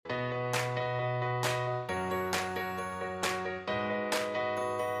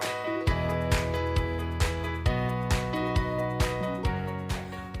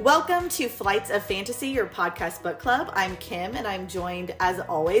Welcome to Flights of Fantasy, your podcast book club. I'm Kim, and I'm joined, as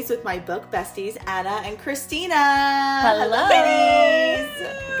always, with my book besties, Anna and Christina. Hello. Ladies.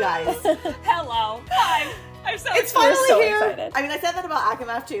 Guys. Hello. Hi. I'm so It's excited. finally so here. excited. I mean, I said that about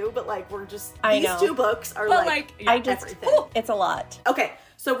Akamath too, but like, we're just, I these know. two books are But everything. It's a lot. Okay,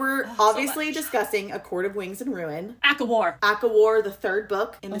 so we're so obviously much. discussing A Court of Wings and Ruin. Akawar. Akawar, the third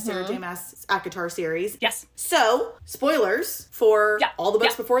book in the Sarah J. Maas ACOTAR series. Yes. So, spoilers for Yeah. all the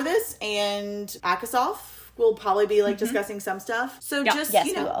books Yeah. before this, and Akasoff. We'll probably be like discussing some stuff. So Yeah. just, Yes,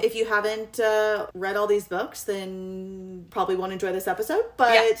 you we know, will. if you haven't read all these books, then probably won't enjoy this episode.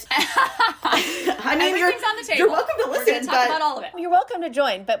 But I mean, Everything's on the table. you're welcome to We're listen. going to talk but about all of it. You're welcome to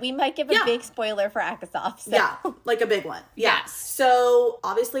join, but we might give a Yeah. big spoiler for Akasoff. So. yeah, like a big one. Yeah. Yes. So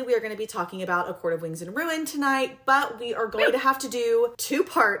obviously we are going to be talking about A Court of Wings and Ruin tonight, but we are going to have to do two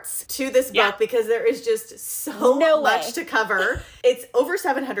parts to this book Yeah. because there is just so No much way. to cover. It's over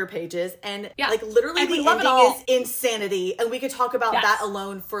 700 pages, and Yeah. like literally And we the love it ending all. is insanity, and we could talk about Yes. that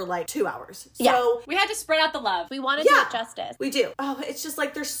alone for like 2 hours. Yeah. So We had to spread out the love. We want to do it justice. we do. Oh, it's just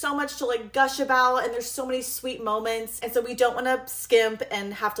like there's so much to like gush about, and there's so many sweet moments, and so we don't want to skimp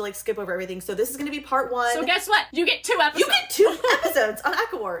and have to like skip over everything. So this is going to be part one. So guess what? You get 2 episodes. You get 2 episodes on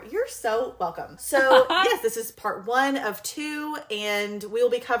Akawar. You're so welcome. So yes, this is part 1 of 2, and we'll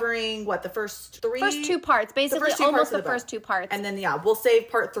be covering what, the first 3? First 2 parts, basically first 2 parts almost of the the first book. 2 parts. And then we'll save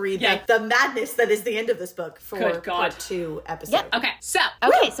part 3, Yeah. the madness that is the end of this book, for Good God. part 2 episode. Yep. Okay, so.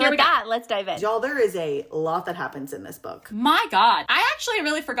 okay, so here we with go. that, let's dive in. Y'all, there is a lot that happens in this book. My God. I actually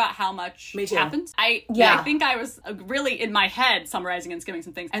really forgot how much Me too. happens. I think I was really in my head summarizing and skimming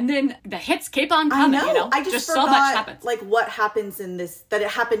some things. And then the hits keep on I coming, know. you know? I just so much forgot happens. like what happens in this, that it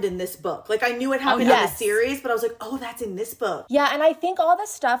happened in this book. Like I knew it happened in yes. the series, but I was like, oh, that's in this book. Yeah, and I think all the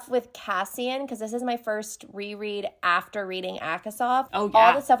stuff with Cassian, because this is my first reread after reading Akasoff. Oh, yeah.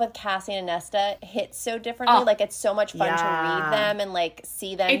 All the stuff with Cassian and Nesta hits so differently. Oh. Like, it's so much fun to Yeah. read them and like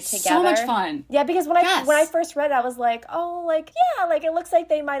see them It's together. so much fun. Yeah, because when Yes. I first read it, I was like, oh, like, yeah, like it looks like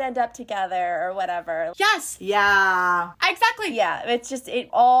they might end up together or whatever. Yes. Yeah. Exactly. Yeah, it's just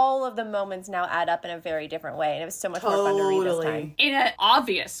all of the moments now add up in a very different way, and it was so much more fun to read this Totally. time. In an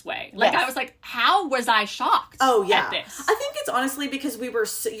obvious way. Like, Yes. I was like, how was I shocked Oh yeah, at this? I think it's honestly because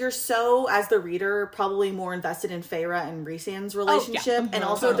you're so, as the reader, probably more invested in Feyre and Rhysand's relationship, and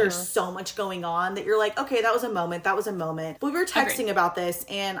also Totally. there's so much going on that you're like, okay, that was a moment. But we were texting Agreed. about this,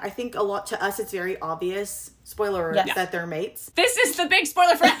 and I think a lot to us it's very obvious. Spoiler Yes. that they're mates. This is the big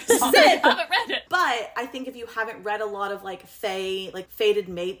spoiler for episode. I haven't read it. But I think if you haven't read a lot of like fated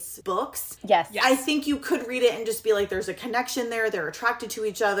mates books, Yes. Yes. I think you could read it and just be like, there's a connection there. They're attracted to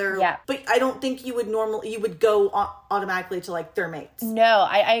each other. Yeah. But I don't think you would go automatically to like their mates. No,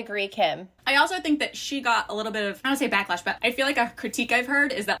 I agree, Kim. I also think that she got a little bit of, I don't say backlash, but I feel like a critique I've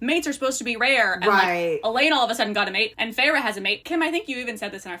heard is that mates are supposed to be rare. And Right. like, Elaine all of a sudden got a mate, and Feyre has a mate. Kim, I think you even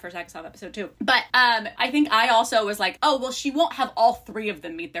said this in our first Akasoff episode too. But I think I also was like, oh, well, she won't have all 3 of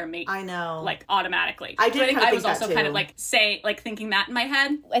them meet their mate. I know. Like, automatically. I did So I think kinda I think was that also kind too. of like, thinking that in my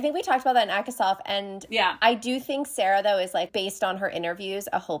head. I think we talked about that in Akasoff, and Yeah. I do think Sarah, though, is like, based on her interviews,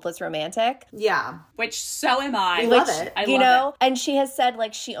 a hopeless romantic. Yeah. Which so am I. We love it. I you love know, it. and she has said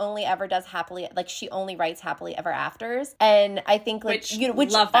like she only ever does happily, like she only writes happily ever afters, and I think like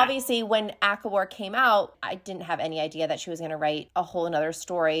which love that. obviously when Akawar came out, I didn't have any idea that she was going to write a whole another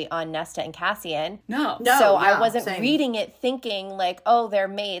story on Nesta and Cassian. No. No. So yeah, I wasn't same. reading it thinking like, oh, they're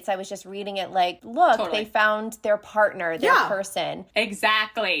mates. I was just reading it like, look, Totally. they found their partner, their Yeah. person.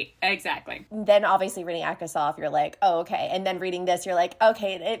 Exactly. Then obviously reading Akasoff, you're like, oh, okay. And then reading this, you're like,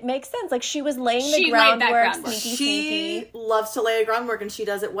 okay, it makes sense. Like she was laying the She laid that groundwork, groundwork. sneaky, She sneaky. loves to lay a groundwork, and she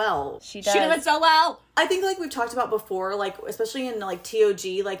does it well. She does. She did it so well. I think like we've talked about before, like especially in like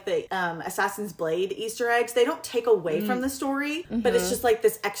TOG, like the Assassin's Blade Easter eggs, they don't take away from the story, but it's just like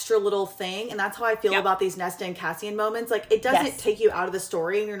this extra little thing, and that's how I feel Yep. about these Nesta and Cassian moments. Like it doesn't Yes. take you out of the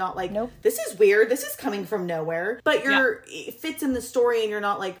story, and you're not like, Nope. this is weird, this is coming from nowhere, but it fits in the story, and you're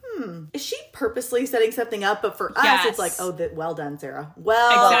not like, is she purposely setting something up? But for us, Yes. it's like, oh, well done, Sarah.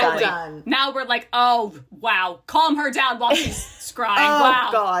 Well Exactly. done. Now we're like, oh, wow. Calm her down while she's scrying. Oh wow.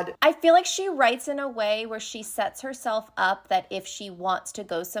 God. I feel like she writes in a way where she sets herself up that if she wants to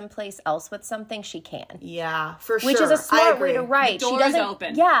go someplace else with something, she can. Yeah, for sure. Which is a I smart way agree. to write. The She door is doesn't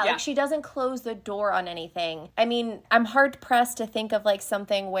open. Yeah, Yeah. like she doesn't close the door on anything. I mean, I'm hard pressed to think of like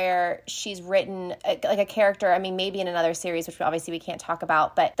something where she's written like a character, I mean, maybe in another series, which obviously we can't talk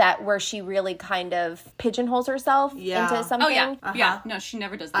about, but that where she really kind of pigeonholes herself Yeah. into something. Oh, yeah. Uh-huh. Yeah. No, she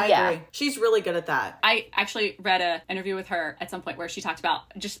never does that. I Yeah. agree. She's really good at that. I actually read an interview with her at some point where she talked about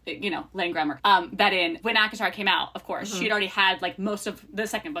just, laying grammar. That in, when ACOTAR came out, of course, she'd already had, like, most of the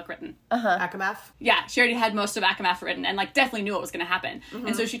second book written. ACOMAF? Yeah, she already had most of ACOMAF written and, like, definitely knew what was going to happen.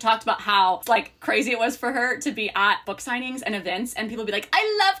 And so she talked about how, like, crazy it was for her to be at book signings and events and people be like,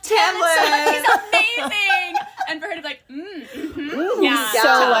 I love Tamlin so much, he's amazing! And for her to be like, yeah.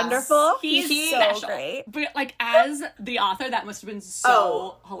 So wonderful. He's so special. great. But, like, as the author, that must have been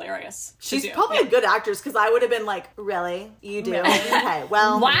so hilarious. She's to do. probably a good actress, because I would have been like, really? You do? Okay,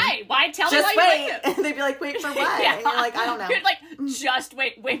 well. Why? Why tell me Just why wait. you like it? And they'd be like, wait for what? Yeah. And you're like, I don't know. You're like, just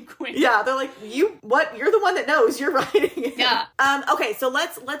wait, wink, wink. Yeah, they're like, what? You're the one that knows. You're writing it. Yeah. Okay, so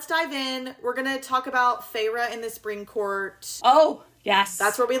let's dive in. We're gonna talk about Feyre in the Spring Court. Oh, yes.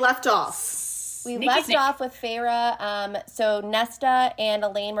 That's where we left off. We Sneaky left snake. off with Feyre. So Nesta and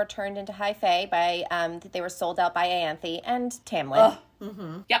Elaine were turned into High Fae by they were sold out by Ianthe and Tamlin.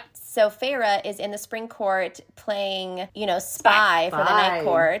 Yep. So Feyre is in the Spring Court playing, spy for the Night Spy.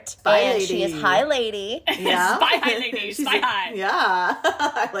 Court. Spy and lady. she is High Lady. Yeah. Spy high, lady. She's Spy like, high. Yeah.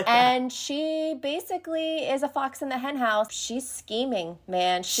 I like that. And she basically is a fox in the henhouse. She's scheming,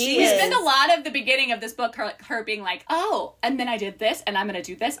 man. She We is. spend a lot of the beginning of this book her being like, oh, and then I did this, and I'm going to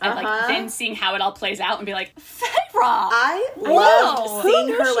do this, and like then seeing how it all plays out and be like, Feyre! I know. loved Who seeing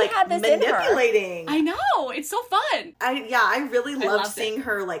knew her she like had this in her? manipulating. I know. It's so fun. I really loved loved it. seeing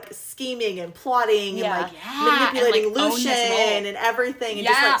her like scheming and plotting Yeah. and like Yeah, manipulating and, like, own this Lucian role. and everything and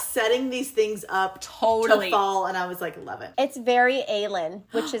just Yeah. like setting these things up Totally. to fall, and I was like, love it. It's very Aelin,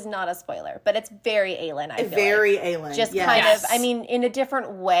 which is not a spoiler, but it's very Aelin, I feel Very like. Aelin. Just yes. kind Yes. of, I mean, in a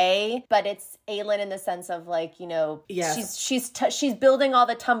different way, but it's Aelin in the sense of like, Yes. she's building all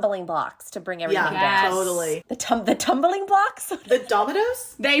the tumbling blocks to bring everything Yeah, down. Yes. totally. The tumbling blocks? The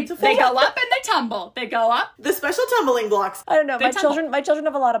dominoes? They go up and they tumble. They go up. The special tumbling blocks. I don't know. They My tumble. children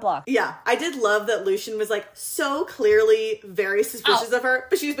have a lot of blocks. Yeah, I did love that Lucian was like so clearly very suspicious of her,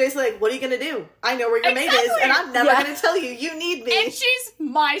 but she was basically like, what are you gonna do? I know where your mate is, Exactly. and I'm never Yeah. gonna tell you. You need me. And she's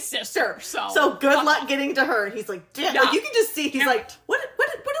my sister. So good luck getting to her. And he's like, damn. Yeah. Like, you can just see, he's like,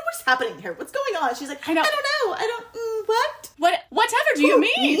 what's happening here? What's going on? She's like, I know. I don't know. What? Whatever do you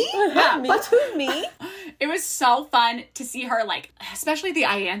mean? Me? Yeah. Me? What? Who, me? It was so fun to see her, like, especially the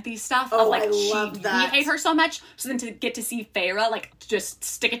Ianthe stuff. Oh, of, like, I loved that. We hate her so much. So then to get to see Feyre, like, just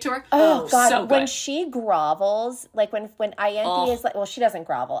stick it to her. Oh, God. so When good. she grovels, like when Ianthe is like, well, she doesn't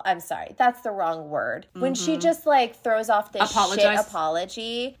grovel. I'm sorry. That's the wrong word. When she just like throws off this shit Apologize.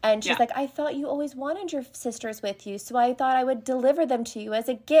 apology and she's Yeah. like, I thought you always wanted your sisters with you, so I thought I would deliver them to you as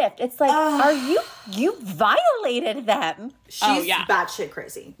a gift. It's like, are you violated them? She's yeah. batshit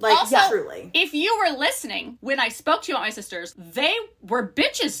crazy. Like, Also, truly. if you were listening when I spoke to you about my sisters, they were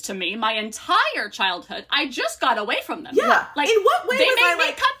bitches to me my entire childhood. I just got away from them. Yeah. Like, In what way they was made I me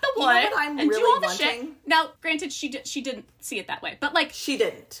like, cut the you wood know what I'm and do really all the wanting? shit. Now, granted, she didn't see it that way, but like, She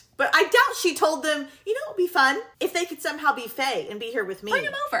didn't. But I doubt she told them, you know what would be fun? If they could somehow be Fae and be here with me. bring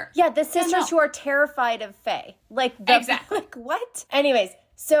them over. Yeah, the sisters no. who are terrified of Fae. Like, the, Exactly. like, what? Anyways,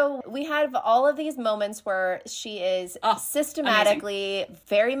 so we have all of these moments where she is systematically,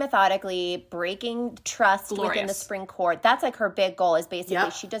 very methodically breaking trust within the Glorious. Spring Court. That's like her big goal is basically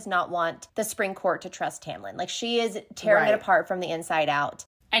Yep. she does not want the Spring Court to trust Tamlin. Like, she is tearing it Right. apart from the inside out.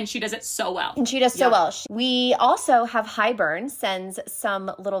 And she does it so well. And she does so Yeah. well. We also have Highburn sends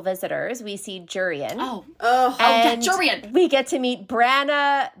some little visitors. We see Jurian. Oh, and Jurian. we get to meet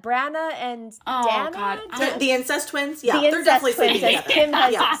Branna and Oh, Dana. God. The incest twins? Yeah, The they're incest definitely twins sleeping that together. Kim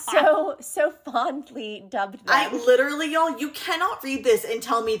has Yeah. so fondly dubbed them. I literally, y'all, you cannot read this and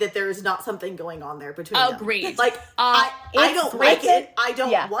tell me that there is not something going on there between them. Agreed. Like, I it's don't like great. it. I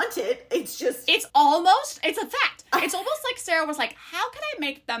don't Yeah. want it. It's just... It's a fact. It's almost like Sarah was like, how can I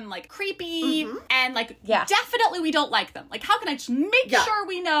make them like creepy and like Yeah. definitely we don't like them. Like, how can I just make Yeah. sure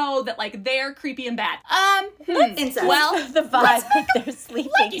we know that like they're creepy and bad? incest. Well, the vibe that they're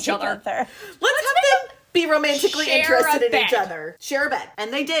sleeping like each other. together. Let's have them be romantically share interested a in each bed. other. Share a bed.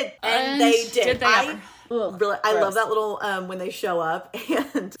 And they did. And And they did. did they I ever. really, I gross. love that little, when they show up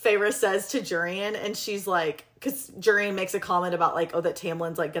and Feyre says to Jurian, and she's like, because Jurian makes a comment about like, oh, that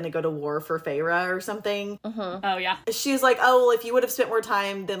Tamlin's like going to go to war for Feyre or something. oh yeah. She's like, oh, well, if you would have spent more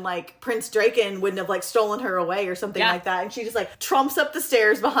time, then like Prince Draken wouldn't have like stolen her away or something Yeah. like that. And she just like trumps up the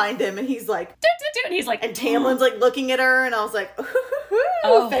stairs behind him, and he's like, And he's like, and Tamlin's like looking at her, and I was like,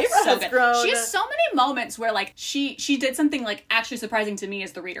 oh, Feyre so has good. grown. She has so many moments where like she did something like actually surprising to me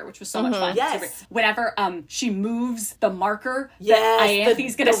as the reader, which was so much fun. Yes. to read. Whenever she moves the marker Yes, that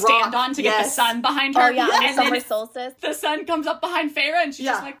Ianthe's gonna the stand rock. on to get the Yes. sun behind her. Oh yeah, and summer then solstice. the sun comes up behind Feyre, and she's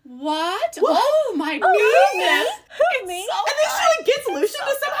just Yeah. like, "What? What? Oh my Oh, goodness! who, me? It's so And then she good. like gets Lucian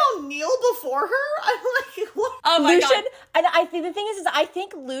to somehow kneel before her. I'm like, what? Oh my Lucian, god! And I think the thing is I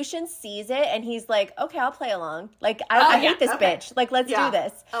think Lucian sees it and he's like, okay, I'll play along. Like, I hate this bitch. Like, let's do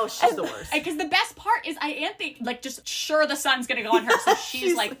this. Oh, she's the worst. Because the best part is Ianthe, like, just sure the sun's gonna go on her, so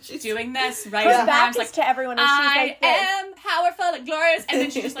she's doing this, right? Her back is to everyone, and she's like, I am powerful and glorious, and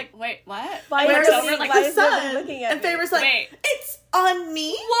then she's just like, wait, what? Why Where's is the sun? looking at And Feyre's like, wait. it's on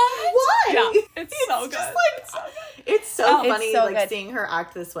me? What? Why? Yeah, it's so good. Just it's so funny, it's so like, good. seeing her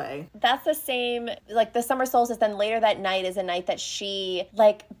act this way. That's the same, like, the summer solstice, then later that night is a night that she,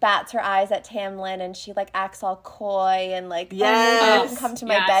 like, bats her eyes at Tamlin, and she, like, acts all coy, and, like, Yes. oh, maybe you can come to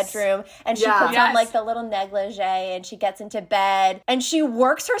my bedroom, and she puts on, like, the little negligee, and she gets into bed, and she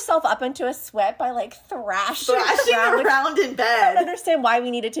works herself up into a sweat by, like, thrashing around in bed. I don't understand why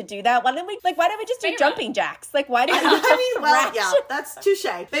we needed to do that. Why didn't we just do jumping jacks? Like, why did we just well, yeah, that's touche.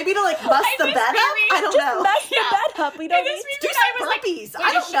 Maybe to, like, bust the bed up? I don't know. Mess the bed up. We don't need do some burpees.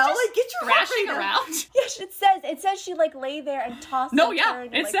 I don't know. Like, get your heart thrashing rate around. Yeah, it says she, like, lay there and tossed. No, yeah,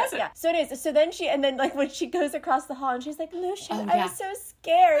 it says it. Yeah, so it is. So then like, when she goes across the hall and she's like, Lucian, I was so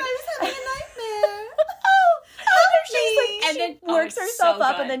scared. I was having a nightmare. And then works herself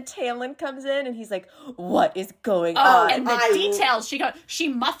up, and then Tamlin comes in, and he's like, "What is going on?" And the details she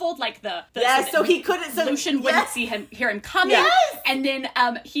muffled like the so he couldn't. So Lucian wouldn't hear him coming. Yes. And then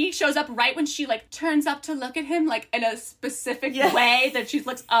he shows up right when she like turns up to look at him like in a specific way that she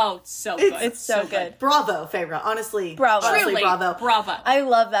looks. Oh, so good. It's so good. Bravo, Feyre. Honestly, bravo. Truly, bravo. I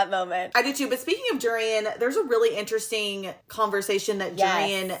love that moment. I do too. But speaking of Jurian, there's a really interesting conversation that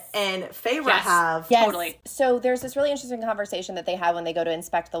Jurian and Feyre have. Yes. Totally. So there's this really interesting conversation that they have when they go to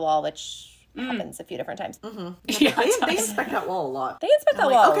inspect the wall, which happens a few different times. Yeah, they inspect that wall a lot. They inspect that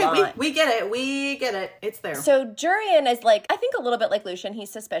wall a lot. Okay, we get it. We get it. It's there. So Jurian is like, I think a little bit like Lucian.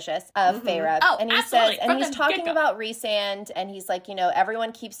 He's suspicious of Feyre. Oh, and he absolutely. says, and From he's the talking get-go. about Rhysand, and he's like,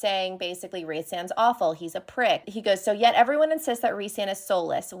 everyone keeps saying basically Rhysand's awful. He's a prick. He goes, so yet everyone insists that Rhysand is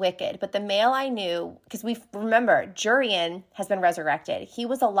soulless, wicked. But the male I knew, because we remember, Jurian has been resurrected. He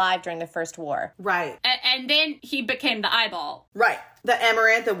was alive during the First War. Right. And then he became the eyeball. Right. The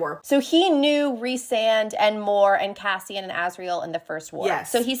Amarantha War. So he knew Rhysand and Mor and Cassian and Azriel in the First War.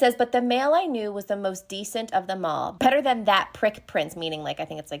 Yes. So he says, but the male I knew was the most decent of them all. Better than that prick prince, meaning like, I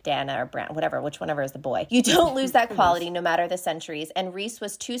think it's like Dana or Bran, whatever, whichever is the boy. You don't lose that quality no matter the centuries. And Rhys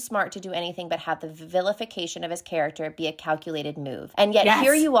was too smart to do anything but have the vilification of his character be a calculated move. And yet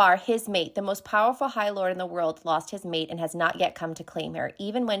here you are, his mate, the most powerful High Lord in the world, lost his mate and has not yet come to claim her,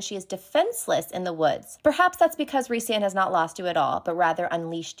 even when she is defenseless in the woods. Perhaps that's because Rhysand has not lost you at all, but rather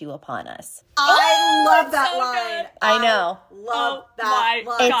unleashed you upon us. I love that so line. good. I know. Love that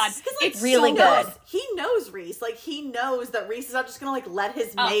my line. God. It's really good. He knows Rhys. Like, he knows that Rhys is not just gonna, like, let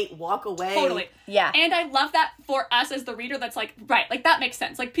his mate walk away. Totally. Yeah. And I love that for us as the reader that's like, right, like that makes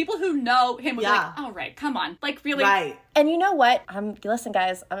sense. Like people who know him would be like, oh right, come on. Like really. Right. And you know what? Listen,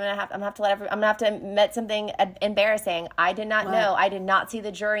 guys. I'm gonna have to admit something embarrassing. I did not know. I did not see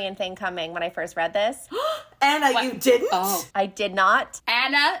the Jurian thing coming when I first read this. Anna, you didn't? Oh. I did not.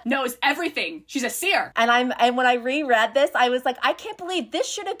 Anna knows everything. She's a seer. And when I reread this, I was like, I can't believe this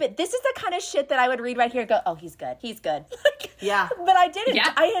should have been. This is the kind of shit that I would read right here and go, oh, he's good. He's good. Yeah. But I didn't.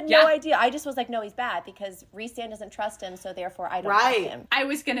 Yeah. I had no idea. I just was like, no, he's bad because Rhysand doesn't trust him, so therefore I don't trust him. I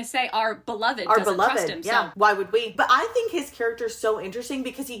was gonna say our beloved doesn't trust him. Yeah. So. Why would we? But I think his character's so interesting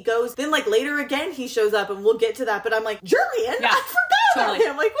because he goes, then like later again he shows up and we'll get to that, but I'm like, Jurian? Yeah. I forgot about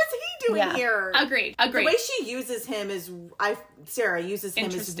him. Like, what's he doing here? Agreed. The way she uses him Sarah uses him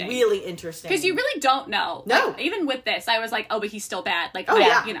is really interesting. Because you really don't know. No. Like, even with this, I was like, oh, but he's still bad. Like,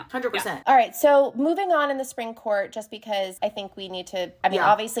 you know. 100%. Yeah. All right, so moving on in the spring court, just because I think we need to,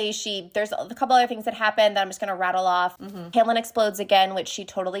 obviously there's a couple other things that happen that I'm just going to rattle off. Tamlin explodes again, which she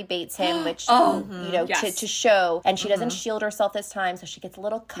totally baits him, which, to show, and she doesn't shield herself this time, so she gets a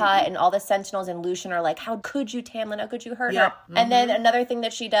little cut, and all the Sentinels and Lucian are like, how could you, Tamlin? How could you hurt her? And then another thing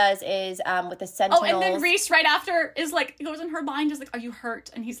that she does is, with the Sentinels. Oh, and then Rhys right after is like, goes in her mind, is like, are you hurt?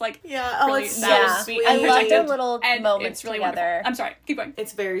 And he's like, really, it's that so sweet. sweet. I and love protective. their little And moments it's really together. wonderful. I'm sorry, keep going.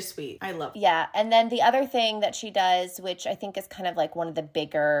 It's very sweet. I love it. Yeah, and then the other thing that she does, which I think is kind of like one of the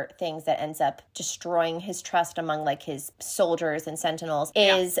bigger things that ends up destroying his trust among like his soldiers and Sentinels,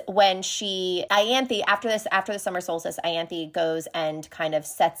 is when Ianthe, after the summer solstice, Ianthe goes and kind of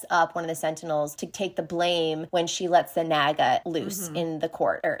sets up one of the Sentinels to take the blame when she lets the Naga loose in the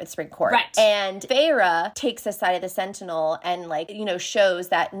court, or spring court. Right. And Feyre takes the side of the Sentinel and shows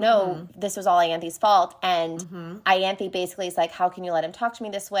that no, this was all Ianthe's fault. And Ianthe basically is like, how can you let him talk to me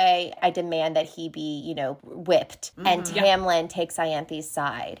this way? I demand that he be, whipped. And Tamlin takes Ianthe's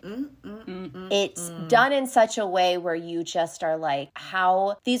side. it's done in such a way where you just are like,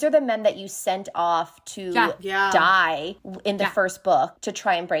 how these are the men that you sent off to die in the first book to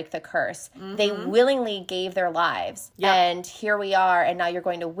try and break the curse. They willingly gave their lives, and here we are, and now you're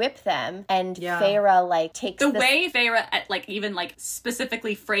going to whip them. And Feyre like takes the way Feyre like even like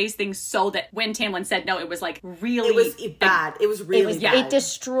specifically phrased things so that when Tamlin said no, it was like really it was bad. It was really bad. It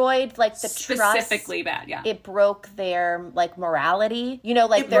destroyed like the specifically trust. Bad. Yeah, it broke their like morality. You know,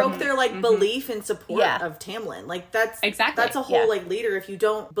 like it broke their like belief and support of Tamlin. Like that's a whole like leader. If you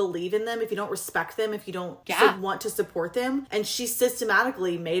don't believe in them, if you don't respect them, if you don't want to support them, and she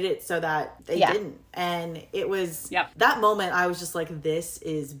systematically made it so that they didn't. And it was that moment I was just like, this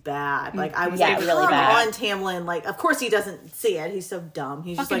is bad. Like I was like, really come bad. on, Tamlin. Like of course he doesn't see it. He's so dumb.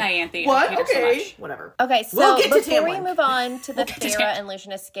 He's fucking just like, Ianthe. what? I hate her so much. Whatever. Okay, so we'll get before to we move on to the Feyre and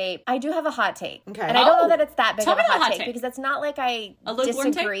Lucien escape, I do have a hot take. Okay. And I don't know that it's that big Tell of a me the hot take because it's not like I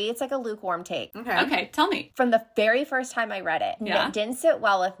disagree. It's like a lukewarm take. Okay, tell me. From the very first time I read it, it didn't sit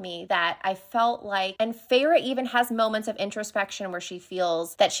well with me that I felt like, and Feyre even has moments of introspection where she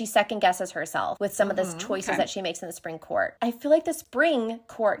feels that she second guesses herself with some of the choices that she makes in the Spring Court. I feel like the Spring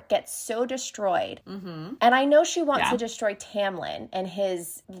Court gets so destroyed. And I know she wants to destroy Tamlin and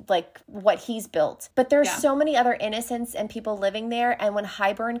his, like, what he's built. But there's so many other innocents and people living there. And when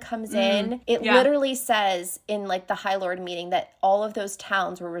Hybern comes in, it literally says in, like, the High Lord meeting that all of those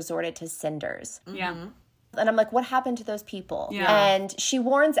towns were resorted to cinders. And I'm like, what happened to those people? And she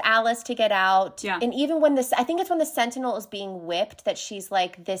warns Alice to get out. And even when I think it's when the Sentinel is being whipped that she's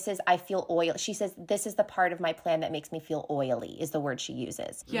like, I feel oily. She says, this is the part of my plan that makes me feel oily, is the word she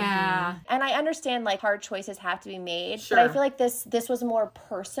uses. And I understand, like, hard choices have to be made. But I feel like this was more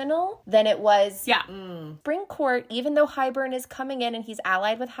personal than it was. Spring Court, even though Hybern is coming in and he's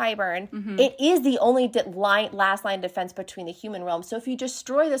allied with Hybern, it is the only last line of defense between the human realm. So if you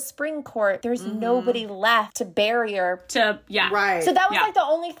destroy the Spring Court, there's nobody left to barrier right. So that was like the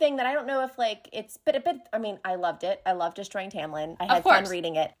only thing that I don't know if like it's but I mean I loved it. I loved Destroying Tamlin. I had fun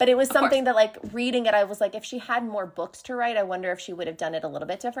reading it. But it was something that like reading it I was like if she had more books to write I wonder if she would have done it a little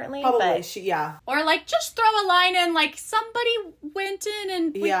bit differently. Probably but, or like just throw a line in like somebody went in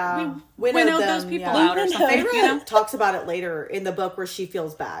and we winnowed those people out or something. Feyre talks about it later in the book where she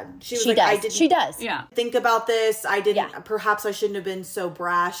feels bad. She was she does. Think about this. I didn't perhaps I shouldn't have been so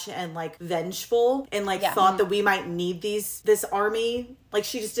brash and like vengeful and like thought that we might need this army. Like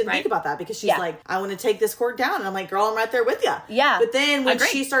she just didn't think about that because she's like, I want to take this court down. And I'm like, girl, I'm right there with you. But then when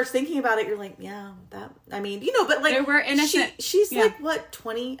she starts thinking about it, you're like, but like they were innocent. She's like what,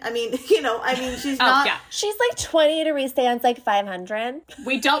 20? I mean, she's not. She's like 20 to stands like 500.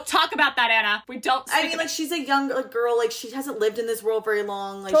 We don't talk about that, Anna. We don't. I mean, like she's a young girl. Like she hasn't lived in this world very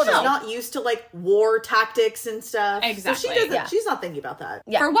long. Like she's not used to like war tactics and stuff. Exactly. So she doesn't. She's not thinking about that.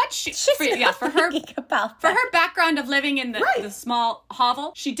 For what for her background of living in the small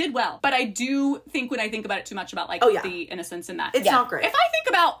hovel, she did well. But I do think when I think about it too much about like the innocence in that, it's not great. If I think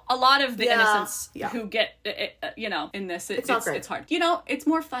about a lot of the innocents who get in this, it's hard. It's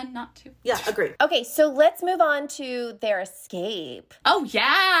more fun not to. Yeah, agreed. Okay, so let's move on to their escape. Oh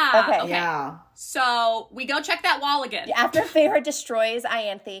yeah. Okay. Yeah. So we go check that wall again. After Feyre destroys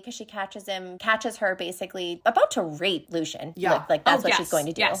Ianthe because she catches her basically about to rape Lucien. Yeah. Like that's what she's going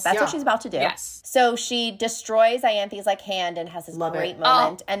to do. Yes. That's what she's about to do. Yes. So she destroys Ianthe's like hand and has this great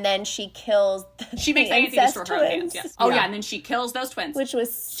moment. And then she kills she makes Ianthe destroy her own hands. Yes. Oh yeah, and then she kills those twins. Which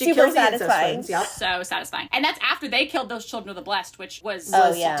was super satisfying. So satisfying. And that's after they killed those children of the blessed, which was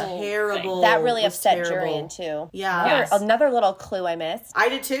terrible. Thing. That really upset Jurian too. Yeah. Another little clue I missed. I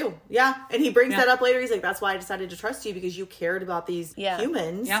did too. Yeah. And he brings that up later. He's like, that's why I decided to trust you because you cared about these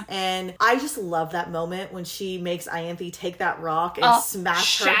humans. Yeah. And I just love that moment when she makes Ianthe take that rock and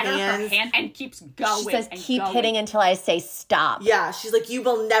smash her hands. And keeps going. She says, keep hitting until I say stop. Yeah. She's like, you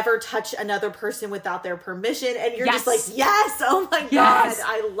will never touch another person without their permission. And you're just like, yes. Oh my God.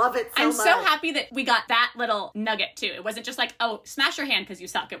 I love it so much. I'm so happy that we got that little nugget too. It wasn't just like, oh, smash your hand because you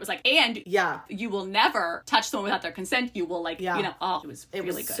suck. It was like, and you will never touch someone without their consent. You will like, it was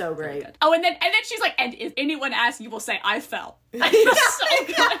really good. So great. Really good. Oh, and then she's like, and if anyone asks, you will say, I fell. Like, so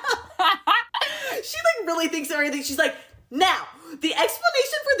good. She like really thinks everything. She's like, now, the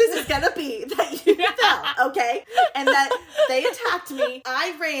explanation for this is gonna be that you fell, okay? And that they attacked me.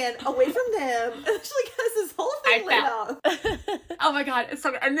 I ran away from them. And she like has this whole thing laid out. Oh my God, it's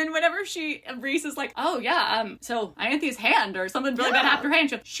so good. And then whenever Rhys is like, oh yeah, so Ianthe's hand or something really bad happened to her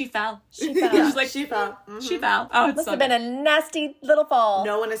hand, she fell. She fell. She's like, she fell. Mm-hmm. She fell. Oh, it's must have been a nasty little fall.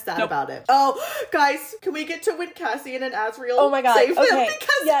 No one is sad about it. Oh, guys, can we get to when Cassian and Asriel save them?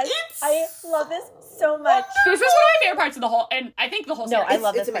 Because I love this so much. This was one of my favorite parts of the whole, and I think the whole series. No, I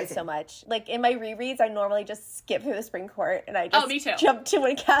love this part so much. Like, in my rereads, I normally just skip through the spring court, and I just me too. jump to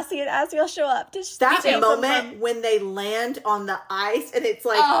when Cassie and Asriel show up. That moment when they land on the ice, and it's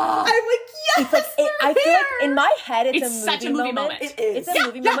like, I'm like, yes, I feel like in my head, it's such a movie moment. It is. It's a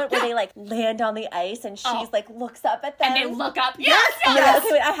movie moment where they, like, land on the ice, and she's, like, looks up at them. And they look up. Yes!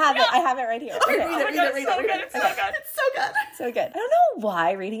 Okay, wait, I have it. I have it right here. Okay, read it. It's so good. It's so good. So good. I don't know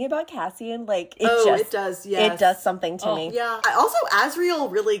why reading about Cassian, like, it does, yes. It does something to me. Yeah. Also,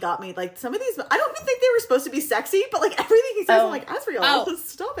 Asriel really got me. Like, some of these, I don't even think they were supposed to be sexy, but, like, everything he says, I'm like, Asriel,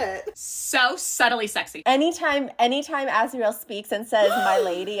 stop it. So subtly sexy. Anytime Asriel speaks and says, my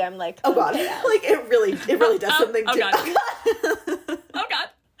lady, I'm like, oh God. Like, it really does something to God. Oh God.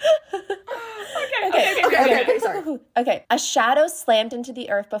 Okay, sorry. Okay, a shadow slammed into the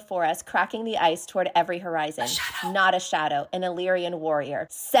earth before us, cracking the ice toward every horizon. Not a shadow, an Illyrian warrior.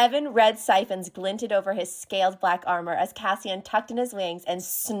 7 red siphons glinted over his scaled black armor as Cassian tucked in his wings and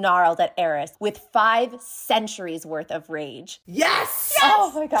snarled at Eris with 5 centuries worth of rage. Yes!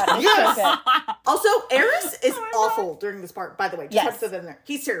 Oh my God, it's so good. Also, Eris is awful during this part, by the way. Just put that in there.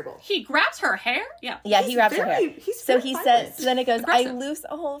 He's terrible. He grabs her hair? Yeah, he grabs her hair. So he says, so then it goes, aggressive.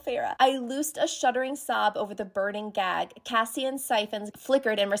 I loosed a shuddering sob over the burning gag. Cassian's siphons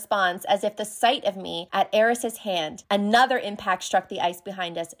flickered in response as if the sight of me at Eris's hand. Another impact struck the ice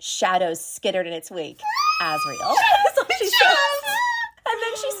behind us. Shadows skittered in its wake. Asriel. So she says. And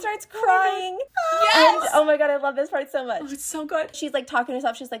then she starts crying. Yes! And, oh my God, I love this part so much. Oh, it's so good. She's like talking to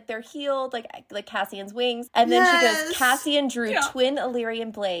herself. She's like, they're healed, like Cassian's wings. And then she goes, Cassian drew twin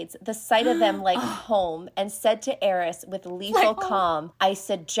Illyrian blades, the sight of them like home, and said to Eris with lethal calm, I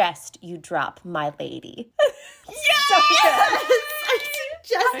suggest you drop my lady. Yes! I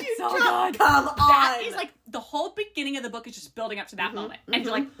suggest you drop. Come on. That is like the whole beginning of the book is just building up to that moment. And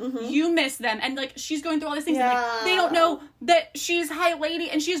you're like, you miss them. And like, she's going through all these things. And like, they don't know that she's High Lady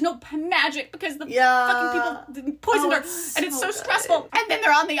and she has no magic because the fucking people poisoned her. And it's so stressful. And then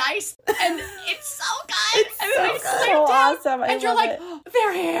they're on the ice. And it's so good. It's so awesome. And you're like,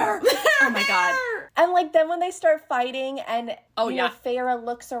 they're here. Oh my God. And like then when they start fighting and Feyre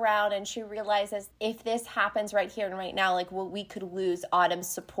looks around and she realizes if this happens right here and right now, like we could lose Autumn's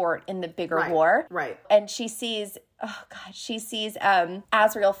support in the bigger war. Right. And she sees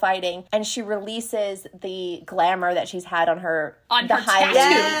Asriel fighting and she releases the glamour that she's had on her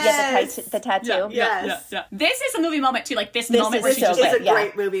tattoo. The tattoo. Yeah. This is a movie moment too. Like this moment where she's just a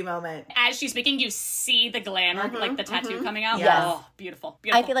great movie moment. As she's speaking, you see the glamour, like the tattoo coming out. Yes. Oh, beautiful.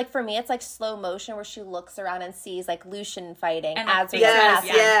 I feel like for me, it's like slow motion where she looks around and sees like Lucien fighting. And like,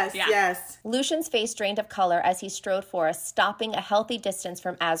 yes. Lucien's face drained of color as he strode for us, stopping a healthy distance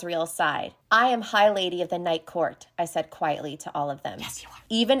from Asriel's side. I am High Lady of the Night Court, I said quietly to all of them. Yes, you are.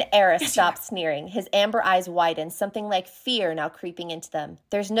 Even Eris stopped sneering. His amber eyes widened, something like fear now creeping into them.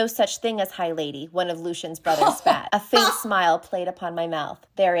 There's no such thing as High Lady, one of Lucien's brothers spat. A faint smile played upon my mouth.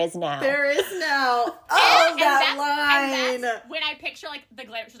 There is now. There is now. Oh, that line. And that's when I picture like the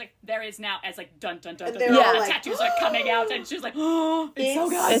glamour, she's like, there is now, as like dun dun dun dun. The tattoos are coming out, and she's like, oh, it's so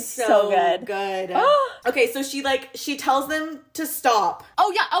good. It's so good. Okay, so she tells them to stop.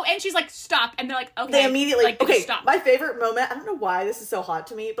 Oh yeah. Oh, and she's like, stop, and they're like, okay. They immediately stop. My favorite moment. I don't know why this is so hot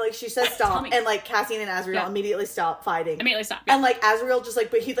to me, but like she says stop, and like Cassian and Asriel immediately stop fighting. Immediately stop. And like Asriel just like,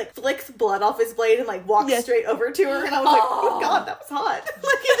 but he like flicks blood off his blade and like walks straight over to her, and I was like, oh God, that was hot.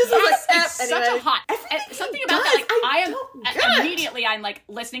 Like he just was like, it's such a hot. Something about that, like immediately I'm like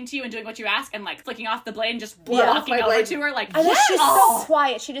listening to you and doing what you ask, and like flicking off the blade and just walking over to her, like. And then she's so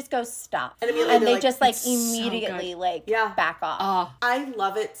quiet. She just goes stop, and they just like immediately back off. I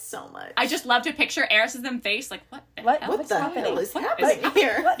love it so much. I just love to picture Eris's face, like what the hell is happening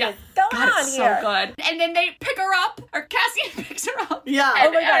here? What is going on here? So good. And then they pick her up, or Cassian picks her up. Yeah.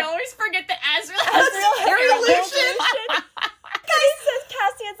 And, I always forget that Asriel Lucian.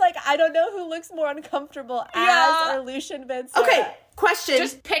 Cassian's like, I don't know who looks more uncomfortable, as or Lucien Vincent. Okay. Question.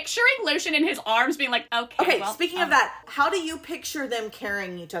 Just picturing Lucien in his arms being like, okay, well, speaking of that, how do you picture them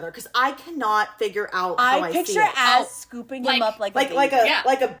carrying each other? Because I cannot figure out how I picture see it. as scooping him up like a baby. like a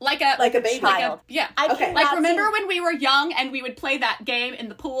baby. Child. Like remember when we were young and we would play that game in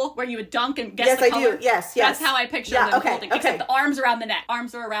the pool where you would dunk and guess the color? Yes, I do. Yes. That's how I picture them holding. Except the arms around the neck.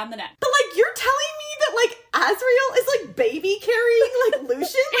 Arms are around the neck. But like you're telling me that like Asriel is like baby carrying like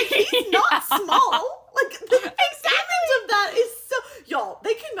Lucien? Like he's not small. Like the image of that is so y'all.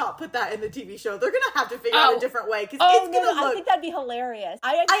 They cannot put that in the TV show. They're gonna have to figure out a different way because it's gonna look. I think that'd be hilarious.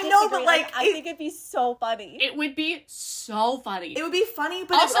 I know, but like I think it'd be so funny. It would be so so funny. It would be funny,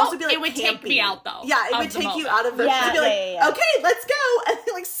 but it would also be like it would campy. take me out though. Yeah, it would take you out of the yeah, be like, okay, let's go, and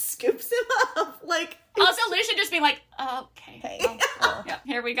he like scoops him up. Like also Lucien just being like, okay. Yeah,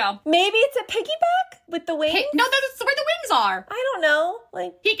 here we go. Maybe it's a piggyback with the wings. No, that's where the wings are. I don't know.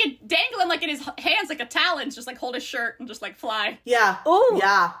 Like he could dangle him like in his hands like a talons, just like hold his shirt and just like fly. Yeah. Ooh.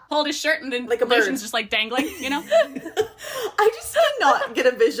 Yeah. Hold his shirt and then like a Lucien's just like dangling, you know? I just cannot get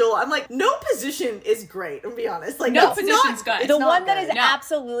a visual. I'm like, no position is great, I'm be honest. Like no position's good. The one that is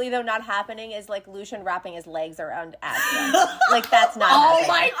absolutely though not happening is like Lucien wrapping his legs around Asriel. Like that's not happening. Oh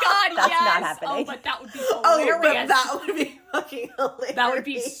my god, that's yes. not happening. Oh, but that would be hilarious. But that would be fucking hilarious. That would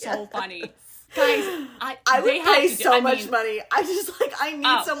be so funny. Guys, I would pay so much money. I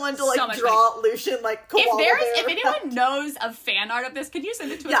need someone to like draw Lucien like koala if anyone knows of fan art of this, could you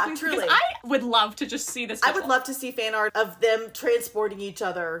send it to us? Yeah, truly. Because I would love to just see this. I would love to see fan art of them transporting each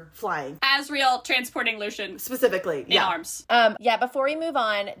other flying. Asriel transporting Lucien specifically in arms. Yeah. Before we move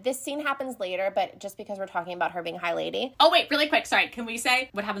on, this scene happens later, but just because we're talking about her being High Lady. Oh wait, really quick. Sorry, can we say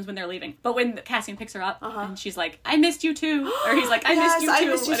what happens when they're leaving? But when Cassian picks her up and she's like, "I missed you too," or he's like, "I missed you too." I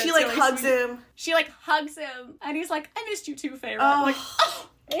missed you. She like really hugs him. She like hugs him, and he's like, "I missed you too, Feyre." Oh, like,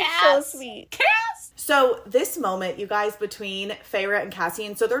 Cass, so sweet. Cass. So this moment, you guys, between Feyre and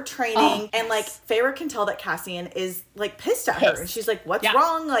Cassian, so they're training, and like Feyre can tell that Cassian is like pissed at her, and she's like, "What's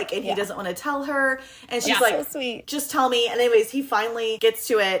wrong?" Like, and he doesn't want to tell her, and she's like, so sweet. "Just tell me." And anyways, he finally gets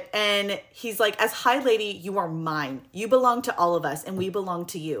to it, and he's like, "As High Lady, you are mine. You belong to all of us, and we belong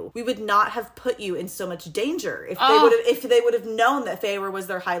to you. We would not have put you in so much danger if they would have known that Feyre was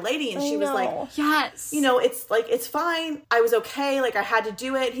their High Lady." And she was like, "Yes, you know, it's like it's fine. I was okay. Like I had to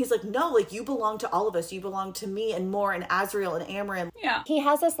do it." And he's like, "No, like you belong to all of us. You belong to me and more and Asriel and Amren." Yeah. He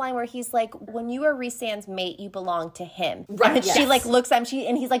has this line where he's like, "When you are Rhysand's mate, you belong to him." Right. And she like looks at him,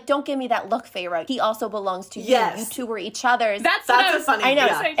 and he's like, "Don't give me that look, Feyre. He also belongs to you. You two were each other's." That's a funny. I know.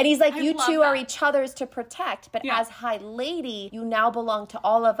 Yeah. And he's like, "You two are each other's to protect, but as High Lady, you now belong to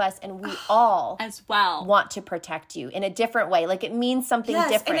all of us, and we all as well want to protect you in a different way. Like it means something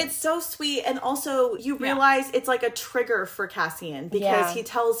different." And it's so sweet. And also you realize it's like a trigger for Cassian because he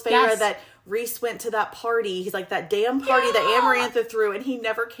tells Feyre that Rhys went to that party. He's like, that damn party that Amarantha threw, and he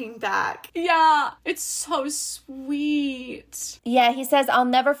never came back. Yeah, it's so sweet. Yeah, he says, "I'll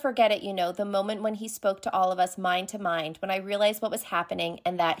never forget it, you know, the moment when he spoke to all of us mind to mind, when I realized what was happening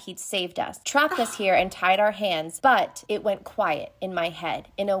and that he'd saved us, trapped us here and tied our hands, but it went quiet in my head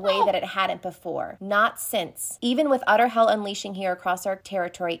in a way that it hadn't before. Not since. Even with utter hell unleashing here across our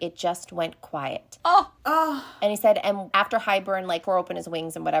territory, it just went quiet." And he said, and after Hybern like tore open his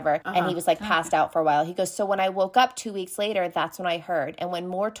wings and whatever, and he was like passed out for a while, he goes, "So when I woke up 2 weeks later, that's when I heard. And when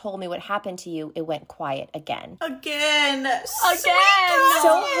Mor told me what happened to you, it went quiet again." Again. So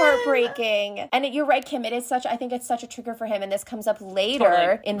heartbreaking. And you're right, Kim. It is I think it's such a trigger for him. And this comes up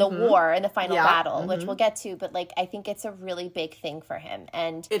later in the war, in the final battle, which we'll get to. But like, I think it's a really big thing for him.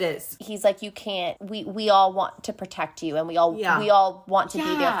 And it is. He's like, you can't, we all want to protect you, and we all want to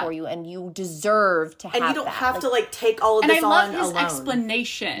be there for you, and you deserve to have that. And you don't have to like take all of this on alone. And I love his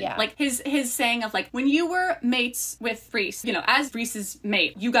explanation. Yeah. Like his saying of like, when you were mates with Rhys, you know, as Rhys's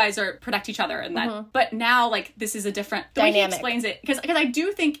mate, you guys are protect each other and that. But now like this is a different dynamic. The way he explains it, because I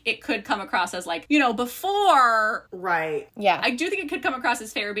do think it could come across as like, you know, before. Right. Yeah. I do think it could come across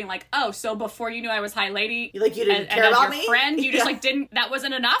as Feyre being like, "Oh, so before you knew I was High Lady, like you didn't care about me, friend, you just like didn't. That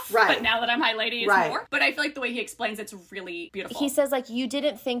wasn't enough. Right. But now that I'm High Lady, it's more." But I feel like the way he explains it's really beautiful. He says like, "You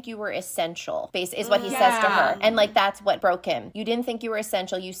didn't think you were essential," is what he says to her, and like that's what broke him. "You didn't think you were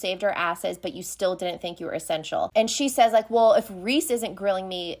essential. You saved our asses, but you still didn't think you were essential." And she says like, "Well, if Rhys isn't grilling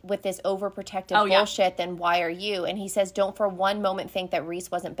me with this overprotective bullshit, then why are you?" And he says, "Don't for one moment think that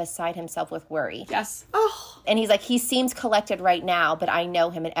Rhys wasn't beside himself with worry." Yes. And he's like, "He seems collected right now, but I know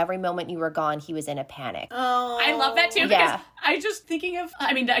him, and every moment you were gone, he was in a panic." I love that too, because I just thinking of,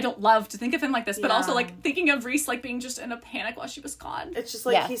 I mean, I don't love to think of him like this, but also like thinking of Rhys like being just in a panic while she was gone. It's just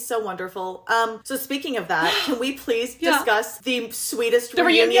like, he's so wonderful. So speaking of that, can we please discuss the sweetest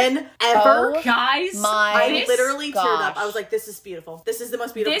reunion ever? Oh, guys, I literally teared up. I was like, this is beautiful. This is the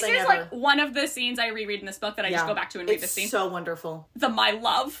most beautiful thing ever. This is like one of the scenes I reread in this book that I just go back to and read this scene. It's so wonderful. My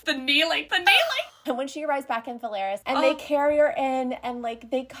love, the kneeling. And when she arrives back in Velaris, and they carry her in, and like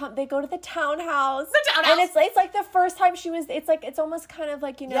they go to the townhouse. And it's like the first time she was. It's almost kind of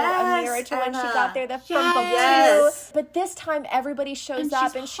like, you know, a mirror to when she got there from book 2. But this time everybody shows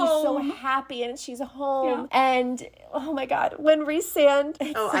up, and she's so happy, and she's home. And oh my god, when Rhysand.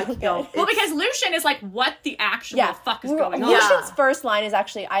 I know. Well, because Lucien is like, what the actual fuck is going on? Lucian's first line is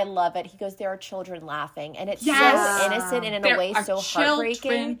actually, I love it. He goes, "There are children laughing," and it's so innocent and in a way so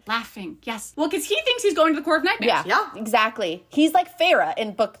heartbreaking. Children laughing. Yes. Well, because he thinks he's going to the Court of Nightmares. Yeah, exactly. He's like Farah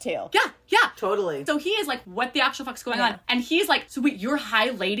in book 2. Yeah. Totally. So he is like, what the actual fuck's going on? And he's like, so wait, you're High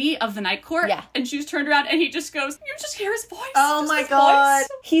Lady of the Night Court? Yeah. And she's turned around and he just goes, you just hear his voice. Oh my God.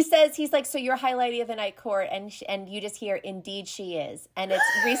 He says, he's like, so you're High Lady of the Night Court, and you just hear, indeed she is. And it's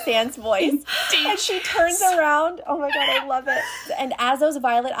Rhys-Ann's voice. And she turns around. Oh my God, I love it. And as those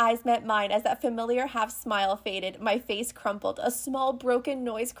violet eyes met mine, as that familiar half smile faded, my face crumpled. A small broken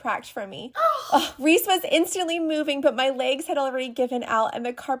noise cracked from me. Rhys was instantly moving, but my legs had already given out, and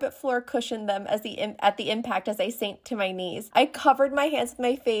the carpet floor cushioned them at the impact as I sank to my knees. I covered my hands with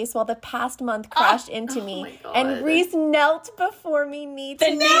my face while the past month crashed into me, and Rhys knelt before me, knee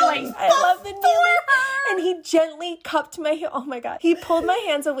to knee. I love the kneeling. And he gently cupped my, oh my God. He pulled my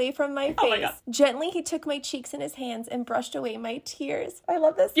hands away from my face. Gently, he took my cheeks in his hands and brushed away my tears. I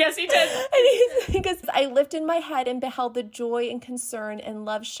love this. Yes, he did. And he goes, I lifted my head and beheld the joy and concern and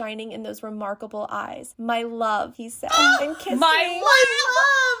love shining in those remarkable eyes. My love, he said, and kissed me. My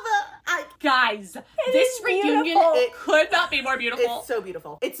love! Guys, this reunion could not be more beautiful. It's so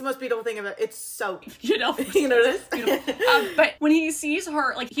beautiful. It's the most beautiful thing ever. It's so, you know this? But when he sees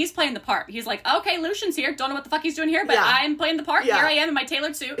her, like, he's playing the part. He's like, okay, Lucian's here. Don't know what the fuck he's doing here, but I'm playing the part. Here I am in my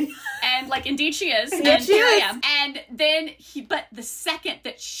tailored suit. And, like, indeed she is. And here I am. And then but the second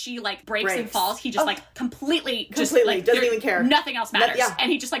that she, like, breaks and falls, he just, like, completely doesn't even care. Nothing else matters.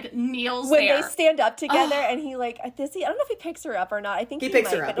 And he just, like, kneels when they stand up together and he, like, I don't know if he picks her up or not. I think he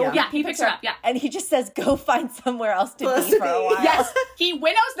picks her up. He picks her up. And he just says, go find somewhere else to be for a while. Yes. He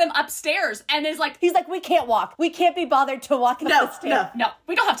winnows them upstairs and is like, he's like, we can't walk. We can't be bothered to walk up the stairs. No,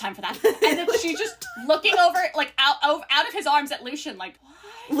 we don't have time for that. And then she's just looking over, like, out of his arms at Lucian, like,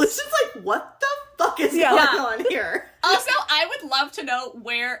 what? Lucian's like, what the fuck is going on here? Also, I would love to know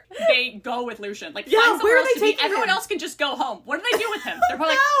where they go with Lucian. Like, find where somewhere are else they to be. taking Everyone him? else can just go home. What do they do with him? They're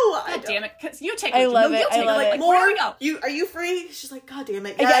probably like, God damn it, because you take him. I love it. Like, where do we go? Are you free? She's like, God damn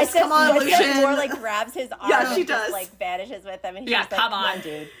it. Yes, come on, Lucian. More like grabs his arm Yeah, she and does. just like vanishes with him. And he's just like, come on,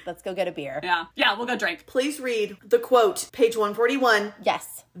 dude. Let's go get a beer. Yeah, we'll go drink. Please read the quote, page 141.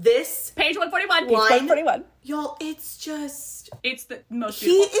 Yes. This page 141. Page 141. Y'all, it's the most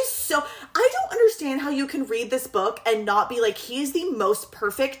beautiful. He is so, I don't understand how you can read this book and not be like, he is the most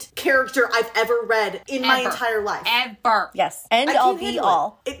perfect character I've ever read in my entire life. Ever. Yes. And all be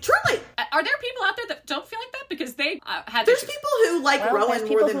all. Truly. Are there people out there that don't feel like that? Because they have There's issues. people who like Rowan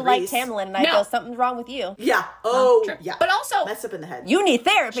more than Rhys. There's people who like Tamlin, and I go, something's wrong with you. Yeah. True. Yeah. But also, messed up in the head. You need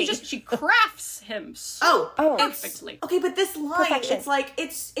therapy. She crafts him so perfectly. Okay, but this line, Perfection. it's like,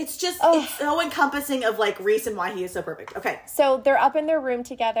 it's just, it's so encompassing of like Rhys and why he is so perfect. Okay. So they're up in their room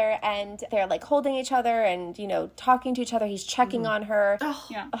together and they're like holding each other and, you know, talking to each other. He's checking on her.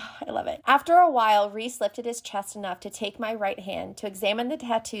 I love it. After a while, Rhys lifted his chest enough to take my right hand to examine the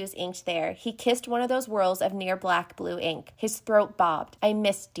tattoos inked there. He kissed one of those whirls of near black blue ink. His throat bobbed. I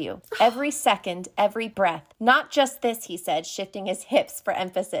missed you. Every second, every breath. Not just this, he said, shifting his hips for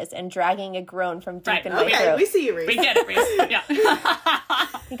emphasis and dragging a groan from deep in my throat. We see you, Rhys. We get it, Rhys. Yeah.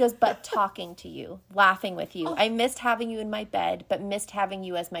 He goes, but talking to you, laughing with you. I missed having you in my bed, but missed having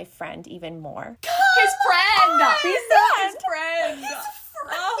you as my friend even more. His friend! His friend!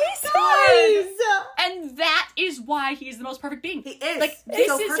 And that is why he's the most perfect being. He is. Like, this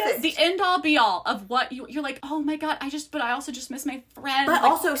is perfect. just the end all be all of what you're like, oh my God, but I also just miss my friend. But like,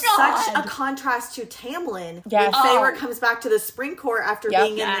 also such a contrast to Tamlin. Yes. When Feyre comes back to the Spring Court after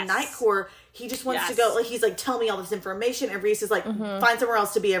being in the Night Court. He just wants to go, like, he's like, tell me all this information. And Rhys is like, find somewhere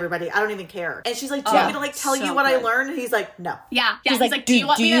else to be, everybody. I don't even care. And she's like, do you want me to, like, tell you what I learned? And he's like, no. Yeah. He's like, do you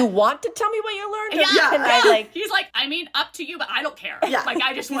want to tell me what you learned? Yeah. And then, like, he's like, I mean, up to you, but I don't care. Yeah. Like,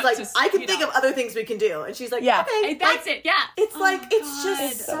 I just he's want like, to, I can think of other things we can do. And she's like, Yeah. okay. And that's it, yeah. It's like, it's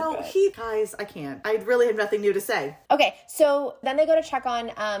just so guys, I can't. I really have nothing new to say. Okay, so then they go to check on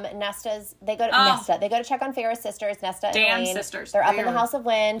Nesta's. They go to check on Feyre's sisters, Nesta and Damn Elaine. sisters. They're up in the House of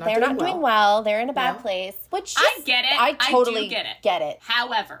Wind. They're not doing well. They're in a bad place. Which I get it. I totally do get it.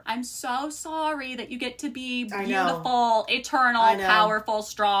 However, I'm so sorry that you get to be I know. beautiful, eternal, powerful,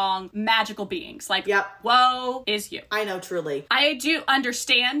 strong, magical beings. Like, woe is you. I know, truly. I do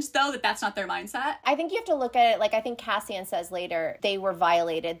understand, though, that that's not their mindset. I think you have to look at it, like, I think Cassian says later, they were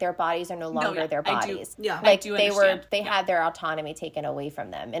violated. Their bodies are no longer their bodies. I do understand. They had their autonomy taken away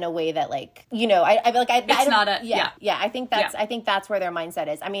from them in a way that, like, you know, I think that's where their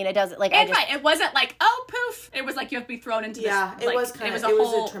mindset is. I mean, it doesn't, like, I right. It wasn't like, oh, poof. It was like you have to be thrown into this. Yeah, it was kind of, it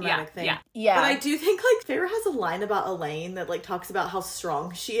was a traumatic thing. Yeah. But I do think, like, Feyre has a line about Elaine that, like, talks about how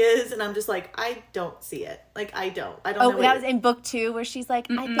strong she is, and I'm just like, I don't see it. Like, I don't know. Oh, that was in book 2 where she's like,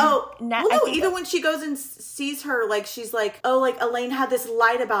 I think... even when she goes and sees her, like, she's like, oh, like, Elaine had this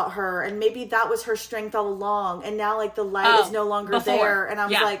light about her, and maybe that was her strength all along, and now, like, the light is no longer there, and I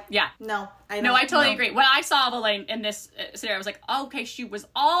was like, no. I totally agree. When I saw Elaine in this scenario, I was like, oh, okay, she was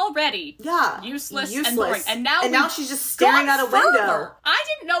already useless and boring. And now she's just staring out a window. I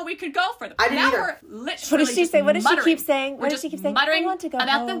didn't know we could go further. I didn't either. We're literally What does she say? What does she keep saying? We're just muttering I want to go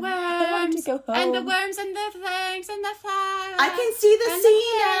about home. the worms. I want to go home. And the worms and the things and the flowers. I can see the sea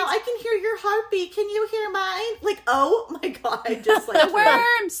now. I can hear your heartbeat. Can you hear mine? Like, oh my God. I just like the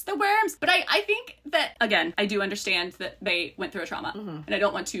worms. But I think that, again, I do understand that they went through a trauma. And I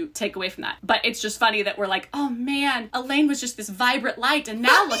don't want to take away from that. But it's just funny that we're like, oh man, Elaine was just this vibrant light, and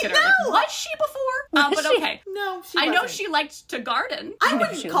now look at her. Like, was she before? But okay. No, she I wasn't. know she liked to garden. I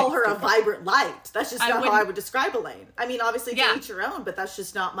wouldn't call her a vibrant light. That's just not how I would describe Elaine. I mean, obviously to each your own, but that's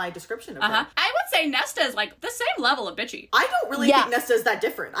just not my description of her. I would say Nesta is like the same level of bitchy. I don't really think Nesta is that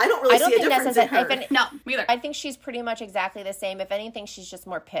different. I don't really see a difference in her. No, me either. I think she's pretty much exactly the same. If anything, she's just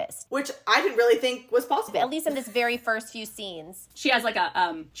more pissed. Which I didn't really think was possible. At least in this very first few scenes. She has like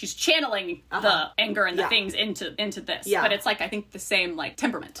a, she's channeling the anger and the things into this. Yeah. But it's like, I think the same like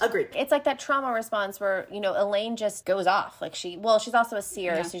temperament. Agreed. It's like that trauma response where, you know, Elaine just goes off. Like she's also a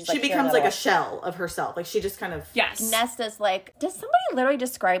seer. Yeah. So she's she becomes like a shell of herself. Like she just kind of. Yes. Nesta's like, does somebody literally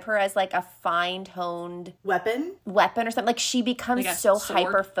describe her as like a fine-toned weapon or something? Like she becomes like so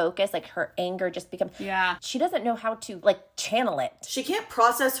hyper-focused. Like her anger just becomes. Yeah. She doesn't know how to like channel it. She can't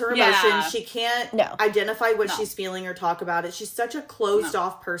process her emotions. She can't identify what she's feeling or talk about it. She's such a closed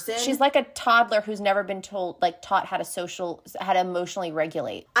off person. She's like a toddler who's never been taught how to emotionally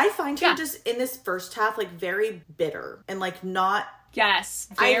regulate. I find her just in this first half like very bitter and like not. Yes,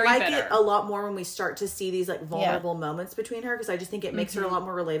 I like it a lot more when we start to see these like vulnerable moments between her because I just think it makes her a lot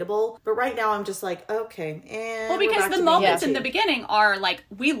more relatable. But right now I'm just like, okay, and well, because the moments in the beginning are like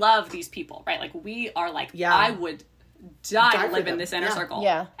we love these people, right? Like we are like I would die to live in this inner circle.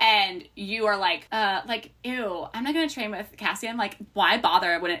 Yeah. And you are like, ew, I'm not going to train with Cassian. Like, why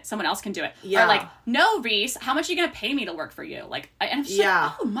bother when someone else can do it? Yeah. Or like, no, Rhys, how much are you going to pay me to work for you? Like, and I'm just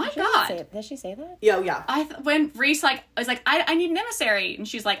like, oh my God. Did she say that? Yeah. When Rhys was like, I need an emissary. And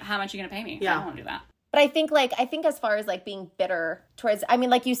she's like, how much are you going to pay me? Yeah. I don't want to do that. But I think as far as like being bitter towards, I mean,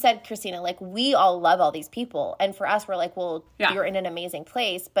 like you said, Christina, like we all love all these people. And for us, we're like, well, you're in an amazing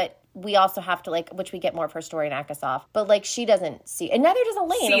place. But we also have to like, which we get more of her story in ACOSOF. But like she doesn't see, and neither does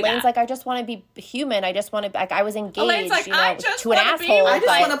Elaine. Elaine's like, I just want to be human. I just want to, like I was engaged, Elaine's like, to an asshole. I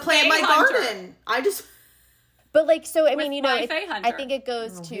just want to plant my garden. But like, so I mean, I think it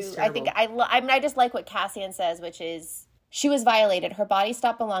goes to, I just like what Cassian says, which is, she was violated. Her body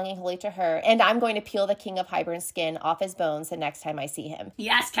stopped belonging wholly to her, and I'm going to peel the King of Hybern's skin off his bones the next time I see him.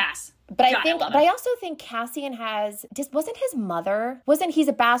 Yes, Cass. But I also think Cassian wasn't he's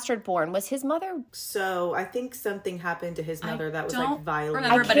a bastard born? Was his mother? So I think something happened to his mother that was like violent.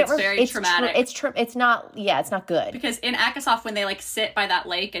 Remember, but it's very traumatic. It's not good. Because in ACOSOF, when they like sit by that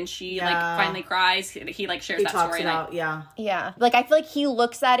lake and she like finally cries, he like shares that story. Yeah. Like I feel like he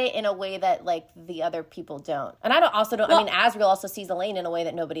looks at it in a way that like the other people don't. And I mean, Azriel also sees Elaine in a way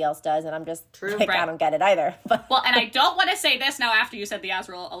that nobody else does, and I'm just I don't get it either. But well, and I don't want to say this now after you said the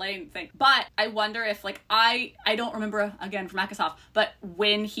Azriel Elaine thing. But I wonder if, like, I don't remember, again, from ACOSOF, but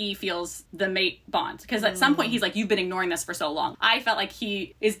when he feels the mate bond. Because at some point, he's like, you've been ignoring this for so long. I felt like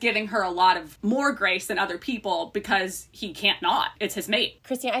he is giving her a lot of more grace than other people because he can't not. It's his mate.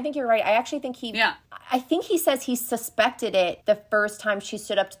 Christine, I think you're right. I actually think I think he says he suspected it the first time she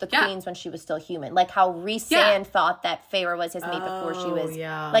stood up to the queens when she was still human. Like how Rhys Sand thought that Feyre was his mate before she was.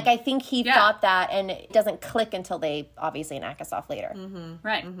 Yeah. Like, I think he thought that, and it doesn't click until they, obviously, in ACOSOF later. Mm-hmm.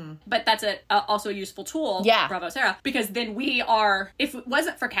 Right. Mm-hmm. But that's also a useful tool, bravo Sarah, because then we are, if it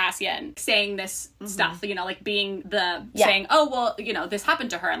wasn't for Cassian saying this stuff, you know, like being saying, oh, well, you know, this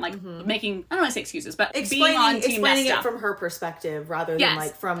happened to her, and like making, I don't want to say excuses, but being on Team explaining Nesta. It from her perspective rather than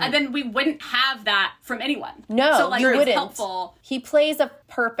like from... And then we wouldn't have that from anyone. No, so, like, you wouldn't. Helpful. He plays a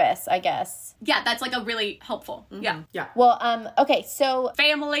purpose, I guess. Yeah, that's like a really helpful. Yeah. Well, okay, so...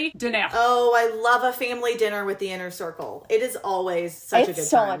 Family dinner. Oh, I love a family dinner with the inner circle. It is always such a good time. It's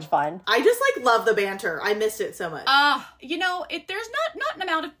so much fun. I just like love the banter. I missed it so much. You know, there's not an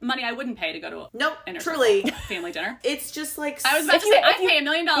amount of money I wouldn't pay to go to a truly family dinner. It's just like... I was about to say, I'd pay $1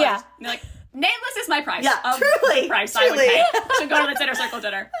 million. Yeah. And you're like, nameless is my price. Yeah, truly. Price I would pay to go to the inner circle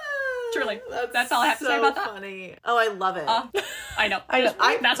dinner. Truly. That's all I have to say about that. Funny. Oh, I love it. I know.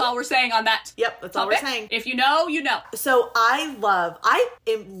 That's all we're saying on that. Yep, that's all we're saying. If you know, you know. So I love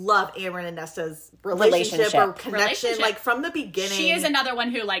Amren and Nesta's relationship or connection, like from the beginning. She is another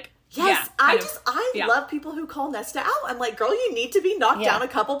one who like. Yes, I love people who call Nesta out. I'm like, girl, you need to be knocked down a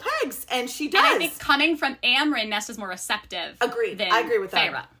couple pegs, and she does. And I think coming from Amren, Nesta's more receptive. Agreed. I agree with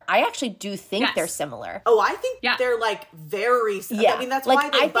Feyre. that. I actually do think they're similar. Oh, I think they're like very similar. Yeah. I mean, that's like, why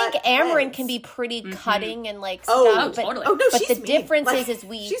they I think Amren can be pretty cutting and like stuff. Oh, totally. Oh, no, but she's the mean. difference like, is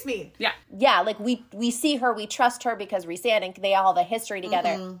we... She's mean. Yeah. Yeah, like we see her, we trust her because Rhysand and they all have a history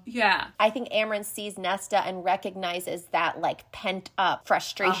together. Yeah. I think Amren sees Nesta and recognizes that like pent up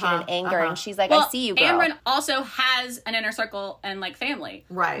frustration and anger, and she's like, I see you, girl. Amren also has an inner circle and like family.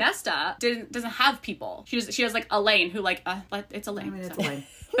 Right. Nesta doesn't have people. She has like Elaine who like it's Elaine. I mean, it's Elaine.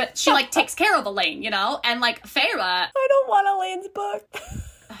 But she like takes care of Elaine, you know? And like Feyre, I don't want Elaine's book.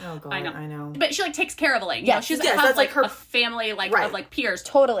 Oh god, I know. But she like takes care of Elaine. You know? She doesn't have like her a family like of like peers.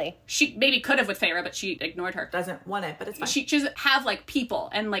 Totally. She maybe could have with Feyre, but she ignored her. Doesn't want it, but it's fine. She doesn't have like people,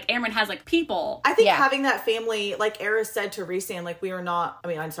 and like Amren has like people. I think having that family, like Eris said to Rhysand, like we are not. I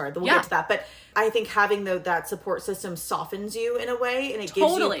mean, I'm sorry, we'll get to that, but I think having that support system softens you in a way, and it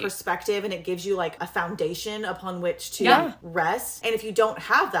gives you perspective, and it gives you like a foundation upon which to rest. And if you don't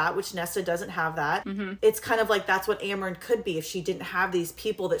have that, which Nesta doesn't have that, it's kind of like that's what Amren could be if she didn't have these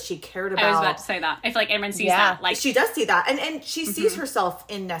people that she cared about. I was about to say that. I feel like Amren sees that. Like she does see that, and she sees herself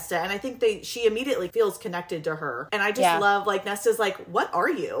in Nesta, and I think she immediately feels connected to her. And I just love like Nesta's like, "What are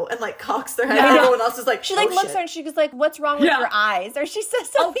you?" and like cocks their head, and everyone else is like, she like looks at her and she goes like, "What's wrong with your eyes?" Or she says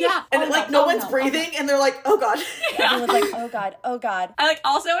something. And like no one's breathing, and they're like, "Oh god." Everyone's like, "Oh god, oh god." I like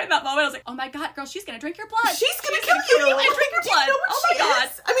also in that moment I was like, "Oh my god, girl, she's gonna drink your blood. She's gonna kill you and drink your blood." Oh my god.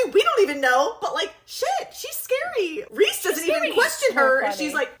 I mean, we don't even know, but like, shit, she's scary. Rhys doesn't even question her, and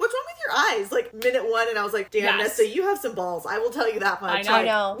she's like, "What's wrong with your eyes?" Like minute one, and I was like, "Damn, Nesta, you have some balls. I will tell you that much." I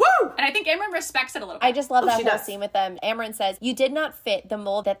know. Woo! And I think Amren respects it a little bit. I just love that whole scene with them. Amren says, "You did not fit the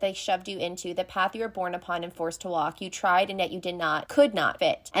mold that they shoved you into, the path you were born upon and forced to walk. You tried, and yet you could not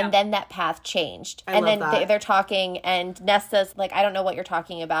fit. And then that path changed." And then they're talking, and Nesta's like, "I don't know what you're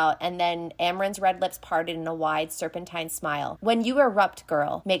talking about." And then Amren's red lips parted in a wide serpentine smile. "When you erupt,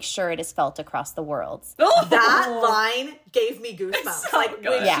 girl, make sure it is felt across the worlds." That line gave me goosebumps. So like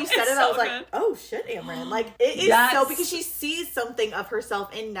good. when she said it, I was like, "Oh shit, Amren!" Like it is so because she sees something of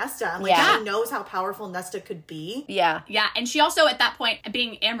herself in Nesta, and like she knows how powerful Nesta could be. Yeah, and she also at that point,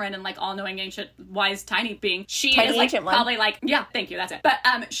 being Amren and like all-knowing, ancient, wise, tiny being, she tiny is like one. probably like thank you, that's it.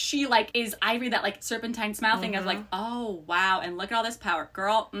 But she like is I read that like serpentine smile thing of like, oh wow, and look at all this power,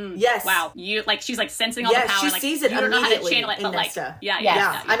 girl. Yes, wow, you like she's like sensing all the power. She and, like, sees it you don't know how to channel it, in but Nesta. like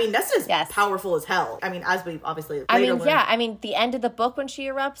I mean, Nesta's powerful as hell. I mean, as we obviously later learn. I mean, the end of the book when she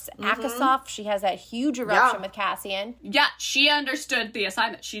erupts, Akasoff, she has that huge eruption with Cassian. Yeah, she understood the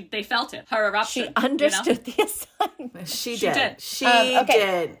assignment. They felt it. Her eruption. She understood the assignment. She did. She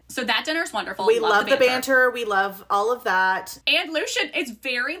did. So that dinner's wonderful. We love the banter. We love all of that. And Lucien, it's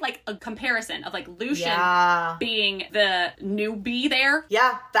very like a comparison of like Lucien being the newbie there.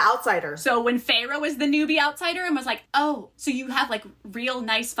 Yeah, the outsider. So when Feyre was the newbie outsider and was like, oh, so you have like real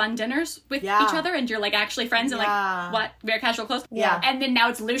nice fun dinners with each other and you're like actually friends and like what? Very casual clothes? Yeah. And then now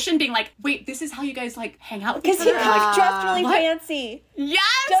it's Lucien being like, wait, this is how you guys like hang out with each other? Because he like dressed really fancy. Yes,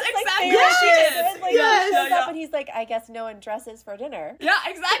 just exactly. Like yes, she did. Like, he shows up and he's like, I guess no one dresses for dinner. Yeah,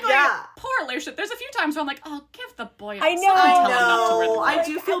 exactly. Yeah. Poor Lucien. There's a few times where I'm like, oh, give the boy a I know. I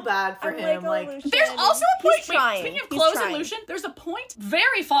do feel bad for him. Like, there's also a point. Wait, speaking of clothes and Lucien, there's a point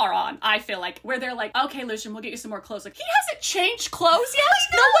very far on, I feel like, where they're like, okay, Lucien, we'll get you some more clothes. Like, he hasn't changed clothes yet.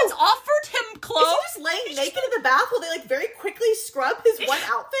 No one's offered him clothes. Is he just laying naked in the bath while they like very quickly scrub his one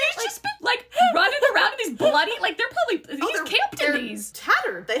outfit? He's just been like running around in these bloody, like they're probably he's camped in these.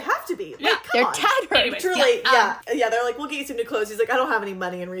 Tattered. They have to be. Yeah, like, they're tattered. Anyways, truly, they're like, we'll get you some new clothes. He's like, I don't have any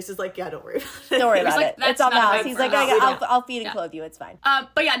money, and Rhys is like, yeah, don't worry about it. Don't worry about like, it. It's on the house. He's like, I'll feed and clothe you. It's fine.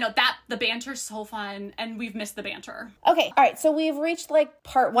 But yeah, no, the banter's so fun, and we've missed the banter. Okay, all right. So we've reached like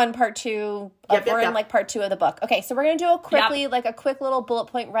part 1, part 2. We're in like part 2 of the book. Okay, so we're gonna do a quick little bullet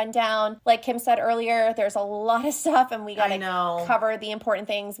point rundown. Like Kim said earlier, there's a lot of stuff, and we gotta cover the important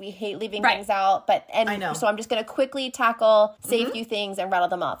things. We hate leaving things out, so I'm just gonna quickly tackle, say a few things, and rattle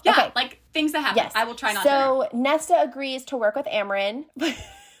them off. Yeah, okay. like things that happen. Yes. I will try not. So Nesta agrees to work with Amren.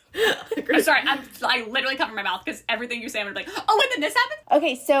 I'm sorry, I literally covered my mouth because everything you say, I'm like, oh, and then this happened?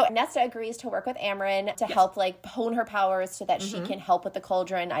 Okay, so Nesta agrees to work with Amren to help, like, hone her powers so that she can help with the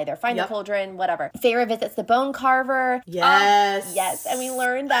cauldron, either find the cauldron, whatever. Feyre visits the bone carver. Yes. Yes, and we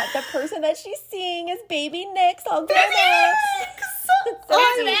learned that the person that she's seeing is baby Nyx, all grown up.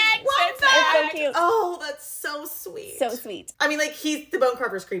 It's so cute. Oh, that's so so sweet. I mean, like, the bone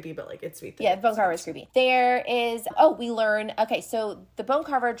carver's creepy, but like, it's sweet. Yeah, the bone carver's creepy. There is, we learn, so the bone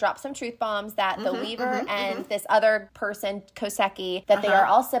carver drops some truth bombs that the Weaver and this other person, Koseki, that they are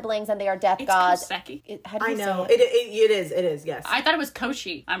all siblings and they are death gods. Koseki. How do you know. say It is, yes. I thought it was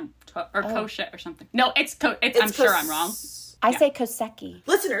Koshi. Or Koshet or something. No, it's I'm sure I'm wrong. I say Koseki.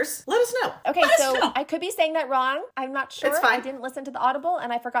 Listeners, let us know. Okay, so I could be saying that wrong. I'm not sure. It's fine. I didn't listen to the Audible,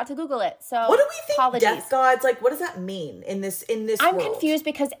 and I forgot to Google it. So what do we think? Apologies. Death gods, like, what does that mean in this I'm world? confused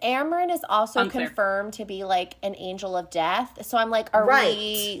because Amryn is also Unclear. confirmed to be like an angel of death. So I'm like, are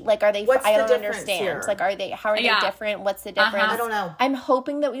they? What's I the don't difference understand. here? Like, how are they different? What's the difference? I don't know. I'm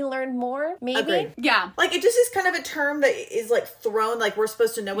hoping that we learn more. Maybe. Agreed. Yeah. Like, it just is kind of a term that is like thrown. Like, we're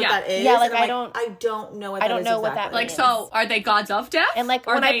supposed to know what that is. Yeah, like, and I don't know what I that don't is know exactly. what that Like, means. so are they gods of death? And like,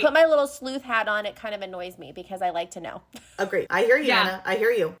 when I put my little sleuth hat on, it kind of annoys me because I like to know. Agreed. I hear you, Anna. I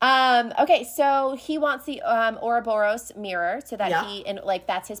hear you. Okay, so he wants the Ouroboros mirror so that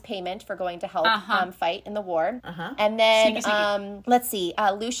that's his payment for going to help fight in the war. And then let's see,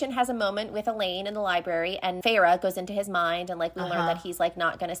 Lucian has a moment with Elaine in the library, and Feyre goes into his mind, and like we learn that he's like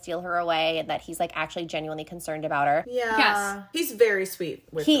not going to steal her away, and that he's like actually genuinely concerned about her. Yeah. Yes. He's very sweet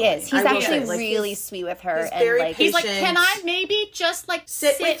with He Elaine. is. He's actually really sweet with her. He's very like, he's like, can I maybe just like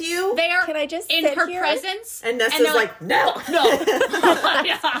sit with you there? Can I just in sit her here? presence? And Nesta's like, no.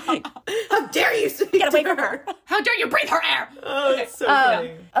 How dare you speak Get away to from her. How dare you breathe her air? Oh, it's so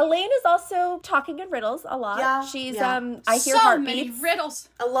funny. Elaine is also talking in riddles a lot. Yeah, She's yeah. I hear so heartbeats. many riddles.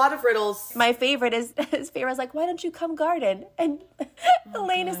 A lot of riddles. My favorite is Feyre's like, why don't you come garden? And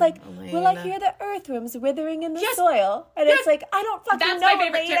Elaine is like, will I hear the earthworms withering in the soil? And it's like, I don't fucking That's know, my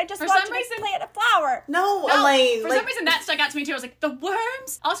favorite Elaine. too. I just For want some you reason- to plant a flower. No, No, Elaine. for like, some reason that stuck out to me too. I was like, the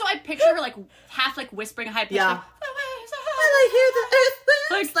worms. Also, I picture her like half like whispering high pitched. Yeah. Like, Will I hear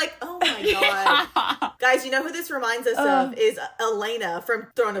the earthworms? Like, oh my god. Guys, you know who this reminds us of is Elena from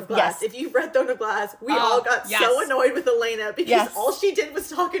Throne of Glass. Yes. If you've read Throne of Glass, we all got so annoyed with Elena because all she did was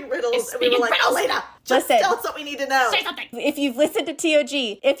talk in riddles, and we were like, Elena, just tell us what we need to know. Say something. If you've listened to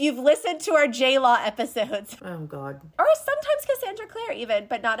TOG, if you've listened to our J-Law episodes, Oh god. or sometimes Cassandra Clare even,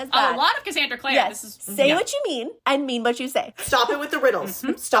 but not as bad. A lot of Cassandra Clare. Yes. This is Say what you mean and mean what you say. Stop it with the riddles.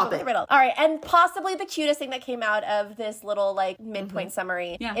 Stop it. Riddle. All right, and possibly the cutest thing that came out of this little like midpoint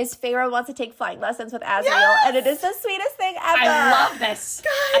summary is Feyre wants to take flying lessons with Azriel, and it is the sweetest thing ever. I love this.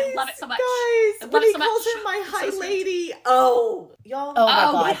 Guys, I love it so much. Guys, I love when it he so calls much. her my It's so high sweet. lady. Oh, y'all. Oh my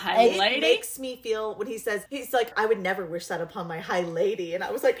Oh, god. my high It lady. makes me feel when he says, he's like, I would never wish that upon my high lady. And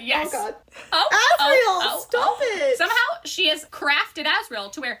I was like, Yes. oh god. Oh, Azriel, stop it. Somehow she has crafted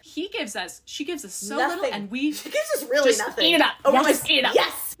Azriel to where she gives us so Nothing. little, and we She gives us really just nothing. eat it up. Oh, We're we're just like, eat it up.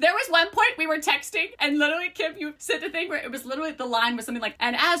 yes. There was one point we were texting, and literally, Kim, you said the thing where it was literally the line was something like,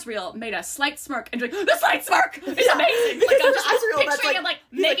 and Azriel made a slight smirk, and you're like, the slight smirk is amazing. Like, I'm just Azriel, that's picturing him like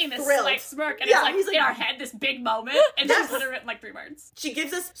he's, making like, this thrilled. slight smirk, and Yeah, it's like he's, like, in our head this big moment, and Yes. she's literally written like 3 words. She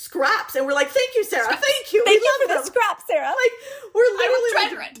gives us scraps, and we're like, thank you, Sarah. Thank you. Thank we you for love the them. scrap, Sarah. Like, we're literally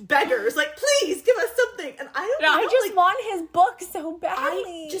treasure like it. beggars. Like, please give us something. And I don't know. I just like, want his book so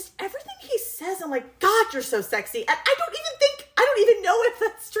badly. just everything he says, I'm like, God, you're so sexy. And I don't even know if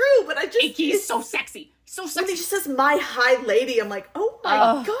that's true, but I just He's so sexy. So when sexy. he just says my high lady, I'm like, oh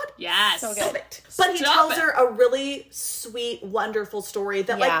my god. Yes. So Stop good. it. But he Stop tells it. her a really sweet, wonderful story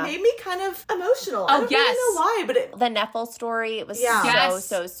that like made me kind of emotional. I don't yes. really know why, but it The Neffel story, it was Yes.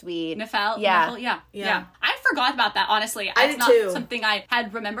 so sweet. Nefel, Yeah. yeah. I forgot about that, honestly. I It's did not too. something I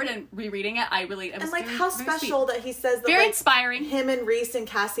had remembered, and rereading it, it was and like very, how very special sweet. that he says that Very like, inspiring. him and Reese and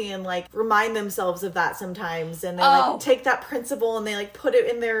Cassian like remind themselves of that sometimes, and they Oh. like take that principle and they like put it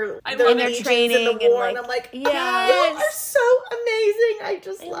in their I their love their legions training in the and, war, like, and I'm like, yes. you are so amazing. I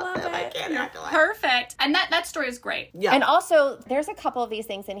just love love them. I it. can't act like Perfect. And that story is great. yeah. And also, there's a couple of these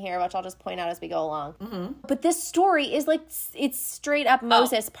things in here, which I'll just point out as we go along. But this story is like, it's straight up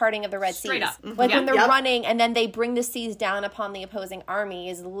Moses parting of the Red Straight Seas. up. Like Yeah. when they're Yep. running and then they bring the seas down upon the opposing army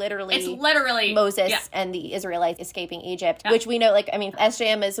is literally... It's literally Moses and the Israelites escaping Egypt, which we know, like, I mean,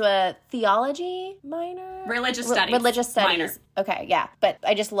 SJM is a theology minor? Religious studies. Religious studies. Minor. Okay, yeah. But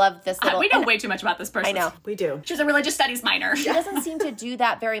I just love this little... We know and way too much about this person. I know. we do. She's a religious studies minor. She doesn't seem to do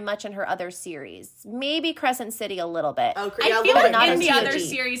that very much in her other series. Maybe Crescent City a little bit. Oh, I yeah, feel well, like not in as the TOG. other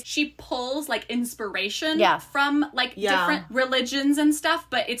series, she pulls like inspiration Yeah. from like different religions and stuff,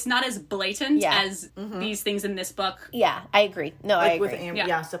 but it's not as blatant as these things in this book. Yeah, I agree. No, I Like agree. with Amber,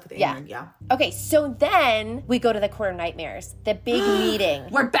 Yeah. stuff with Yeah. Amber, yeah. Okay, so then we go to the Court of Nightmares, the big meeting.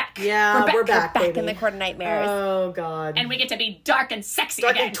 We're back. Yeah, we're back, Back baby. in the Court of Nightmares. Oh god. And we get to be dark and sexy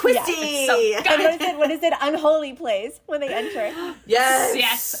Dark again. and twisty. It's so And what is it? Unholy place when they enter. Yes.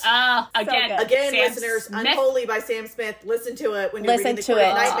 Yes. Again, listeners, Unholy by Sam Smith. Listen to it when you're reading the Court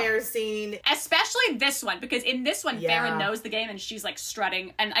of Nightmares scene. Especially this one, because in this one, Farrah knows the game and she's like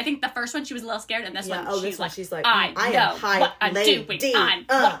strutting. And I think the first one she was a little scared, and this one she's like, I know what I'm doing. I'm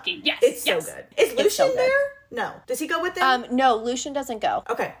walking. Yes. It's so good. Is Lucien there? No. Does he go with them? No, Lucien doesn't go.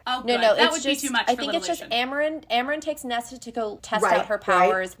 Okay. Oh, good. No, that would be too much. I think it's just Amren. Amren takes Nesta to go test out her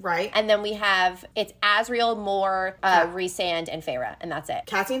powers. Right. And then we have it's Azriel, Mor, Rhysand, and Feyre, and that's it.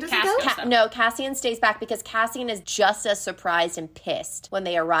 Cassian doesn't go? No, Cassian stays back because Cassian is just as surprised and pissed when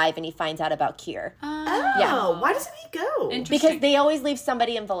they arrive and he finds out about Kier. Why doesn't he go? Because they always leave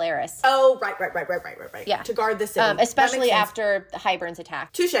somebody in Valeris. Oh, right. Yeah. To guard the city. Especially after Hybern's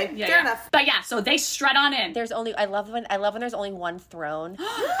attack. Touche. Fair enough. But so they strut on in. I love when there's only one throne,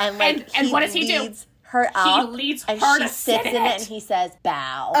 and like and what does he do? Her up, he leads and her she to sits in it, and he says,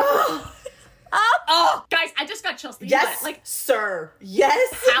 "Bow." Oh, guys, I just got chills. Yes, like, sir.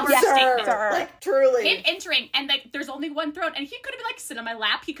 Yes, power statement. Like, truly. Him entering, and like, there's only one throne, and he could have been like, sit on my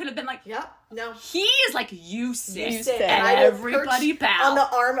lap. He could have been like, no. He is like, you sit, and I everybody bow. On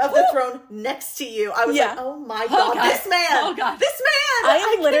the arm of the throne next to you. I was like, oh my God, this man. Oh God. This man.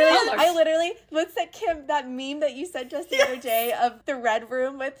 I literally, what's that, Kim, that meme that you sent us the other day of the red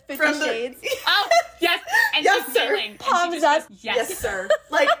room with 50 Shades? Oh, yes. And she's kneeling. Palms up. Yes, sir.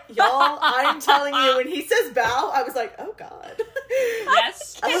 Like, y'all, I'm telling you, when he says bow, I was like, oh God.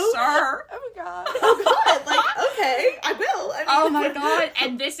 Yes, sir. Oh God. Oh God. Like, okay, I will. Oh my God.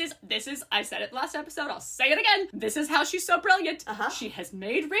 And this is, I said it last episode, I'll say it again. This is how she's so brilliant. She has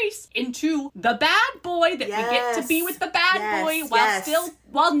made Rhys into the bad boy that we get to be with the bad boy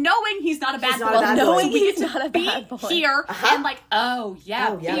while knowing he's not a bad boy. While knowing he's not a bad boy. Here and like, be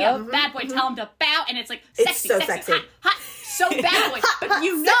a bad boy, tell him to bow, and it's like sexy, hot. So bad boy, but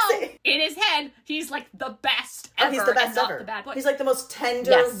you know, in his head, he's like the best ever. He's the best ever. The bad boy. He's like the most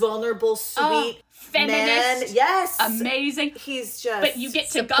tender, vulnerable, sweet, feminist, man. Yes, amazing. He's just. But you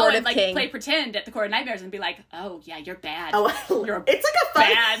get to go and like play pretend at the Court of Nightmares and be like, oh yeah, you're bad. Oh, it's like a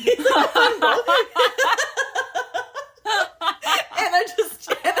fun. Bad. It's like a fun role. and I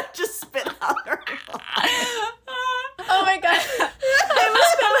just spit out her line. Oh my God.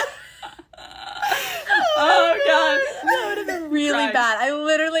 Oh God. That would have been really bad. I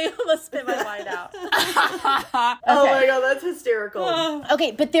literally almost spit my wine out. Oh my God, that's hysterical.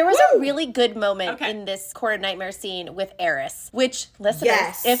 Okay, but there was a really good moment in this Court of Nightmares scene with Eris, which,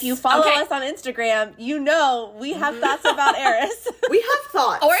 listeners, if you follow us on Instagram, you know we have thoughts about Eris. We have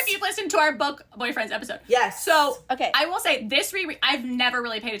thoughts. Or if you've listened to our Book Boyfriends episode. Yes. So, I will say, this I've never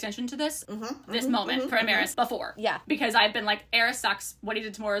really paid attention to this moment for Eris before. Yeah. Because I've been like, Eris sucks. What he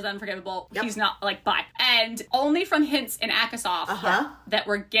did to Mor is unforgivable. Yep. He's not, like, bye. And only from hints in ACOSOF that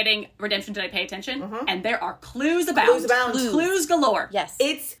we're getting redemption did I pay attention. And there are clues abound. Clues galore. Yes.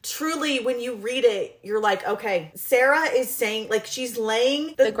 It's truly, when you read it, you're like, okay, Sarah is saying, like, she's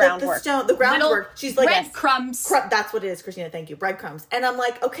laying the groundwork. The groundwork. She's like, breadcrumbs. That's what it is, Christina. Thank you. Breadcrumbs. And I'm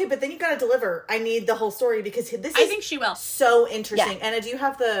like, okay, but then you gotta deliver. I need the whole story because this is, I think she will. So interesting. Yeah. Anna, do you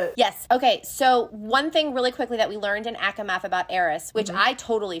have the... Yes. Okay, so one thing really quickly that we learned in ACOMAF about Eris, which I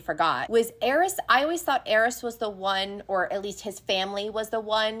totally forgot, was Eris, I always thought Eris was the one, or at least his family was the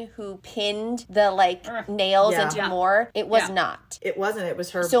one who pinned the, like, nails into Mor. It was not. It wasn't. It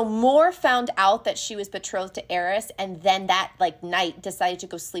was her. So Mor found out that she was betrothed to Eris, and then that, like, night decided to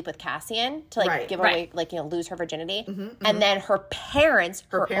go sleep with Cassian to, like, give away, like, you know, lose her virginity. And then her parents,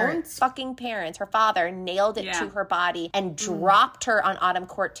 her own fucking parents, her father, nailed it to her body and dropped her on Autumn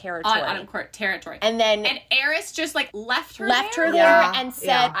Court territory. And then... And Eris just, like, left her there and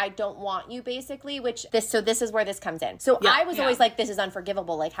said, I don't want you, basically, this is where this comes in. So I was always like, this is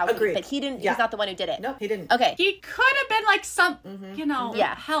unforgivable. Like, how could but he didn't, he's not the one who did it. No, he didn't. Okay. He could have been like some, you know,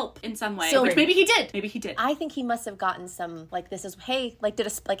 help in some way. So, which maybe he did. I think he must have gotten some, like, this is, hey,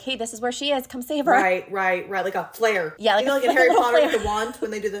 this is where she is. Come save her. Right. Like a flare. Yeah, like, you know, like in Harry Potter with the wand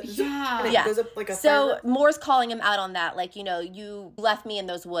when they do the, and it goes up like a so Mor's calling him out on that. Like, you know, you left me in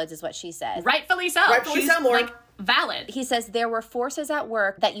those woods is what she says. Rightfully so. She's Mor. Like, valid. He says, there were forces at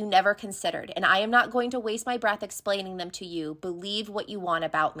work that you never considered, and I am not going to waste my breath explaining them to you. Believe what you want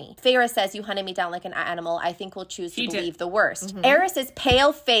about me. Feyre says, you hunted me down like an animal. I think we'll choose to believe the worst. Eris's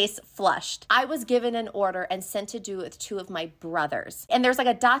pale face flushed. I was given an order and sent to do it with two of my brothers. And there's like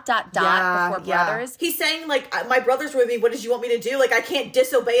a ... before brothers. He's saying, like, my brothers were with me. What did you want me to do? Like, I can't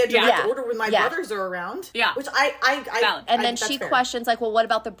disobey a direct order when my brothers are around. Yeah. Which I and then she questions, like, well, what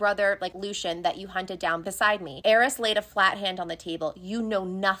about the brother, like, Lucien, that you hunted down beside me? Eris laid a flat hand on the table. You know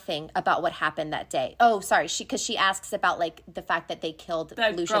nothing about what happened that day. Oh, sorry. Because she asks about, like, the fact that they killed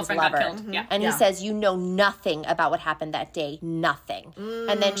Lucien's lover. And he says, you know nothing about what happened that day. Nothing. nothing.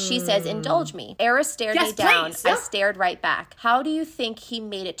 And then she says, indulge me. Eris stared me down. Please. I stared right back. How do you think he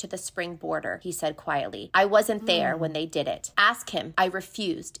made it to the spring border? He said quietly. I wasn't there when they did it. Ask him. I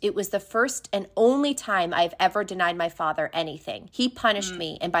refused. It was the first and only time I've ever denied my father anything. He punished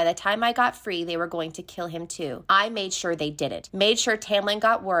me, and by the time I got free, they were going to kill him too. I made sure they did it. Made sure Tamlin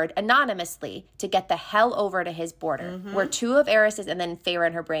got word anonymously to get the hell over to his border. Where two of Eris's, and then Feyre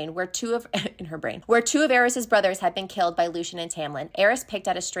in her brain, where two of Eris's brothers had been killed by Lucien and Tamlin. Eris picked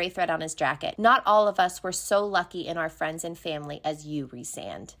at a stray thread on his jacket. Not all of us were so lucky in our friends and family as you,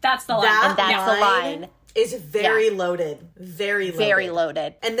 Rhysand. That's the line. And that's the line. Is very loaded. Very loaded. Very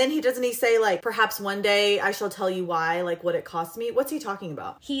loaded. And then doesn't he say, like, perhaps one day I shall tell you why, like, what it cost me? What's he talking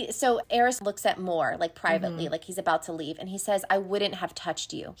about? So Eris looks at Mor, like, privately, like he's about to leave, and he says, I wouldn't have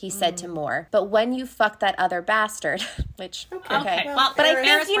touched you, he said to Mor. But when you fucked that other bastard, which, okay. Well, but I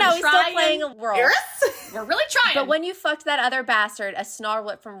Eris, think, he's still playing a role. Eris? We're really trying. But when you fucked that other bastard, a snarl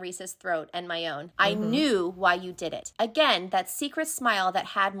whipped from Rhys's throat and my own. I knew why you did it. Again, that secret smile that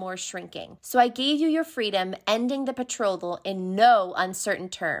had Mor shrinking. So I gave you your freedom, ending the betrothal in no uncertain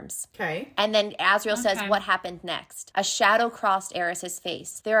terms. Okay. And then Azriel says, what happened next? A shadow crossed Eris's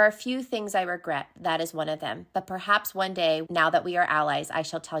face. There are a few things I regret. That is one of them. But perhaps one day, now that we are allies, I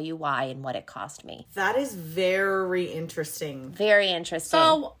shall tell you why and what it cost me. That is very interesting. Very interesting.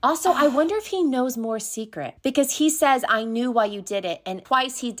 So, also, I wonder if he knows Mor's secret. Because he says, I knew why you did it. And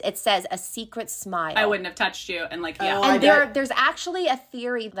twice it says a secret smile. I wouldn't have touched you. And like, yeah. And there's actually a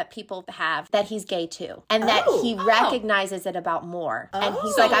theory that people have that he's gay too. And that he recognizes it about Mor. And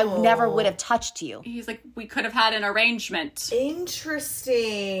he's like, I never would have touched you. He's like, we could have had an arrangement.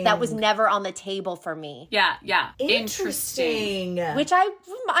 Interesting. That was never on the table for me. Yeah. Interesting. Which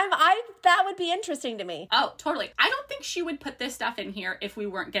that would be interesting to me. Oh, totally. I don't think she would put this stuff in here if we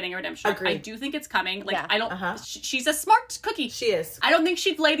weren't getting a redemption. Agreed. I do think it's coming. Like, Yeah. I don't, she's a smart cookie. She is. I don't think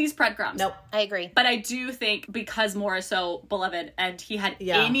she'd lay these breadcrumbs. Nope. I agree. But I do think because Mor is so beloved and he had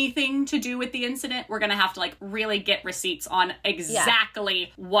anything to do with the incident, we're going to have to like really get receipts on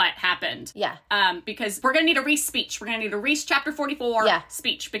exactly what happened. Yeah. Because we're going to need a Rhys speech. We're going to need a Rhys chapter 44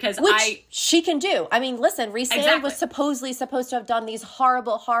 speech because Which she can do. I mean, listen, Rhysand was supposedly supposed to have done these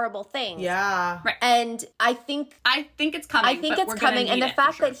horrible, horrible things. Yeah. Right. And I think it's coming. I think it's coming. And the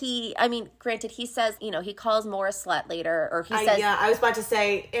fact that granted, he says, he calls Mor a slut later, or he says... Yeah, I was about to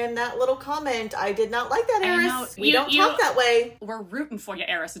say, in that little comment, I did not like that, Eris. We don't talk that way. We're rooting for you,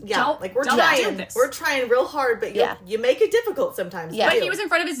 Eris. Yeah, we're trying. We're trying real hard, but you make it difficult sometimes. Yeah. But he was in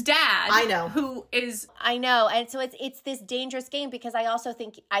front of his dad. I know. Who is... I know. And so it's this dangerous game because I also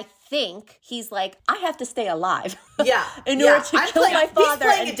think he's like, I have to stay alive. Yeah. in order to kill my father.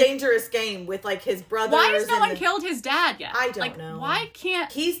 He's playing a dangerous game with like his brothers. Why has no one killed his dad yet? I don't know. Why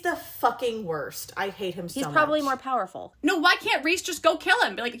can't... He's the fucking worst. I hate him so much. He's probably more powerful. No, why can't Rhys just go kill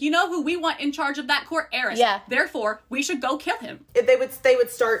him? Be like, you know who we want in charge of that court? Eris. Yeah. Therefore, we should go kill him. They would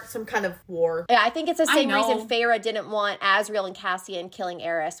start some kind of war. Yeah, I think it's the same reason Feyre didn't want Azriel and Cassian killing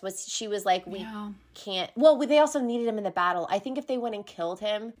Eris. She was like, we can't... Well, they also needed him in the battle. I think if they went and killed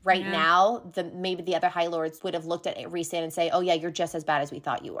him now, maybe the other High Lords would have looked at Rhysand and say, oh yeah, you're just as bad as we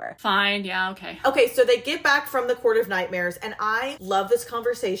thought you were. Fine, yeah, okay. Okay, so they get back from the Court of Nightmares, and I love this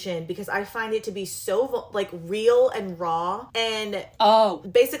conversation because I find it to be so, like, real and raw, and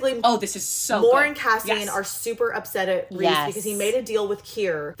basically... Oh, this is so Mor good. and Cassian are super upset at Rhys because he made a deal with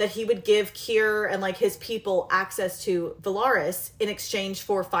Keir that he would give Keir and, like, his people access to Velaris in exchange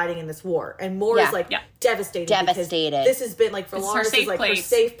for fighting in this war. And Mor is, like, devastated. Because this has been, like, Velaris is, like, her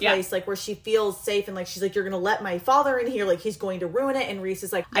safe place, like, where she feels safe, and, like, she's like, you're gonna let my father in here, like, he's going to ruin it, and Rhys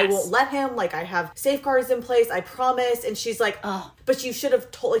is like, I won't let him, like, I have safeguards in place, I promise, and she's like, but you should have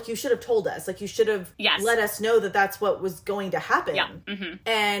told us, like, you should have let us know that that's what was going to happen.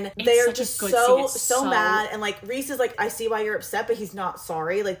 And they are just so mad, and, like, Rhys is like, I see why you're upset, but he's not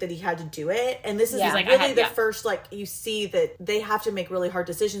sorry, like, that he had to do it, and this is really the first, like, you see that they have to make really hard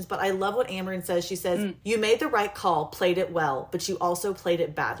decisions, but I love what Amren says. She says, you made the right call, played it well, but you also played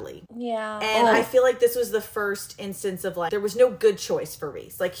it badly. Yeah. And I feel like this was the first instance of, like, there was no good choice for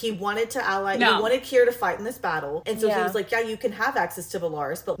Rhys. Like, he wanted to ally, he wanted Keir to fight in this battle, and so he was like, yeah, you can have access to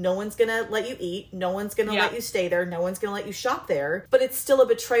Velaris, but no one's gonna let you eat, no one's gonna let you stay there, no one's gonna let you shop there, but it's still a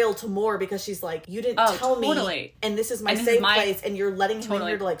betrayal to Mor because she's like, you didn't tell me, and this is my safe place, and you're letting him in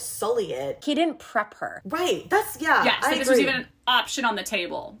here to, like, sully it. He didn't prep her. Right, that's, so I agree. this was even an option on the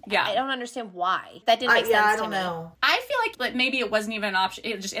table. I don't understand why. That didn't make sense to me. I don't know. I feel like maybe it wasn't even an option.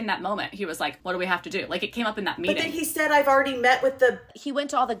 It just in that moment, he was like, what do we have to do? Like, it came up in that meeting. But then he said, I've already met with the... He went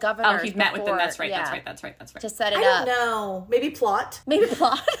to all the governors. Oh, he'd met with them. That's right. To set it up. I don't know. Maybe plot. Maybe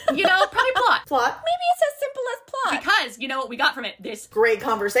plot. Probably plot. Plot. Maybe it's as simple plot. Because you know what we got from it? This great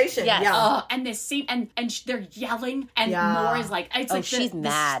conversation. Yes. Yeah. and this scene, and they're yelling, and Mor is like, it's like she's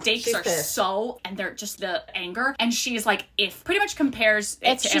mad. The stakes she's are pissed. and they're just the anger, and she's like, if pretty much compares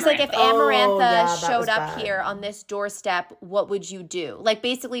it to she's Amarantha. like, if Amarantha showed was up bad. here on this doorstep, what would you do? Like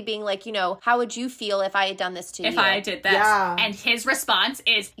basically being like, how would you feel if I had done this to you? If I did this. Yeah. And his response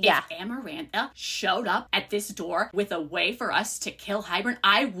is, if Amarantha showed up at this door with a way for us to kill Hybern,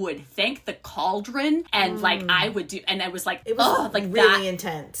 I would thank the cauldron, and like I would do, and I was like, It was like really that.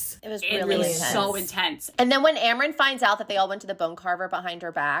 intense. It was It really was intense. so intense. And then when Amren finds out that they all went to the bone carver behind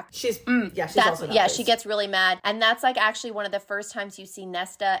her back, She's she's that's also not she gets really mad. And that's like actually one of the first times you see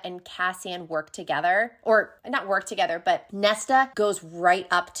Nesta and Cassian work together, or not work together, but Nesta goes right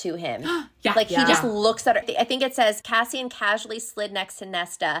up to him. Like he just looks at her. I think it says Cassian casually slid next to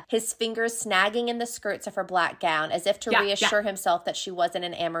Nesta, his fingers snagging in the skirts of her black gown as if to reassure himself that she wasn't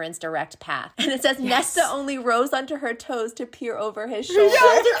in Amaran's direct path. And it says Nesta only rose onto her toes to peer over his shoulder.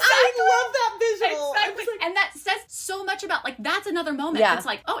 I love that visual. Exactly. And that says so much about, like, that's another moment. Yeah. It's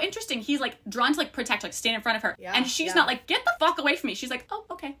like, oh, interesting. He's like drawn to like protect, like stand in front of her. Yeah. And she's not like, get the fuck away from me. She's like, oh,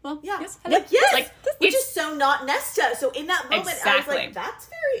 okay, well, yes. Hello. Like, yes, Like, which is so not Nesta. So in that moment, I was Exactly. like, that's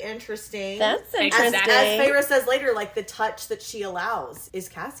very interesting. That's As interesting. Feyre says later, like the touch that she allows is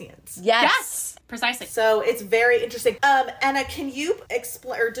Cassian's. Yes, precisely. So it's very interesting. Anna, can you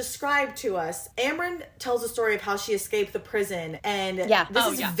explain or describe to us? Amren tells a story of how she escaped the prison, and this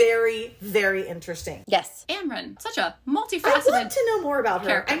is very, very interesting. Yes. Amren, such a I multifaceted. want to know more about her.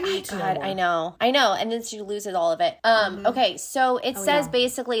 character. I need to know more. I know. And then she loses all of it. Okay, so it says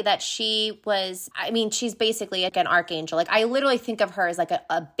basically that she was, I mean, she's basically like an archangel. Like I literally think of her as like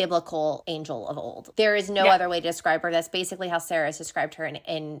a biblical angel of old. There is no other way to describe her. That's basically how Sarah has described her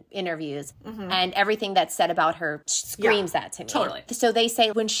in interviews. And everything that's said about her screams that to me. Totally. So they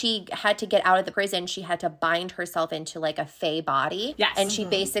say when she had to get out of the prison, she had to bind herself into like a fae body. Yes. And she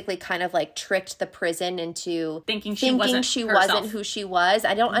basically kind of like tricked the prison into Thinking she wasn't herself. who she was.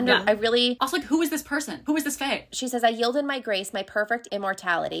 I don't I really... Also, like, who is this person? Who is this fae? She says, I yielded my grace, my perfect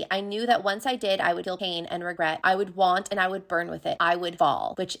immortality. I knew that once I did, I would feel pain and regret. I would want and I would burn with it. I would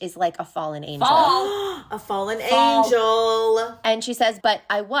fall, which is like a fallen angel. A fallen angel. And she says, but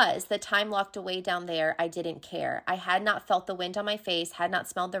I was. The time locked away down there. I didn't care. I had not felt the wind on my face, had not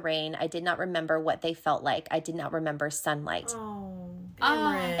smelled the rain. I did not remember what they felt like. I did not remember sunlight.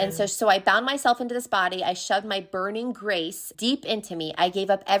 Amren. And so I bound myself into this body. I shoved my burning grace deep into me. I gave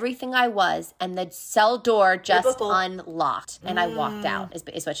up everything I was, and the cell door just unlocked. And I walked out,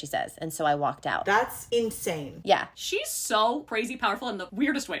 is what she says. And so I walked out. That's insane. Yeah. She's so crazy powerful in the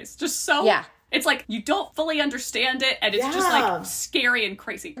weirdest ways. Just so. Yeah. It's like you don't fully understand it, and it's just like scary and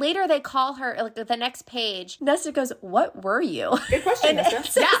crazy. Later, they call her, like the next page, Nesta goes, what were you? Good question, Nesta.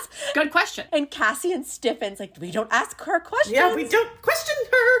 Says, Good question. And Cassian stiffens, like, we don't ask her questions. Yeah, we don't question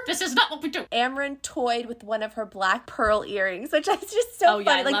her. This is not what we do. Amren toyed with one of her black pearl earrings, which is just so funny.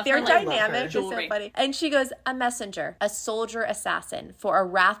 I Like, love their her, dynamic is so jewelry. funny. And she goes, a messenger, a soldier assassin for a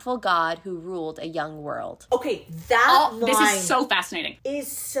wrathful god who ruled a young world. Okay, that line This is so fascinating. is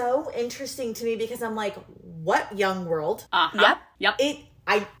so interesting to me because I'm like, what young world? Yep.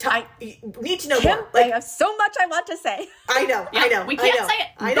 I need to know Kim, more. I have so much I want to say. I know. We can't say it.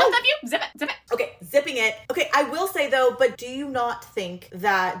 I Both know. of you, zip it. Okay, zipping it. Okay, I will say though, but do you not think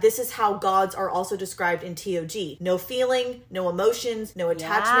that this is how gods are also described in TOG? No feeling, no emotions, no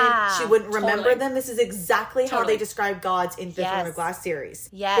attachment. Yeah, She wouldn't remember totally. them. This is exactly how they describe gods in the Throne of Glass series.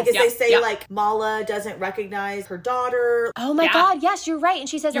 Yes. Because they say like Mala doesn't recognize her daughter. Oh my God, yes, you're right. And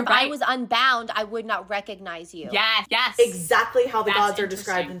she says, You're if right. I was unbound, I would not recognize you. Yes. Exactly how the That's gods are interesting.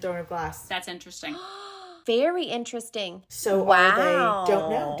 described in Throne of Glass. That's interesting. Very interesting. So wow. are they?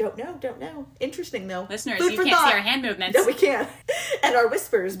 Don't know. Interesting though. Listeners, Food you for can't thought. see our hand movements. No, we can't. And our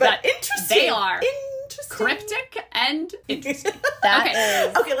whispers, but interesting. They are interesting. cryptic and interesting. That Okay.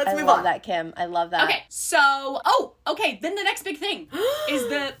 is, Okay, let's I move love on. that, Kim. I love that. Okay, so then the next big thing is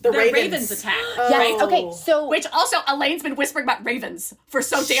the Ravens. Ravens attack. Yes. Oh. Okay. So Which also Elaine's been whispering about ravens for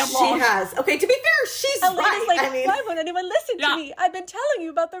so damn long. She has. Okay, to be fair, she's Elena's right. like, I mean, why won't anyone listen Yeah. to me? I've been telling you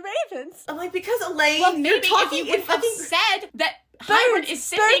about the ravens. I'm like, because Elaine, Well, maybe you're if talking you would have said that Hybern is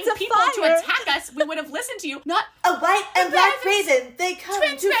sending birds of people to fire. attack us, we would have listened to you. Not a white and black ravens, raven, they come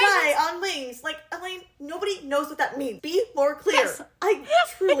twin to fly ravens. on wings. Like, Elaine, Nobody knows what that means. Be more clear. Yes. I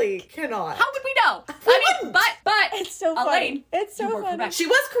truly cannot. How would we know? But it's so Elaine, funny. It's so funny.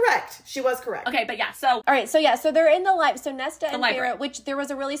 Correct. She was correct. Okay, but yeah, so all right, so they're in the library. So Nesta and library. Feyre, which there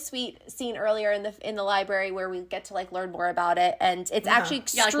was a really sweet scene earlier in the library where we get to like learn more about it, and it's actually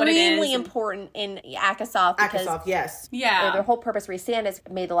extremely important in ACOSOF because yes, or the whole purpose Rhysand has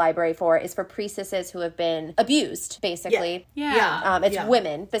made the library for is for priestesses who have been abused, basically. It's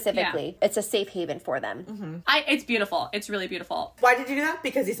women specifically. It's a safe haven for them. It's beautiful. It's really beautiful. Why did you do that?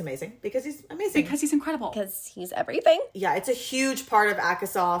 Because he's amazing. Because he's amazing. Because he's incredible. Because he's everything. Yeah, it's a huge part of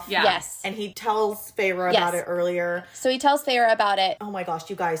ACOSOF. Yeah. Yes. And he tells Feyre about it earlier. So he tells Feyre about it. Oh my gosh,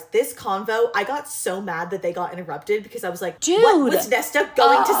 you guys, this convo, I got so mad that they got interrupted because I was like, dude, what was Nesta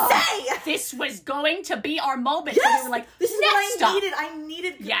going to say? This was going to be our moment. Yes! We were like, this is Nesta. what I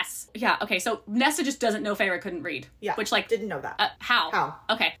needed. Yes. Yeah, okay, so Nesta just doesn't know Feyre couldn't read. Yeah. Which, like... Didn't know that. How?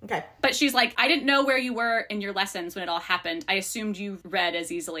 Okay. But she's like, I didn't know where you were in your lessons when it all happened. I assumed you read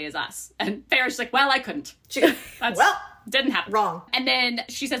as easily as us. And Feyre's like, well, I couldn't. Didn't happen. Wrong. And then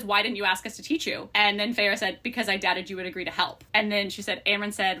she says, why didn't you ask us to teach you? And then Feyre said, because I doubted you would agree to help. And then she said,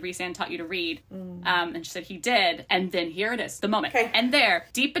 Amren said Rhysand taught you to read. And she said, he did. And then here it is, the moment. Okay. And there,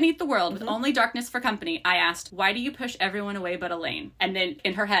 deep beneath the world, with only darkness for company, I asked, why do you push everyone away but Elaine? And then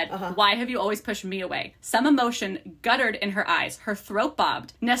in her head, why have you always pushed me away? Some emotion guttered in her eyes. Her throat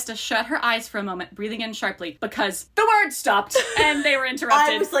bobbed. Nesta shut her eyes for a moment, breathing in sharply, because the words stopped. And they were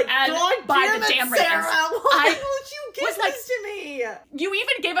interrupted. I was like, God by damn the it, damn Sarah, why would you give was like, this to me? You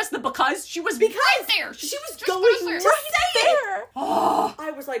even gave us the because she was because right there. She was going to say it. Oh.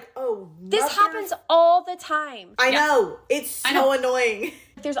 I was like, oh, this happens all the time. I know. It's so annoying.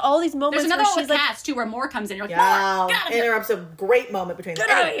 There's all these moments. There's another where one she's with like, Cass too, where Mor comes in. You're like, Mor, get out of here. Interrupts a great moment between them.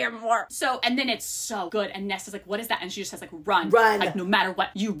 Get out of here, Mor. So, and then it's so good. And Nesta's like, what is that? And she just says like, run. Like, no matter what,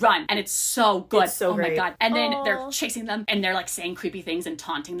 you run. And it's so good. It's so great. My God. And then they're chasing them and they're like saying creepy things and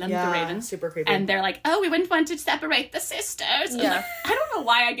taunting them, the Ravens. Super creepy. And they're like, oh, we wouldn't want to separate the sisters. Yeah. Like, I don't know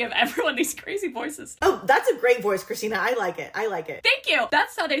why I give everyone these crazy voices. Oh, that's a great voice, Christina. I like it. Thank you.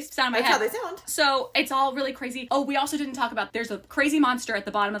 That's how they sound in my head. That's how they sound. So it's all really crazy. Oh, we also didn't talk about, there's a crazy monster at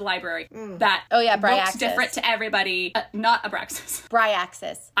the bottom of the library that looks Bryaxis. different to everybody. Not Abraxas.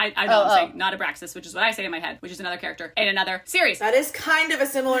 Bryaxis. I know I'm saying not Abraxas, which is what I say in my head, which is another character in another series. That is kind of a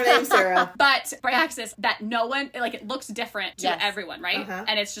similar name, Sarah. But Bryaxis, that no one, like, it looks different to everyone, right?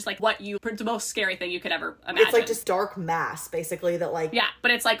 And it's just like the most scary thing you could ever imagine. It's like just dark mass, basically, that like... Yeah,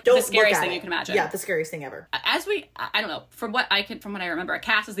 but it's like the scariest thing you can imagine. Yeah, the scariest thing ever. I don't know, from what I remember,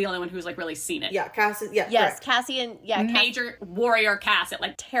 Cass is the only one who's like really seen it. Yeah, Cass is, yes, correct. Cassian, major warrior Cass, it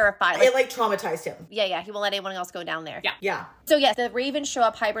like terrified. It like traumatized him. Yeah, he won't let anyone else go down there. Yeah. So yes, the Ravens show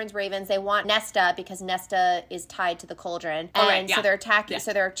up, Hybern's Ravens. They want Nesta because Nesta is tied to the cauldron. So they're attacking,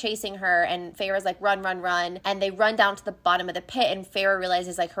 so they're chasing her, and Feyre's like, run. And they run down to the bottom of the pit, and Feyre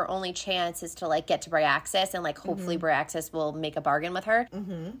realizes like her only chance is to like get to Bryaxis, and like hopefully Bryaxis will make a bargain with her.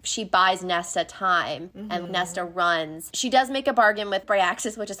 She buys Nesta time, and Nesta runs. She does make a bargain with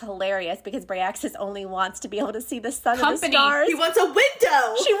Bryaxis, which is hilarious because Bryaxis only wants to be able to see the sun and the stars. He wants a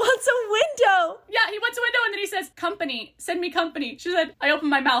window. She wants a window. Yeah, he wants a window, and then he says, company, send me company. She said, I opened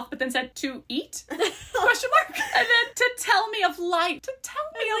my mouth, but then said, to eat? Question mark. And then, to tell me of light. To tell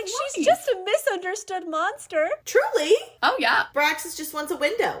me of light. She's just a misunderstood monster. Truly. Oh, yeah. Bryaxis just wants a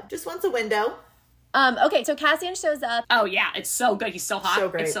window. Okay, so Cassian shows up. Oh, yeah, it's so good. He's so hot. So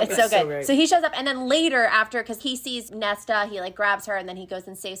great. It's so good. Great. So he shows up, and then later, after, because he sees Nesta, he, like, grabs her, and then he goes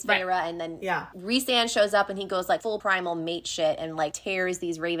and saves Feyre, and then Rhysand shows up, and he goes, like, full primal mate shit, and, like, tears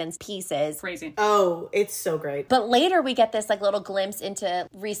these ravens pieces. Crazy. Oh, it's so great. But later, we get this, like, little glimpse into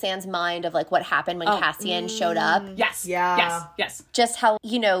Rhysand's mind of, like, what happened when Cassian showed up. Yes. Yeah. Yes. Just how,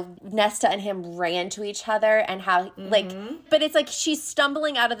 Nesta and him ran to each other, and how, like, but it's like she's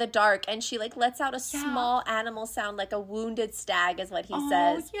stumbling out of the dark, and she, like, lets out a small animal sound, like a wounded stag is what he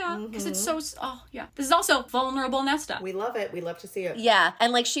says. Yeah, because it's so, This is also vulnerable Nesta. We love it. We love to see it. Yeah,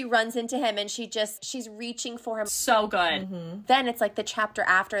 and like she runs into him and she's reaching for him. So good. Then it's like the chapter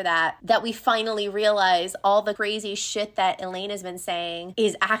after that we finally realize all the crazy shit that Elaine has been saying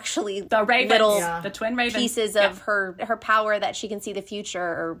is actually the ravens, little the twin ravens. Pieces of her power that she can see the future,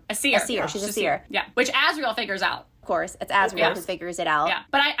 or a seer. She's a seer. Yeah, which Asriel figures out. Of course, it's Asriel who figures it out. Yeah,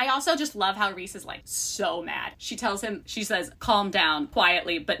 but I also just love how Rhys is like so mad. She tells him, she says, calm down,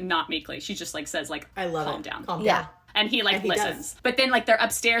 quietly, but not meekly. She just like says like, I love calm down. Calm down. And he like listens. But then like they're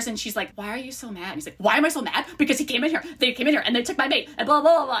upstairs and she's like, why are you so mad? And he's like, why am I so mad? Because he came in here. They came in here and they took my mate and blah,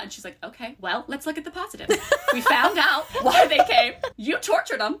 blah, blah, blah. And she's like, okay, well, let's look at the positive. We found out why they came. You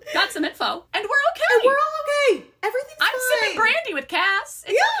tortured them, got some info, and we're okay. And we're all okay. Everything's fine. I'm sipping brandy with Cass.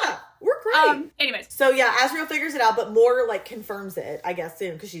 We're great. Anyways. So yeah, Azriel figures it out, but Mor like confirms it, I guess,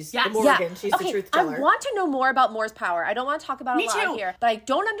 soon, because she's the Morgan. She's the truth teller. I want to know more about Mor's power. I don't want to talk about it a lot too. here, but I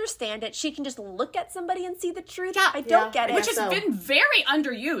don't understand it. She can just look at somebody and see the truth. Yeah, I don't get it. Which has been very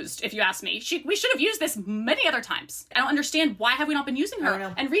underused, if you ask me. We should have used this many other times. I don't understand, why have we not been using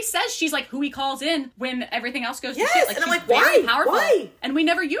her? And Rhys says she's like who he calls in when everything else goes to shit. Like, and she's I'm like, very why? powerful. Why? And we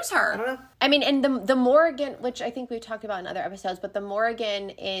never use her. I don't know. I mean, and the Morrigan, which I think we've talked about in other episodes, but the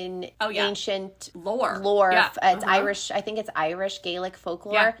Morrigan in ancient lore, it's Irish, I think it's Irish Gaelic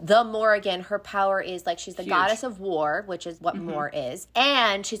folklore. Yeah. The Morrigan, her power is like she's the goddess of war, which is what Mor is,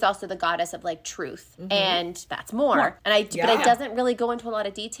 and she's also the goddess of like truth, and that's Mor. And but it doesn't really go into a lot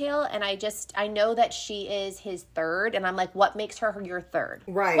of detail, and I know that she is his third, and I'm like, what makes her your third?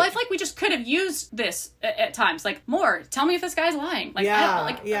 Right. Well, I feel like we just could have used this at times, like, Mor, tell me if this guy's lying.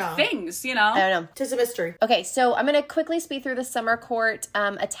 Like, things, you know? I don't know. Tis a mystery. Okay, so I'm going to quickly speed through the Summer Court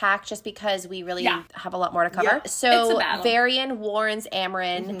attack just because we really have a lot more to cover. Yeah. So Varian warns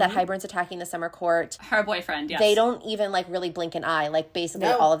Amren that Hybern's attacking the Summer Court. Her boyfriend, yes. They don't even like really blink an eye. Like basically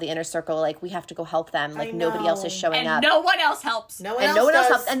all of the inner circle, like we have to go help them. Like nobody else is showing up. And no one else helps. No one else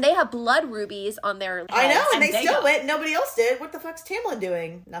helps. And they have blood rubies on their heads. I know, and they still went. Nobody else did. What the fuck's Tamlin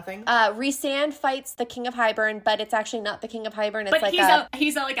doing? Nothing. Rhysand fights the King of Hybern, but it's actually not the King of Hybern. It's but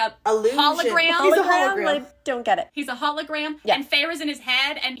he's a illusion. Hologram. He's a hologram. I don't get it. He's a hologram, and Feyre's in his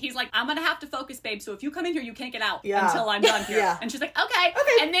head, and he's like, I'm gonna have to focus, babe, so if you come in here, you can't get out until I'm done here. And she's like, okay.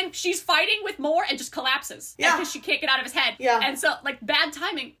 And then she's fighting with Mor and just collapses. Because she can't get out of his head. And so, like, bad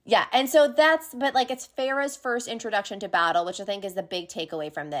timing. Yeah, and so but like, it's Feyre's first introduction to battle, which I think is the big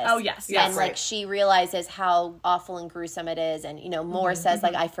takeaway from this. Oh, yes. And, like, she realizes how awful and gruesome it is, and, you know, Mor says,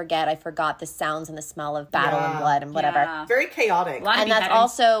 like, I forgot the sounds and the smell of battle and blood and whatever. Yeah. Very chaotic. And that's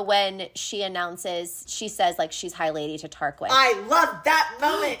also when she says, like, she's High Lady to Tarquin. I love that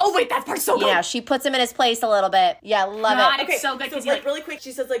moment. Oh, wait, that part's so good. Yeah, she puts him in his place a little bit. Yeah, love it. It's so good. So, like, really quick,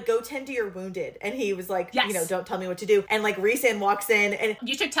 she says, like, go tend to your wounded. And he was like, you know, don't tell me what to do. And, like, Rhysand walks in and...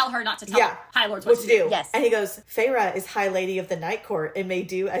 You should tell her not to tell High Lords what to do. Yes. And he goes, Feyre is High Lady of the Night Court and may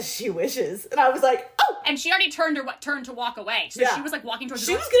do as she wishes. And I was like, oh! And she already turned to walk away. So she was, like, walking towards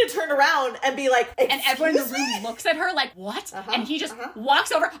the door. She was going to turn around and be like, and everyone in the room looks at her like, what? And he just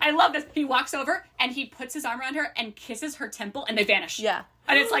walks over. I love this. He walks over and he puts his arm around her and kisses her temple and they vanish. Yeah.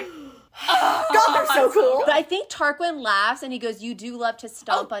 And it's like... God, they're so cool. But I think Tarquin laughs and he goes, you do love to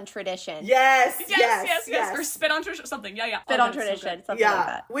stomp on tradition. Yes. Or spit on tradition, something. Spit on tradition, something like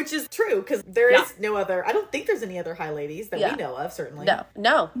that. Which is true, because there is no other, I don't think there's any other High Ladies that we know of, certainly.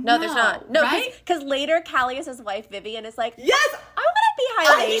 No, there's not. No, because later Callias' wife, Vivian, is like, yes, I'm going to be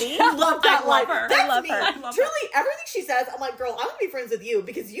High Lady. I love that line. That's I love me. her. Truly, everything she says, I'm like, girl, I want to be friends with you,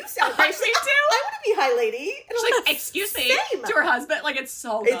 because you sound like me too. I want to be High Lady. And she's like, excuse me, to her husband. Like, it's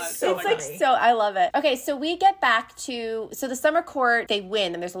so good. It's so funny. I love it. Okay, so we get back to the Summer Court. They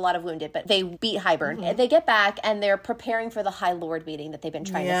win, and there's a lot of wounded, but they beat Hybern. They get back, and they're preparing for the High Lord meeting that they've been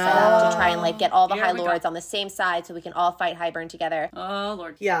trying to set up to try and like get all the High Lords on the same side so we can all fight Hybern together. Oh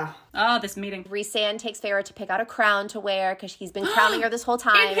Lord. Yeah. Oh, this meeting. Rhysand takes Feyre to pick out a crown to wear because he's been crowning her this whole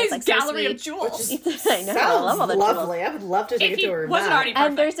time. In his like, gallery so of jewels. I know. I love all the lovely. jewels. I would love to take a tour of that. Already perfect.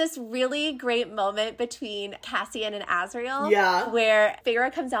 And there's this really great moment between Cassian and Azriel. Yeah. Where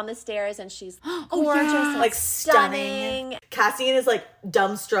Feyre comes down the stairs and she's gorgeous and like stunning. Cassian is like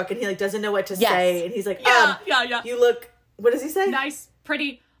dumbstruck and he like doesn't know what to say. And he's like, you look, what does he say? Nice,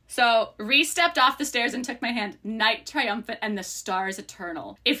 pretty. So, Rhys stepped off the stairs and took my hand. Night triumphant and the stars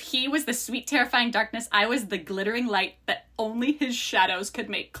eternal. If he was the sweet terrifying darkness, I was the glittering light that only his shadows could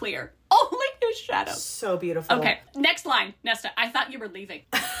make clear. Only his shadows. So beautiful. Okay, next line, Nesta. I thought you were leaving.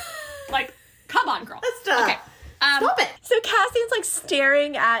 Like, come on, girl. Nesta. Okay. Stop it. So Cassian's like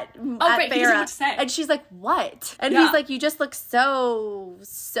staring at Feyre, he doesn't know what to say. and she's like, "What?" And he's like, "You just look so,"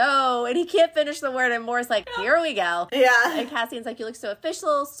 and he can't finish the word. And Mor's like, "Here we go." Yeah. And Cassian's like, "You look so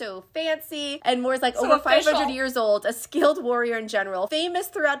official, so fancy." And Mor's like, So "Over official. 500 years old, a skilled warrior in general, famous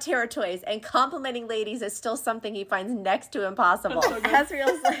throughout Territories, and complimenting ladies is still something he finds next to impossible." So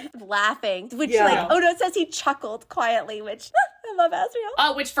Azriel's like laughing, which it says he chuckled quietly, which I love Azriel.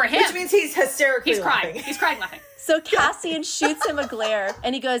 Oh, which for him, which means he's hysterically crying. laughing. He's crying laughing. So Cassian shoots him a glare,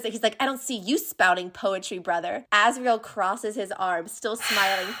 and he's like, "I don't see you spouting poetry, brother." Azriel crosses his arms, still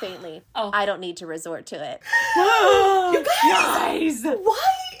smiling faintly. I don't need to resort to it. You guys!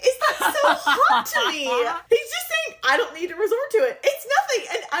 Why is that so hot to me? He's just saying, I don't need to resort to it. It's nothing.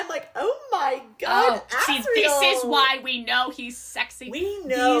 And I'm like, oh my my God. See, this is why we know he's sexy. We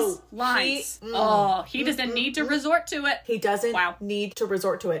know. These lines. He doesn't need to resort to it. He doesn't need to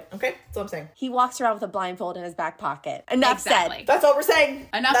resort to it. Okay? That's what I'm saying. He walks around with a blindfold in his back pocket. Enough said. That's all we're saying.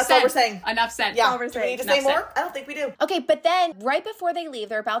 Enough said. Enough said. Yeah. Do we need to say more? I don't think we do. Okay, but then right before they leave,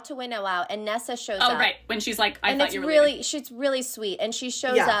 they're about to winnow out, and Nessa shows up. Oh, right. When she's like, I thought you were leaving. She's really sweet, and she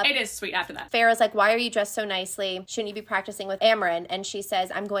shows up. It is sweet after that. Farrah's like, why are you dressed so nicely? Shouldn't you be practicing with Amren? And she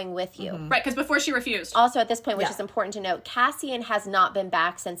says, I'm going with you. Right, because before she refused. Also, at this point, which is important to note, Cassian has not been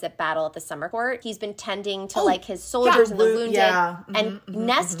back since that battle at the summer court. He's been tending to like his soldiers and the wounded. And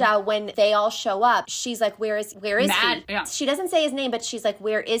Nesta, when they all show up, she's like, where is he? Yeah. She doesn't say his name, but she's like,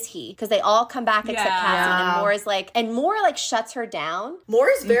 where is he? Because they all come back except Cassian. And Mor is like, shuts her down. Mor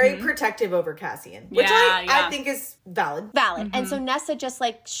is very protective over Cassian, which I think is valid. And so Nessa just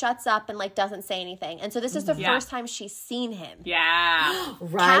like shuts up and like doesn't say anything. And so this is the first time she's seen him. Yeah.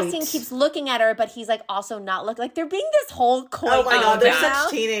 Right. Cassian keeps looking at her, but he's like also not looking. Like they're being this whole coy. Oh my God, they're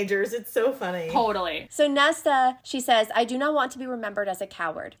such teenagers. It's so funny. Totally. So Nesta, she says, I do not want to be remembered as a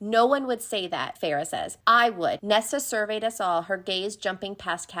coward. No one would say that, Farrah says. I would. Nesta surveyed us all, her gaze jumping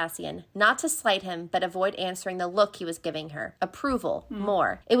past Cassian. Not to slight him, but avoid answering the look he was giving her. Approval.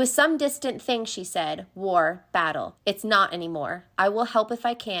 More. It was some distant thing, she said. War. Battle. It's not anymore. I will help if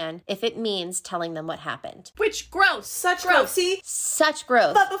I can, if it means telling them what happened. Which gross. Such growth. See? Such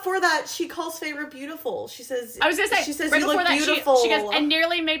growth. But before that, she calls Feyre beautiful. She says, I was going to say, she says, right you before look that, beautiful. She goes, and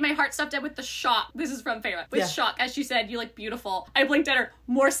nearly made my heart stop dead with the shock. This is from Feyre. With shock. As she said, you look beautiful. I blinked at her.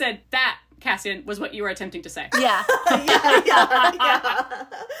 Mor said, that, Cassian, was what you were attempting to say. Yeah. yeah.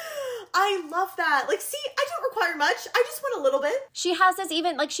 I love that. Like, see, I don't require much. I just want a little bit. She has this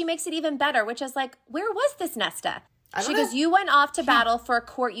even, like, she makes it even better, which is like, where was this Nesta? She goes, you went off to battle for a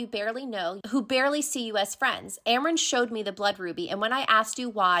court you barely know, who barely see you as friends. Amren showed me the blood ruby, and when I asked you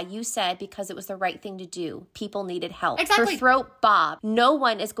why, you said because it was the right thing to do. People needed help. Exactly. Her throat bobbed. No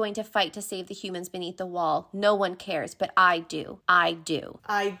one is going to fight to save the humans beneath the wall. No one cares, but I do. I do.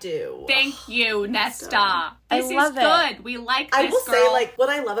 I do. Thank you, Nesta. This I love is it. good. We like this, I will girl. say, like, what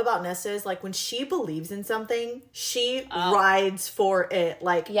I love about Nesta is, like, when she believes in something, she rides for it.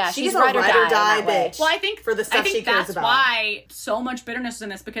 Like, she's a ride or die bitch. Well, I think for the stuff she cares about. That's why so much bitterness was in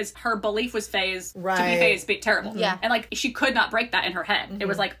this, because her belief was Faye's to be Faye's terrible. Yeah. And like she could not break that in her head. It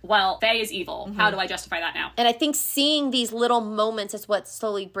was like, well, Faye is evil. How do I justify that now? And I think seeing these little moments is what's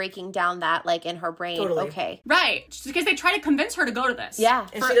slowly breaking down that, like, in her brain. Totally. Okay. Right. Because they try to convince her to go to this. Yeah.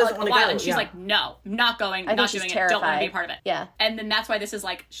 And she doesn't want to go. And she's like, no, not going, I not think doing she's it, don't want to be a terrified. part of it. Yeah. And then that's why this is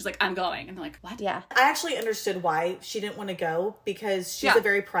like, she's like, I'm going. And they're like, what? Yeah. I actually understood why she didn't want to go, because she's a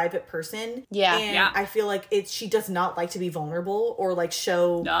very private person. Yeah. And I feel like she does not like to be vulnerable or like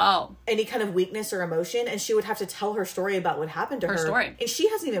show any kind of weakness or emotion, and she would have to tell her story about what happened to her. Story. And she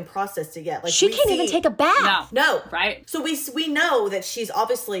hasn't even processed it yet. Like, she can't even take a bath. No. Right. So we know that she's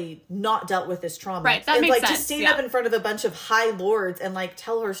obviously not dealt with this trauma. Right. That and makes like sense. Just stand up in front of a bunch of high lords and like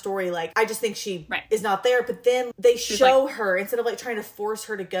tell her story. Like, I just think she is not there. But then they show her, instead of like trying to force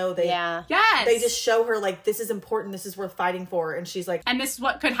her to go, they they just show her like, this is important, this is worth fighting for, and she's like, and this is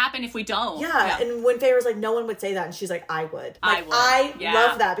what could happen if we don't. Yeah. And when Feyre's like, no one would say that, and she's like, I would. Like, I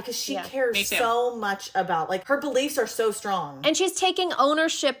love that, because she cares so much about, like, her beliefs are so strong. And she's taking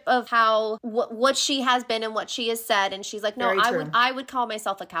ownership of how what she has been and what she has said, and she's like, no, I would call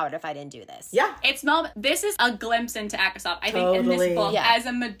myself a coward if I didn't do this. Yeah. This is a glimpse into ACOSOF. I think in this book, as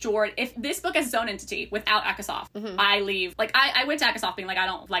a majority, if this book is its own entity without ACOSOF, I leave. Like, I went to ACOSOF being like, I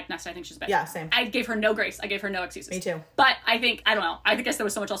don't like Nesta, I think she's a bitch. Yeah, same. I gave her no grace. I gave her no excuses. Me too. But I think, I don't know, I guess there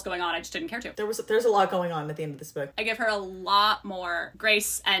was so much else going on, I just didn't care to. There's a lot going on at the end of this book. I give her a lot more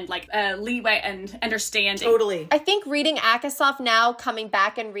grace and like leeway and understanding. Totally. I think reading ACOSOF now, coming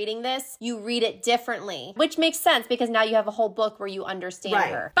back and reading this, you read it differently, which makes sense because now you have a whole book where you understand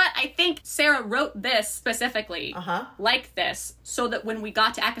her. But I think Sarah wrote this specifically like this so that when we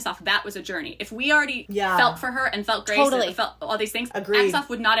got to ACOSOF, that was a journey. If we already felt for her and felt grace and felt all these things, ACOSOF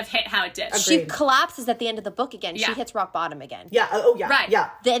would not have hit how it did. She collapses at the end of the book again. She hits rock bottom again. Yeah. Oh, yeah. Right. Yeah.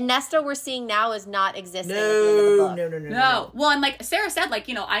 The Nesta we're seeing now is not existing at the end of the book. No. Well, and like Sarah said, like,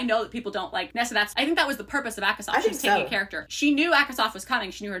 you know, I know that people don't like Nesta. I think that was the purpose of ACOSOF. She's taking a character. She knew ACOSOF was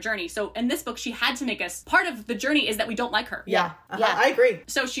coming. She knew her journey. So in this book, she had to make us, part of the journey is that we don't like her. Yeah. I agree.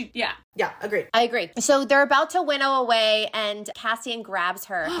 So she Yeah, agreed. I agree. So they're about to winnow away, and Cassian grabs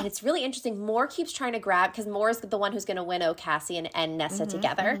her. And it's really interesting. Mor keeps trying to grab, because Mor is the one who's going to winnow Cassian and Nesta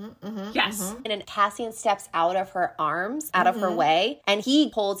together. Yes. And then Cassian steps out of her arms, out of her way, and he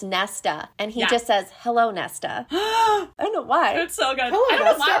holds Nesta, and he just says, hello, Nesta. I don't know why. It's so good. Hello, I don't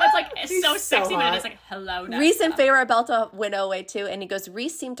know why, Nesta. but it's like, it's He's so so sexy, but hot. it is like, hello, Nesta. Rhys and Feyre are about to winnow away too, and he goes,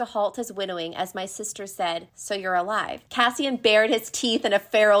 Rhys seemed to halt his winnowing as my sister said, so you're alive. Cassian bared his teeth in a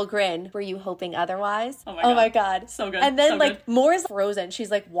feral grin. Were you hoping otherwise? Oh my God. So good. And then So like good. Mor's frozen.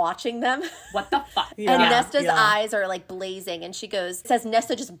 She's like watching them. What the fuck? Yeah. And Nesta's yeah. eyes are like blazing, and she goes, says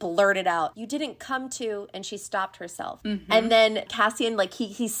Nesta just blurted out, you didn't come to, and she stopped herself. And then Cassian, like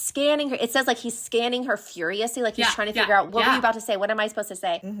he's scanning her. It says like he's scanning her furiously, like he's trying to figure out, what were you about to say? What am I supposed to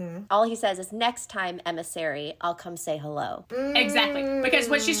say? All he says is, next time, emissary, I'll come say hello. Exactly. Because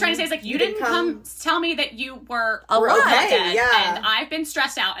what she's trying to say is like, you didn't come tell me that you were Alive. dead, Yeah. and I've been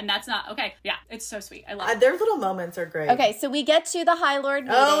stressed out, and that's not okay. Yeah, it's so sweet. I love it. Their little moments are great. Okay, so we get to the High Lord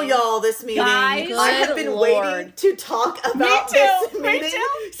meeting. Oh, y'all, this meeting. Guys. I have Good been Lord. waiting to talk about Me this too. Me meeting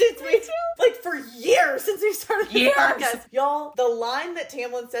too. since like for years since we started this Years. podcast. Y'all, the line that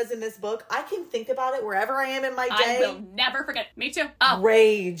Tamlin says in this book, I can think about it wherever I am in my day. I will never forget. Me too. Oh,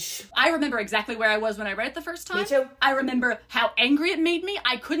 Rage. I remember exactly where I was when I read it the first time. Me too. I remember how angry it made me.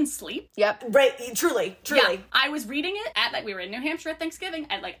 I couldn't sleep. Yep. Right. Truly. Yeah, I was reading it at like we were in New Hampshire at Thanksgiving,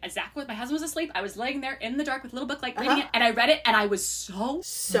 and like Zach my husband was asleep. I was laying there in the dark with a little book, like reading it, and I read it, and I was so mad.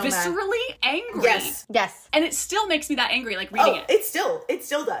 viscerally angry. Yes. Yes. And it still makes me that angry, like reading it. It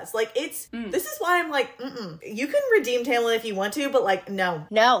still does. Like this is why I'm like, you can redeem Tamlin if you want to, but like, no.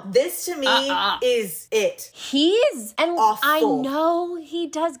 No. This to me is it. He's, and Awful. I know he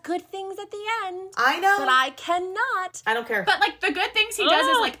does good things at the end. I know. But I cannot. I don't care. But like the good things he does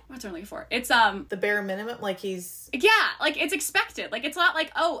is like, what's it only for? It's the bare minimum, like he's yeah, like it's expected. Like it's not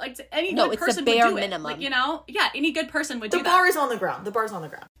like, oh, like any No, good it's the person bare would do minimum. it. Like, you know? Yeah, any good person would do the that. bar is on the ground. The bar's on the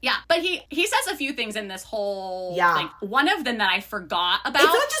ground. Yeah, but he says a few things in this whole Yeah. thing. One of them that I forgot about.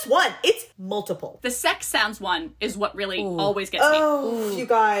 It's not just one. It's multiple. The sex sounds one is what really always gets me. Oh, you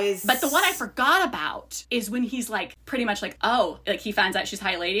guys. But the one I forgot about is when he's like, pretty much like, oh, like he finds out she's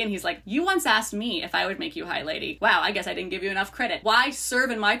High Lady, and he's like, you once asked me if I would make you High Lady. Wow, I guess I didn't give you enough credit. Why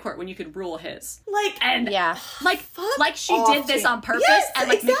serve in my court when you could rule his? like, And Yeah. like she off, did this Tam. on purpose, Yes, and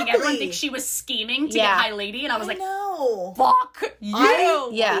like making everyone exactly. think she was scheming to Yeah. get High Lady, and I was like, no. fuck you. I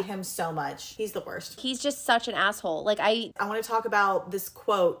Yeah. hate him so much. He's the worst. He's just such an asshole. Like, I want to talk about this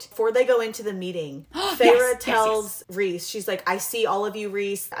quote before they go into the meeting. Feyre Yes, tells Rhys, she's like, I see all of you,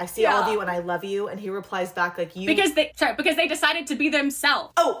 Rhys. I see all of you, and I love you. And he replies back like, you. Because they decided to be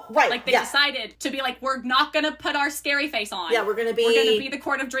themselves. Oh, right. Like they yeah. decided to be like, we're not gonna put our scary face on. Yeah, we're gonna be the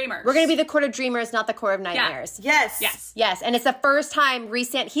Court of Dreamers. we're going to be the Court of Dreamers, not the Court of Nightmares. Yes. Yes. Yes, and it's the first time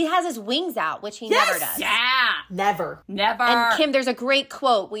he has his wings out, which he never does. Yeah. Never. Never. And Kim, there's a great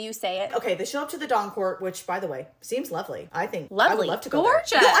quote. Will you say it? Okay, they show up to the Dawn Court, which, by the way, seems lovely. I think I Lovely. would love to go Gorgeous.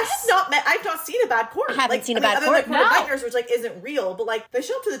 there. No, I've not seen a bad court. I haven't seen a mean, bad other court, than the Court no. of Nightmares, which like isn't real, but like they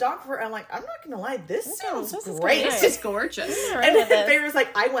show up to the Dawn Court, and I'm like, I'm not gonna lie, this sounds this is great. nice. It's gorgeous. And then Feyre's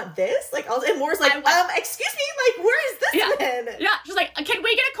like, I want this. Like, and Moore's like, excuse me, like, where is this Yeah. then? Yeah. She's like, can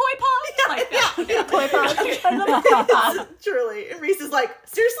we get a koi pond? Like, yeah. Koi pond. Truly. And Rhys is like,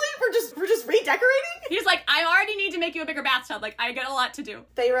 seriously? We're just redecorating? He's like, I already need to make you a bigger bathtub. Like, I got a lot to do.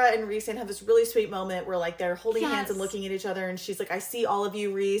 Feyre and Rhys have this really sweet moment where like they're holding hands and Yes. looking at each other, and she's like, I see all of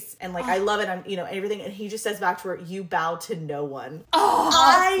you, Rhys, and like I love it, I'm everything, and he just says back to her, you bow to no one.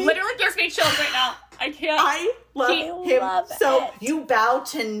 I Literally gives me chills right now. I can't. I love him so it. you bow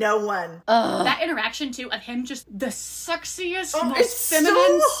to no one. That interaction too of him just the sexiest, it's most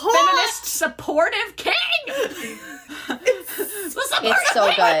so feminist, supportive king. It's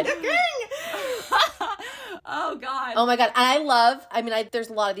so good. Oh God. Oh my God. And there's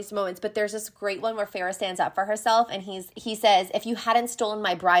a lot of these moments, but there's this great one where Feyre stands up for herself, and he says, if you hadn't stolen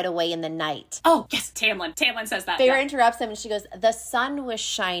my bride away in the night. Oh, yes, Tamlin. Tamlin says that. Feyre interrupts him and she goes, the sun was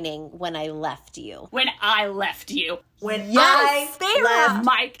shining when I left you. When I left you. When Yes, I Feyre. left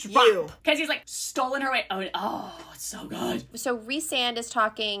Mic you. drop. Because he's like stolen her away. Oh, it's so good. So Rhysand is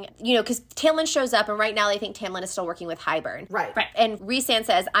talking, because Tamlin shows up, and right now they think Tamlin is still working with Hybern. Right. And Rhysand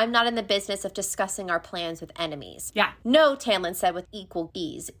says, I'm not in the business of discussing our plans with enemies. Yeah. No, Tamlin said with equal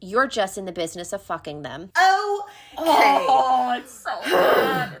ease. You're just in the business of fucking them. Oh, okay. Oh, it's so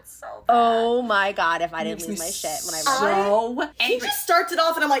good. It's so bad. Oh my God, if I didn't lose my shit when I read it. So He angry. just starts it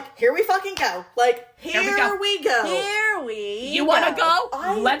off, and I'm like, here we fucking go. Like, here we go. Here we You want to go?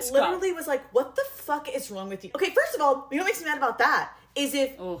 I Let's go. literally was like, what the fuck is wrong with you? Okay, first of all, you know what makes me mad about that is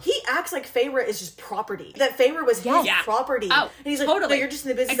if he acts like Feyre is just property. That Feyre was his property. Oh, and he's like, no, you're just in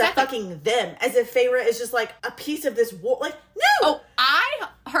the business of fucking them. As if Feyre is just like a piece of this war. Like, no. Oh,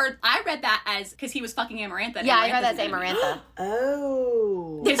 I read that as because he was fucking Amarantha. Yeah, I read that as Amarantha.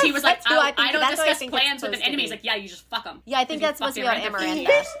 Oh. Because he was like, I don't discuss plans with an enemy. He's like, yeah, you just fuck him. Yeah, I think that's supposed to be about Amarantha.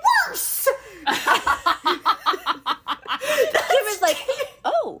 Even worse. He was like,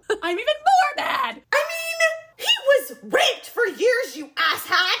 oh. I'm even more mad. I mean, he was raped for years, you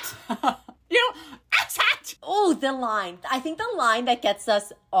asshat. You asshat. Oh, the line. I think the line that gets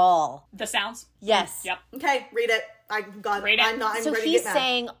us all. The sounds? Yes. Yep. Okay, read it. I'm so ready he's to get mad.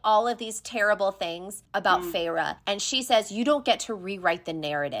 saying all of these terrible things about Feyre, and she says, you don't get to rewrite the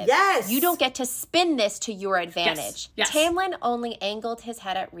narrative. Yes. You don't get to spin this to your advantage. Yes. Tamlin only angled his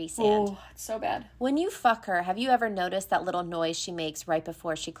head at Rhysand. Oh, it's so bad. When you fuck her, have you ever noticed that little noise she makes right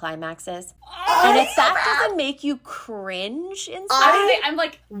before she climaxes? And if that doesn't make you cringe inside, I'm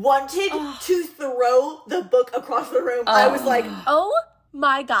like, wanted to throw the book across the room. I was like, oh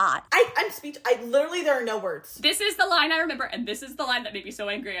my God. I'm literally, there are no words. this is the line I remember, and this is the line that made me so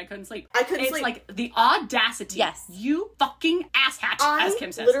angry I couldn't sleep. It's sleep. Like, the audacity. Yes. You fucking asshat, as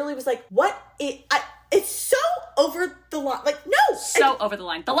Kim says. I literally was like, what? It's so over the line. Like, no. So over the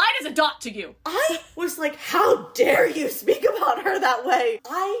line. The line is a dot to you. I was like, how dare you speak about her that way?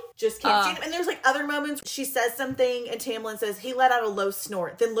 I just can't see it. And there's like other moments. She says something and Tamlin says, he let out a low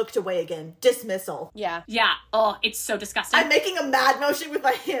snort, then looked away again. Dismissal. Yeah. Yeah. Oh, it's so disgusting. I'm making a mad motion with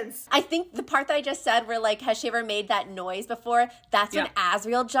my hands. I think the part that I just said where like, has she ever made that noise before? That's when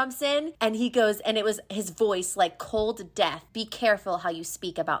Asriel jumps in and he goes, and it was his voice like cold death. Be careful how you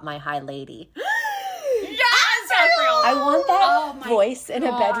speak about my high lady. Yes, Asriel! I want that voice in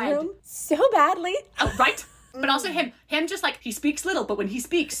a bedroom so badly. Oh, right? But also him just like, he speaks little, but when he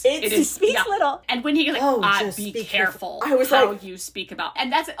speaks, he speaks little. And when he like, be careful how you speak about.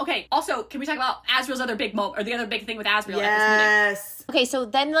 And that's, okay, also, can we talk about Asriel's other big moment, or the other big thing with Asriel at this meeting? Okay, so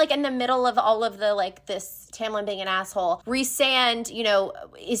then like in the middle of all of the like this Tamlin being an asshole, Rhysand,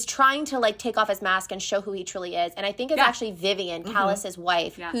 is trying to like take off his mask and show who he truly is. And I think it's actually Vivian, Callus's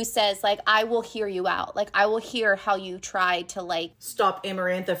wife, who says like, I will hear you out. Like, I will hear how you tried to like stop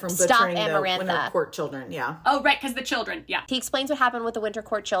Amarantha from butchering the Winter Court children. Yeah. Oh, right, because the children. Yeah. He explains what happened with the Winter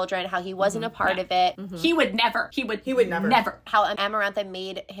Court children, how he wasn't a part of it. He would never. Never. How Amarantha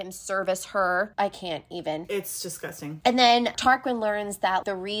made him service her. I can't even. It's disgusting. And then Tarquin learns that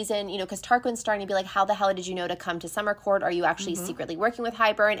the reason, because Tarquin's starting to be like, how the hell did you know to come to Summercourt? Are you actually secretly working with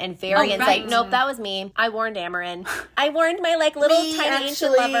Hybern? And Varian's like, nope, that was me. I warned Amarin. I warned my like little tiny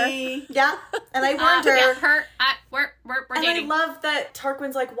ancient lover. Yeah. And I warned her. Yeah, we're and dating. I love that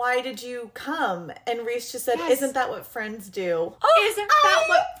Tarquin's like, why did you come? And Rhys just said, isn't that what friends do? Isn't that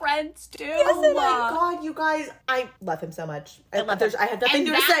what friends do? Oh my God, you guys. I love him so much. I had nothing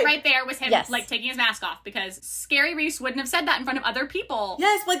to say. Right there was him like taking his mask off, because Scary Rhys wouldn't have said that in front of other people.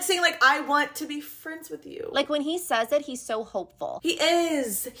 Yes, like saying like, I want to be friends with you. Like when he says it, he's so hopeful. He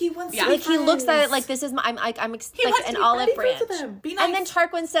is. He wants to be like friends. He looks at it like, this is my, I'm like an olive branch. Be nice. And then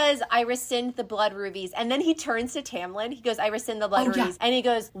Tarquin says, I rescind the blood rubies. And then he turns to Tamlin. He goes, I rescind the blood rubies. And he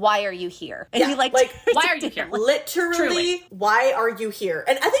goes, why are you here? And he like why are you here? Literally, why are you here?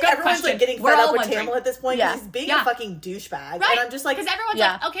 And I think everyone's like getting fed up with Tamlin at this point because he's being a fucking douchebag. Right. And I'm just like, because everyone's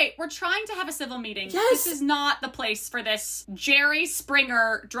like, okay, we're trying to have a civil meeting. Yes. This is not the place for this Jerry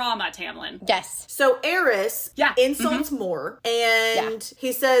Springer drama, Tamlin. Yes. So Eris insults Mor, and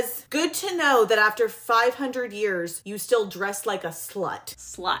he says, good to know that after 500 years, you still dress like a slut.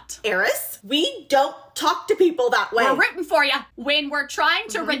 Slut. Eris, we don't talk to people that way. We're rooting for you when we're trying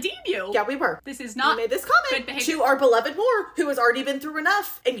to redeem you. Yeah, we were. This is not You made this comment to our beloved Mor, who has already been through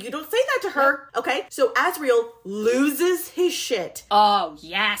enough, and you don't say that to her. Okay? So Asriel loses his shit. Oh,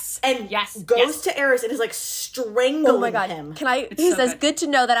 yes. And goes to Eris and is like strangling him. He says, good to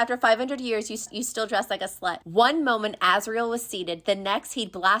know that after 500 years, you still dress like a slut. One moment, Asriel was seated. The next,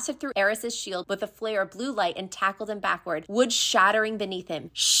 he'd blasted through Eris's shield with a flare of blue light and tackled him backward, wood shattering beneath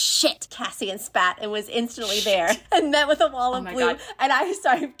him. Shit! Cassian spat and was instantly there and met with a wall of blue. God. And I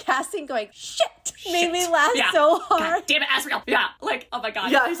started Cassian going, shit! Made me laugh so hard. God damn it, Asriel. Yeah, like, oh my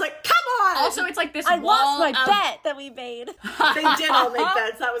God. Yeah, he's like, come on! Also, it's like this I wall lost my bet that we made. They did all make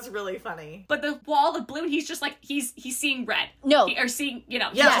bets. That was really funny. But the wall of blue, and he's just like, he's seeing red. No. Or seeing, he's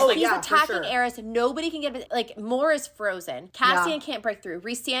attacking Eris. Nobody can get, like, Mor is frozen. Cassian can't break through.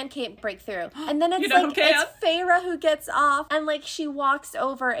 Rhysand can't break through. And then it's it's Feyre who gets off, and like she walks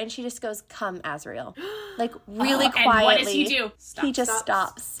over and she just goes, come, Asriel. Like really quietly. And what does he do? He just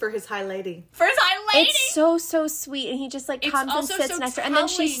stops. For his high lady. For his high lady. It's so sweet. And he just like comes and sits next to her. And then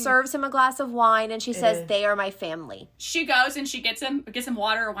she serves him a glass of wine and she says, they are my family. She goes and she gets him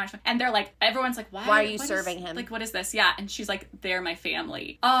water or wine. And they're like, everyone's like, why are you serving him? Like, what is this? Yeah. And she's like, they're my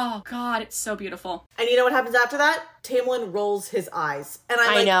family. Oh God, it's so beautiful. And you know what happens after that? Tamlin rolls his eyes. And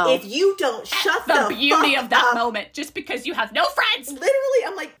I'm like, if you don't shut the beauty fuck of that up. moment, just because you have no friends. Literally,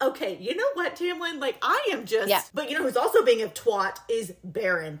 I'm like, okay, you know what, Tamlin? Like, I am just, but you know who's also being a twat is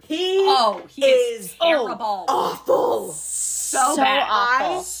Baron. He is terrible. Awful. So bad.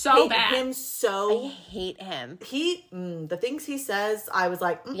 Awful. So bad. I hate him. The things he says, I was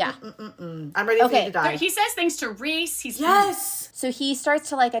like, I'm ready for you to die. But he says things to Rhys. So he starts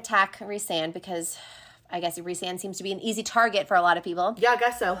to like attack Rhysand because I guess Rhysand seems to be an easy target for a lot of people. Yeah, I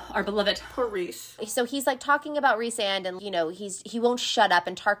guess so. Our beloved. Poor Rhys. So he's like talking about Rhysand and, you know, he won't shut up.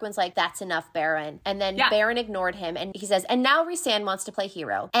 And Tarquin's like, that's enough, Baron. And then Baron ignored him. And he says, and now Rhysand wants to play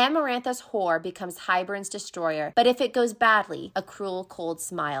hero. Amarantha's whore becomes Hybern's destroyer. But if it goes badly, a cruel, cold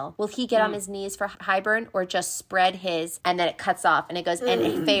smile. Will he get on his knees for Hybern or just spread his? And then it cuts off and it goes,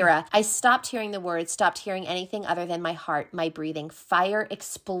 and Feyre, I stopped hearing the words, stopped hearing anything other than my heart, my breathing. Fire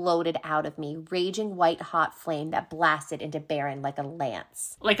exploded out of me, raging white hot flame that blasted into Baron like a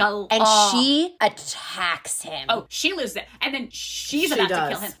lance. And she attacks him. Oh, she loses it. And then she's about to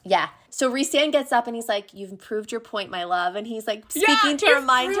kill him. Yeah. So Rhysand gets up and he's like, you've proved your point, my love. And he's like speaking to her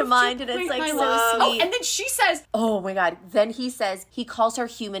mind to mind. And it's like so sweet. And then she says, oh my God. Then he says, he calls her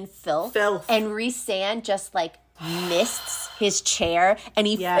human filth. And Rhysand just like mists his chair and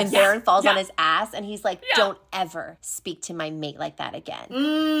and Baron falls on his ass and he's like, don't ever speak to my mate like that again.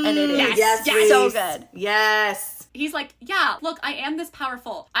 And it is so good. Yes. He's like, yeah, look, I am this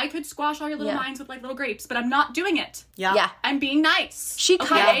powerful. I could squash all your little minds with like little grapes, but I'm not doing it. Yeah. I'm being nice. She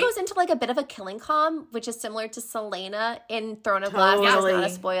kind of goes into like a bit of a killing calm, which is similar to Celaena in Throne of Glass. That's not a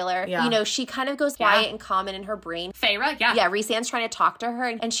spoiler. Yeah. You know, she kind of goes quiet and calm and in her brain. Feyre, Yeah, Rhysand's trying to talk to her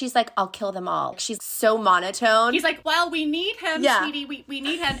and she's like, I'll kill them all. She's so monotone. He's like, well, we need him, sweetie. We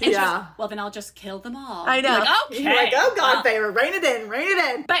need him. And she's like, well, then I'll just kill them all. I know. Like, okay. You're like, oh God, Feyre, rein it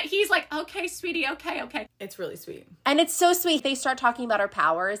in. But he's like, okay, sweetie, okay. It's really sweet. And it's so sweet. They start talking about her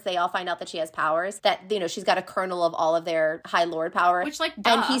powers. They all find out that she has powers, that, you know, she's got a kernel of all of their High Lord power. Which, like,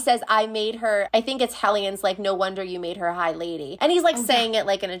 And he says, I made her, I think it's Hellion's like, no wonder you made her a High Lady. And he's like saying it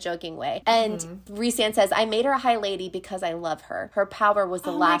like in a joking way. And Rhysand says, I made her a High Lady because I love her. Her power was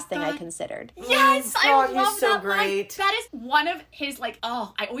the last thing I considered. Yes, God, I love he's so that great. line. That is one of his, like,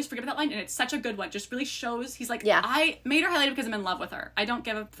 I always forget about that line, and it's such a good one. Just really shows, he's like, I made her High Lady because I'm in love with her. I don't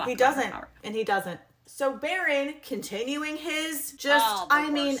give a fuck. He doesn't. And he doesn't. So Baron continuing his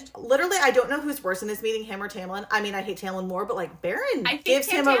literally, I don't know who's worse in this meeting, him or Tamlin. I mean, I hate Tamlin more, but like Baron gives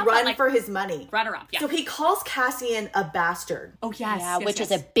him a run for his money. Runner up, So he calls Cassian a bastard. Oh, yes. Yeah, which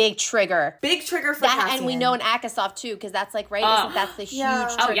is a big trigger. Big trigger for Cassian. And we know in Akasov too, because that's like, right? That's the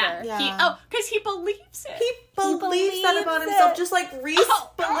huge trigger. Because he believes it. He believes that about himself, just like Rhys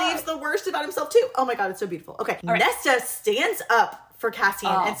believes the worst about himself too. Oh my God, it's so beautiful. Okay, Nesta stands up for Cassian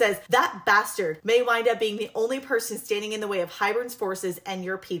and says, that bastard may wind up being the only person standing in the way of Hybern's forces and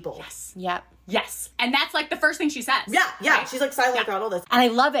your people. Yes. Yep. Yes. And that's like the first thing she says. Yeah. Right? She's like silent throughout all this. And I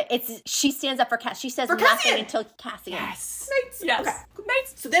love it. She stands up for Cassian. She says nothing until Cassian. Yes. Mates. Yes. Okay.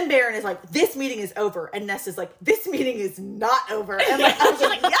 Mates. So then Baron is like, this meeting is over. And Nesta's like, this meeting is not over. And like, I was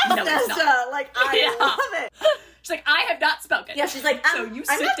like, yes, no, Nesta. Like, I love it. She's like, I have not spoken. Yeah, she's like, I'm not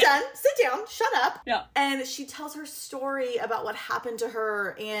done. Sit down. Shut up. Yeah. And she tells her story about what happened to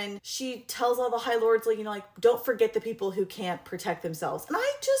her. And she tells all the High Lords, like, you know, like, don't forget the people who can't protect themselves. And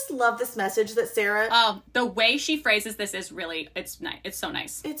I just love this message that Sarah... the way she phrases this is really, it's nice. It's so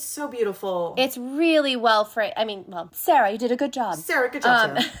nice. It's so beautiful. It's really well phrased. I mean, well, Sarah, you did a good job. Sarah, good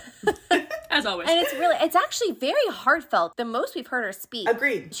job, Sarah. As always. And it's actually very heartfelt. The most we've heard her speak.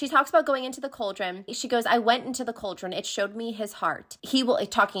 Agreed. She talks about going into the cauldron. She goes, I went into the cauldron. It showed me his heart. He will,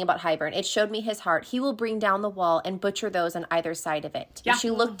 talking about Hybern, it showed me his heart. He will bring down the wall and butcher those on either side of it. Yeah. She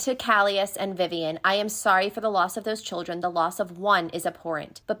looked to Callias and Vivian. I am sorry for the loss of those children. The loss of one is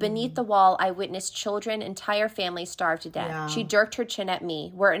abhorrent. But beneath the wall, I witnessed children, entire families starve to death. Yeah. She jerked her chin at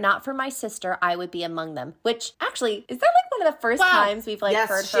me. Were it not for my sister, I would be among them. Which, actually, is that like one of the first times we've like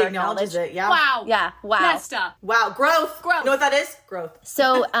heard her acknowledge it? Yeah. Wow. Yeah. Wow. Nesta. Wow. Growth. You know what that is? Growth.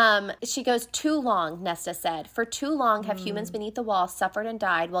 So she goes, too long, Nesta said. For too long have humans beneath the wall suffered and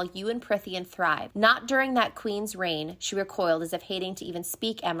died while you and Prythian thrived. Not during that queen's reign, she recoiled as if hating to even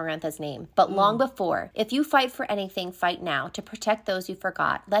speak Amarantha's name, but long before. If you fight for anything, fight now, to protect those you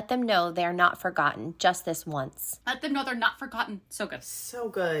forgot. Let them know they are not forgotten, just this once. Let them know they're not forgotten. So good. So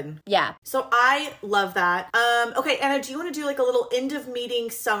good. Yeah. So I love that. Okay, Anna, do you want want to do like a little end of meeting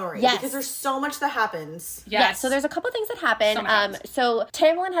summary because there's so much that happens. Yes. So there's a couple things that happen. So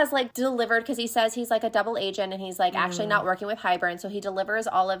Tamlin has like delivered, because he says he's like a double agent and he's like actually not working with Hybern. So he delivers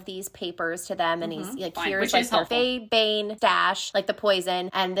all of these papers to them and he's like, here's like their Bane stash, like the poison,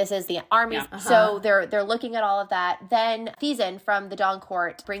 and this is the army. Yeah. So they're looking at all of that. Then Thiessen from the Dawn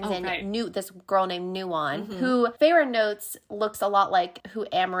Court brings in this girl named Nuon, who Feyre notes looks a lot like who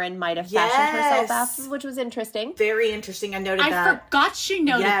Amren might have fashioned herself after, which was interesting. Very interesting. I noted that. I forgot she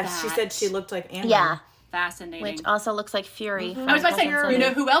noted that. Yes, she said she looked like Amren. Yeah. Fascinating. Which also looks like Fury. I was about to say, you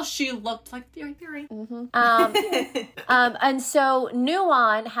know who else she looked like? Fury. And so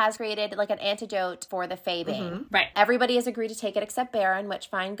Nuon has created like an antidote for the Faebane. Right. Everybody has agreed to take it except Baron, which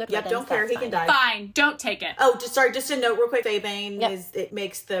fine, good riddance. Don't care, he can die. Fine, don't take it. Oh, just a note real quick. Faebane is, it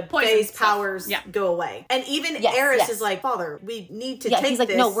makes the Fae's powers go away. And even Eris is like, Father, we need to take he's like,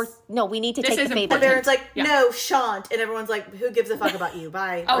 this. No, we need to take the Faebane. And Baron's like, no, shan't. And everyone's like, who gives a fuck about you?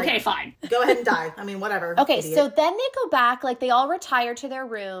 Bye. Okay, fine. Go ahead and die. I mean, whatever. Okay, idiot. so then they go back, like they all retire to their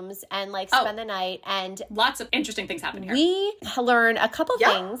rooms and like spend the night, and lots of interesting things happen here. We learn a couple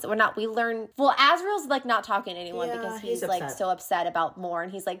things. Well, Azriel's like not talking to anyone because he's like so upset about Mor,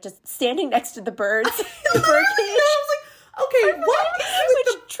 and he's like just standing next to the birds. The bird cage. I was like, okay, what is with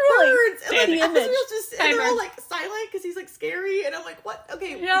the birds? And like, the image. And they're all like silent because he's like scary, and I'm like, what?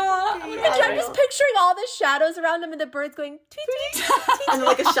 Okay, I'm just picturing all the shadows around him and the birds going tweet tweet, and then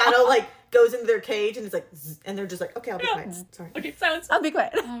like a shadow like goes into their cage and it's like zzz, and they're just like, okay, I'll be quiet. Sorry. Okay, silence. I'll be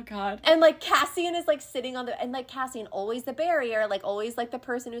quiet. Oh god. And like Cassian is like sitting on and like Cassian always the barrier, like always like the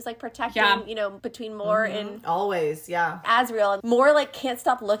person who's like protecting, you know, between Mor and always, Azriel. Mor like can't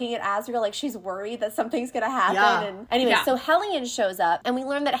stop looking at Azriel like she's worried that something's gonna happen. And anyway, so Hellion shows up and we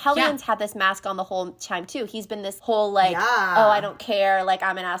learn that Hellion's had this mask on the whole time too. He's been this whole like, oh, I don't care, like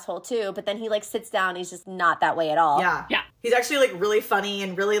I'm an asshole too. But then he like sits down, he's just not that way at all. Yeah. He's actually like really funny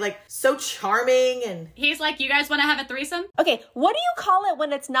and really like so charming, and he's like, you guys want to have a threesome? Okay, what do you call it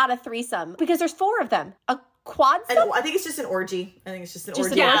when it's not a threesome? Because there's 4 of them. A quad? I think it's just an orgy.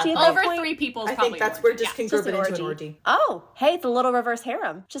 Over 3 people. I think that's where just can group it into an orgy. Oh, hey, it's a little reverse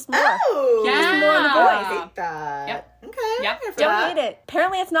harem. Just more. Oh, just more on the boys. I hate that. Yep. Okay. Don't hate it.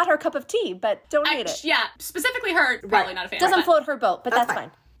 Apparently, it's not her cup of tea, but don't hate it. Yeah, specifically her. Probably not a fan. Doesn't float her boat, but that's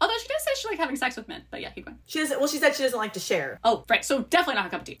fine. Although she does say she likes having sex with men, but keep going. She doesn't. Well, she said she doesn't like to share. Oh, right. So definitely not her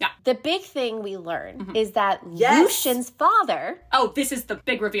cup of tea. Yeah. The big thing we learn is that Lucian's father. Oh, this is the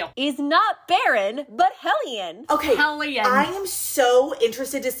big reveal. Is not Baron, but Hellion. Okay. Hellion. I am so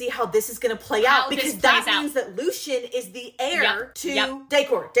interested to see how this is going to play out because that means that Lucian is the heir to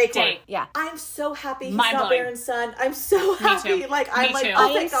Daycourt. Yeah. I'm so happy he's not Baron's son. I'm so happy. Me too. Like I'm like, too.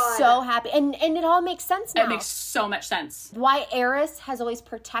 oh my god. So happy, and it all makes sense now. It makes so much sense. Why Eris has always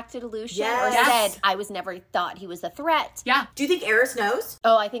protected Lucian or said, I was never thought he was a threat. Yeah. Do you think Eris knows?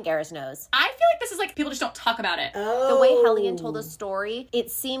 Oh, I think Eris knows. I feel like this is like people just don't talk about it. Oh. The way Hellion told the story, it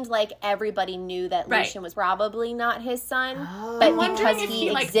seemed like everybody knew that Lucian was probably not his son. Oh. But because he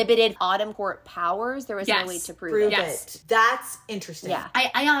exhibited Autumn Court powers, there was no way to prove it. That's interesting. Yeah.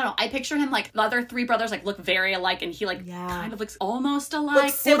 I don't know. I picture him like the other 3 brothers like look very alike, and he like kind of looks almost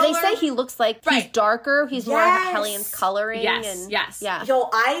alike. Well, they say he looks like he's darker. He's more Hellion's coloring. Yes. Yeah. Yo,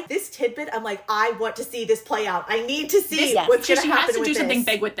 this tidbit, I'm like, I want to see this play out. I need to see what's going to happen with this. She has to do something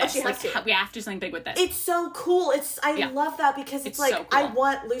big with this. We have to do something big with this. It's so cool. I love that because it's like, so cool. I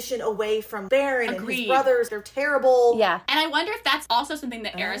want Lucian away from Baron and his brothers. They're terrible. Yeah. And I wonder if that's also something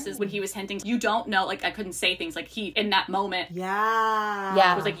that Eris is, when he was hinting, you don't know, like, I couldn't say things, like, he, in that moment.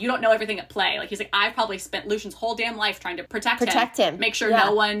 Yeah. Was like, you don't know everything at play. Like, he's like, I've probably spent Lucian's whole damn life trying to protect him. Make sure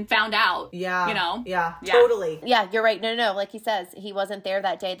no one found out. Yeah. You know? Yeah. Totally. Yeah, you're right. No. Like he says, he wasn't there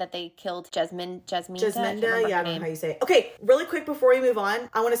that day that they killed Jasminda. Yeah, I don't know how you say it. Okay, really quick before we move on,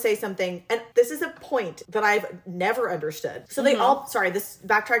 I want to say something, and this is a point that I've never understood. So they all,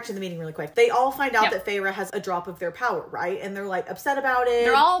 backtrack to the meeting really quick. They all find out that Feyre has a drop of their power, right? And they're like upset about it.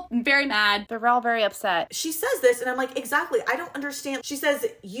 They're all very mad. They're all very upset. She says this, and I'm like, exactly. I don't understand. She says,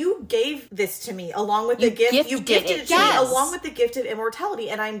 you gave this to me along with the gift. You gifted it to me along with the gift of immortality,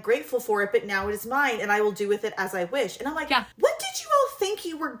 and I'm grateful for it, but now it is mine, and I will do with it as I wish. And I'm like, what did you all think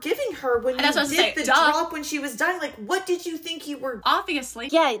you were giving her when you did the drop when she was dying? Like, what did you think you were? Obviously.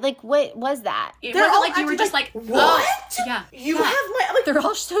 Yeah, like, what was that? It wasn't like you were just like, what? Yeah. You have my... Like, they're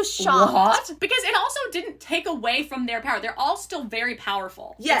all so shocked. What? Because it also didn't take away from their power. They're all still very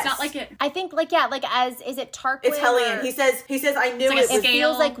powerful. Yes. It's not like it... I think, is it Tarquin? It's Hellion. He says, I knew like it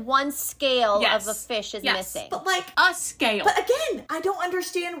feels like one scale of a fish is missing. But like... A scale. But again, I don't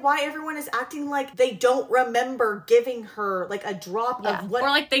understand why everyone is acting like they don't remember giving her like a drop of what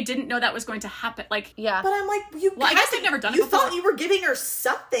like they didn't know that was going to happen. Like, yeah. But I'm like, I guess they've never done it You before. thought you were giving her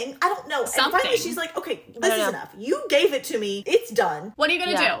something. I don't know. Something. And finally she's like, okay, this is enough. You gave it to me. It's done. What are you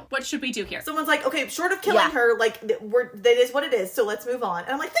going to do? What should we do here? Someone's like, okay, short of killing her, like, that is what it is, so let's move on.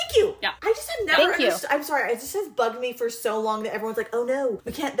 And I'm like, thank you. Yeah. I just have never understood. I'm sorry. It just has bugged me for so long that everyone's like, oh no,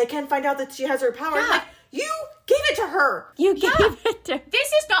 they can't find out that she has her power. Yeah. I'm like, you gave it to her. You gave it to her. This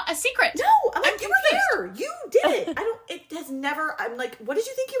is not a secret. No, I'm like, you were there. You did it. It has never, I'm like, what did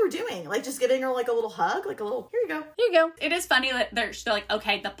you think you were doing? Like, just giving her like a little hug? Like a little, here you go. Here you go. It is funny that they're like,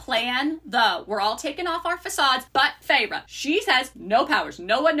 okay, the plan, we're all taking off our facades, but Feyre, she says, no powers.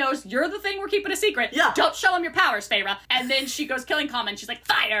 No one knows. You're the thing we're keeping a secret. Yeah. Don't show them your powers, Feyre. And then she goes killing Common. She's like,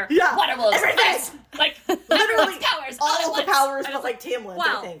 fire. Yeah. Water wolves. Everything. Ice. Like, Literally, powers. all the powers, but was like Tamlin's,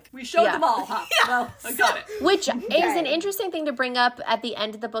 wow, I think. we showed them all, huh? Yeah. Well, I got it. Which is an interesting thing to bring up at the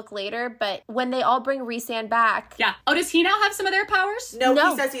end of the book later, but when they all bring Rhysand back... Yeah. Oh, does he now have some of their powers? No,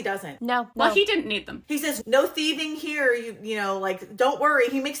 he says he doesn't. No. Well, he didn't need them. He says, no thieving here, you know, like, don't worry.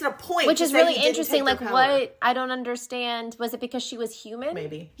 He makes it a point. Which to is say really he didn't interesting. take their Like, power. what? I don't understand. Was it because she was human?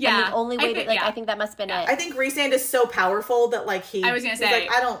 Maybe. Yeah. And the only way I I think that must have been it. I think Rhysand is so powerful that, like, I was gonna he's say,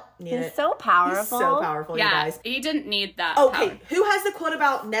 like, I don't need He's it. so powerful. He's so powerful, you Yeah, guys. he didn't need that Okay, power. who has the quote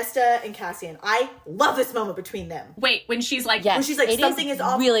about Nesta and Cassian? I love this moment between them. Wait, when she's like, Yes. When she's like, It something is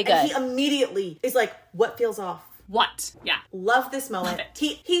off. really good. And he immediately is like, what feels off? what? Yeah. Love this moment. Love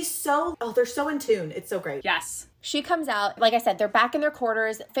it. He's so, they're so in tune. It's so great. Yes. She comes out, like I said, they're back in their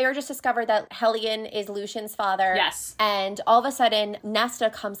quarters. Feyre just discovered that Hellion is Lucian's father. Yes. And all of a sudden,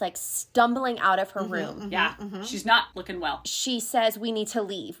 Nesta comes like stumbling out of her room. Yeah. She's not looking well. She says, we need to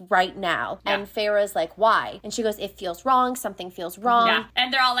leave right now. Yeah. And Feyre's like, why? And she goes, it feels wrong. Something feels wrong. Yeah.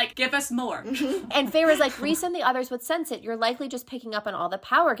 And they're all like, give us more. And Feyre's like, Rhys and the others would sense it. You're likely just picking up on all the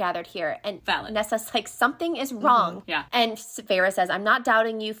power gathered here. And Valid. Nesta's like, something is wrong. Yeah. And Feyre says, I'm not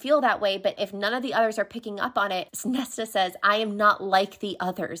doubting you feel that way, but if none of the others are picking up on it, Nesta says, I am not like the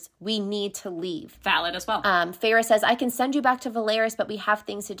others. We need to leave. Valid as well. Feyre says, I can send you back to Valeris, but we have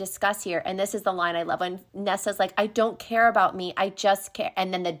things to discuss here. And this is the line I love when Nesta's like, I don't care about me. I just care.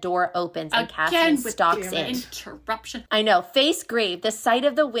 And then the door opens and Cassian with stalks in. Interruption. I know. Face grave. The sight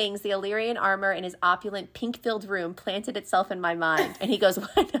of the wings, the Illyrian armor in his opulent pink-filled room planted itself in my mind. And he goes,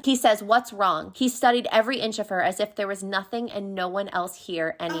 what? He says, what's wrong? He studied every inch of her as if there was nothing and no one else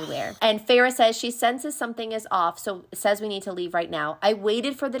here anywhere. And Feyre says she senses something is off, so says we need to leave right now. I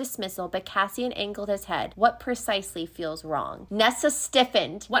waited for the dismissal, but Cassian angled his head. What precisely feels wrong? Nesta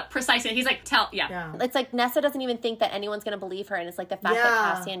stiffened. What precisely? He's like, yeah. It's like Nesta doesn't even think that anyone's going to believe her. And it's like the fact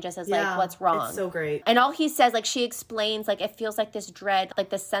that Cassian just is like, what's wrong? It's so great. And all he says, like, she explains, like, it feels like this dread, like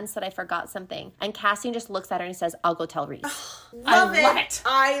the sense that I forgot something. And Cassian just looks at her and he says, I'll go tell Rhys. Love it.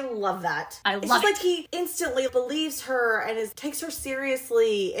 I love that. It's just like he instantly believes her and takes her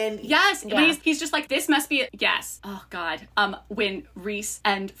seriously. And yes, yeah. He's just like, this must be yes. Oh God. When Rhys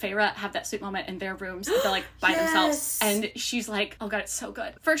and Feyre have that sweet moment in their rooms, they're like by themselves, and she's like, oh God, it's so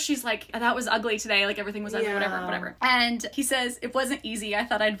good. First she's like, that was ugly today, like everything was ugly, whatever. And he says, it wasn't easy. I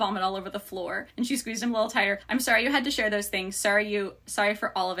thought I'd vomit all over the floor. And she squeezed him a little tighter. I'm sorry you had to share those things. Sorry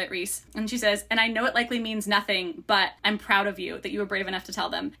for all of it, Rhys. And she says, and I know it likely means nothing, but I'm proud of you that you were brave enough to tell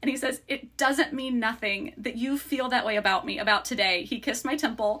them. And he says, it doesn't mean nothing that you feel that way about me, about today. He kissed my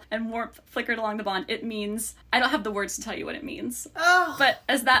temple and warmth flickered along the bond. It means, I don't have the words to tell you what it means. Oh. But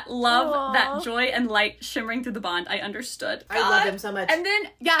as that love, that joy and light shimmering through the bond, I understood. I love him so much.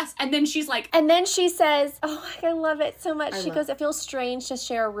 And then she's like, and then she says, oh, I love it so much. She goes, it feels strange to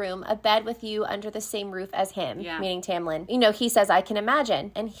share a room, a bed with you under the same roof as him, meaning Tamlin. You know, he says, I can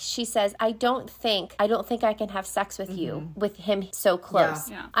imagine. And she says, I don't think I can have sex with you, with him so close.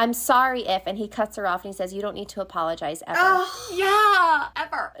 Yeah. I'm sorry if, and he cuts her off and he says, you don't need to apologize ever.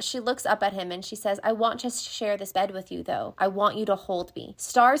 Ever. She looks up at him and she says, I want to share this bed with you, though. I want you to hold me.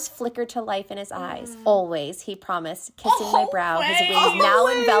 Stars flickered to life in his eyes. Always, he promised, kissing my brow, his wings now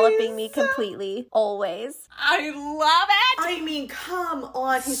enveloping me completely. Always. I love it. I mean, come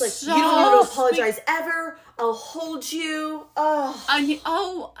on. He's like, you don't need to apologize ever. I'll hold you.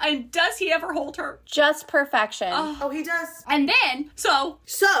 Oh. And does he ever hold her? Just perfection. Oh, he does. And then, So,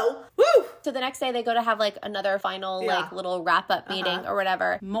 woo! So the next day they go to have like another final like little wrap-up meeting or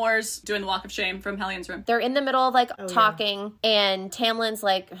whatever. Moore's doing the walk of shame from Hellion's room. They're in the middle of like talking and Tamlin's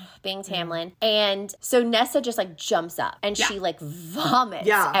like being Tamlin. And so Nesta just like jumps up and she like vomits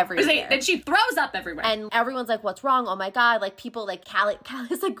everywhere. Then she throws up everywhere. And everyone's like, what's wrong? Oh my God. Like people like Callus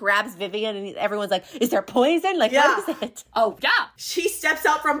like grabs Vivian and everyone's like, is there poison? Like what is it? Oh yeah. She steps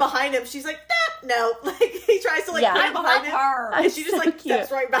out from behind him. She's like, No. Like, he tries to, like, get behind her. And she just, like,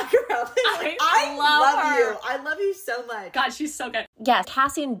 steps right back around. Like, I love you. I love you so much. God, she's so good. Yeah,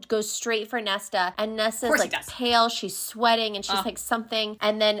 Cassian goes straight for Nesta, and Nesta's, like, pale. She's sweating, and she's, like, something.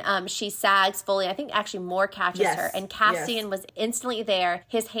 And then she sags fully. I think actually Mor catches her. And Cassian was instantly there,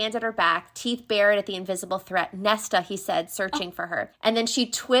 his hands at her back, teeth bared at the invisible threat. Nesta, he said, searching for her. And then she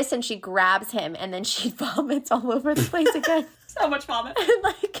twists and she grabs him, and then she vomits all over the place again. So much vomit. And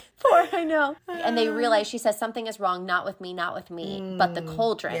like, poor, I know. And they realize, she says, something is wrong, not with me, but the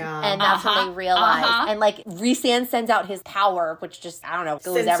cauldron. Yeah. And that's when they realize. And like, Rhysand sends out his power, which just, I don't know,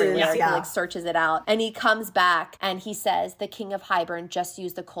 goes everywhere. He like searches it out. And he comes back and he says, the King of Hybern just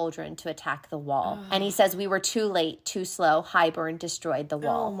used the cauldron to attack the wall. And he says, we were too late, too slow. Hybern destroyed the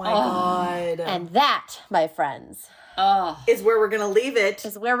wall. Oh my God. And that, my friends, is where we're gonna leave it.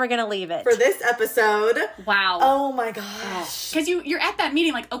 For this episode. Wow. Oh my gosh. Because you're at that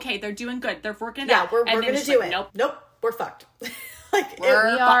meeting like, okay, they're doing good. They're working it out. We're gonna do it. Nope. We're fucked. Like, we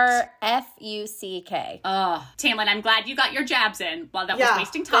are F-U-C-K. Tamlin, I'm glad you got your jabs in while that was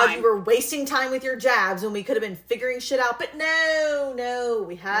wasting time. God, you were wasting time with your jabs when we could have been figuring shit out, but no,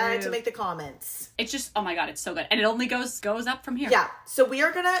 we had to make the comments. It's just, oh my God, it's so good. And it only goes up from here. Yeah, so we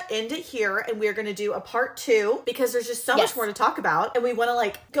are gonna end it here, and we are gonna do a part 2, because there's just so much more to talk about, and we want to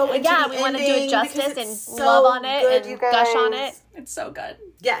like go into the ending. We want to do it justice and love on it and gush on it. It's so good.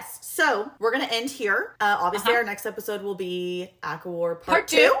 Yes. So we're going to end here. Obviously, our next episode will be ACOWAR Part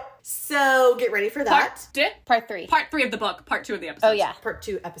 2. So get ready for that. Part 3. Part 3 of the book. Part 2 of the episode. Oh, yeah. Part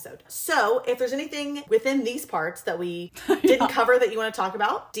 2 episode. So if there's anything within these parts that we didn't cover that you want to talk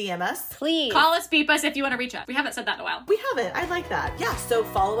about, DM us. Please. Call us, beep us if you want to reach us. We haven't said that in a while. We haven't. I like that. Yeah. So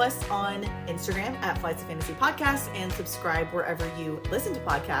follow us on Instagram at Flights of Fantasy Podcast and subscribe wherever you listen to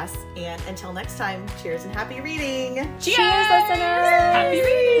podcasts. And until next time, cheers and happy reading. Cheers, listeners. Happy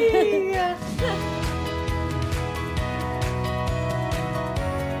reading.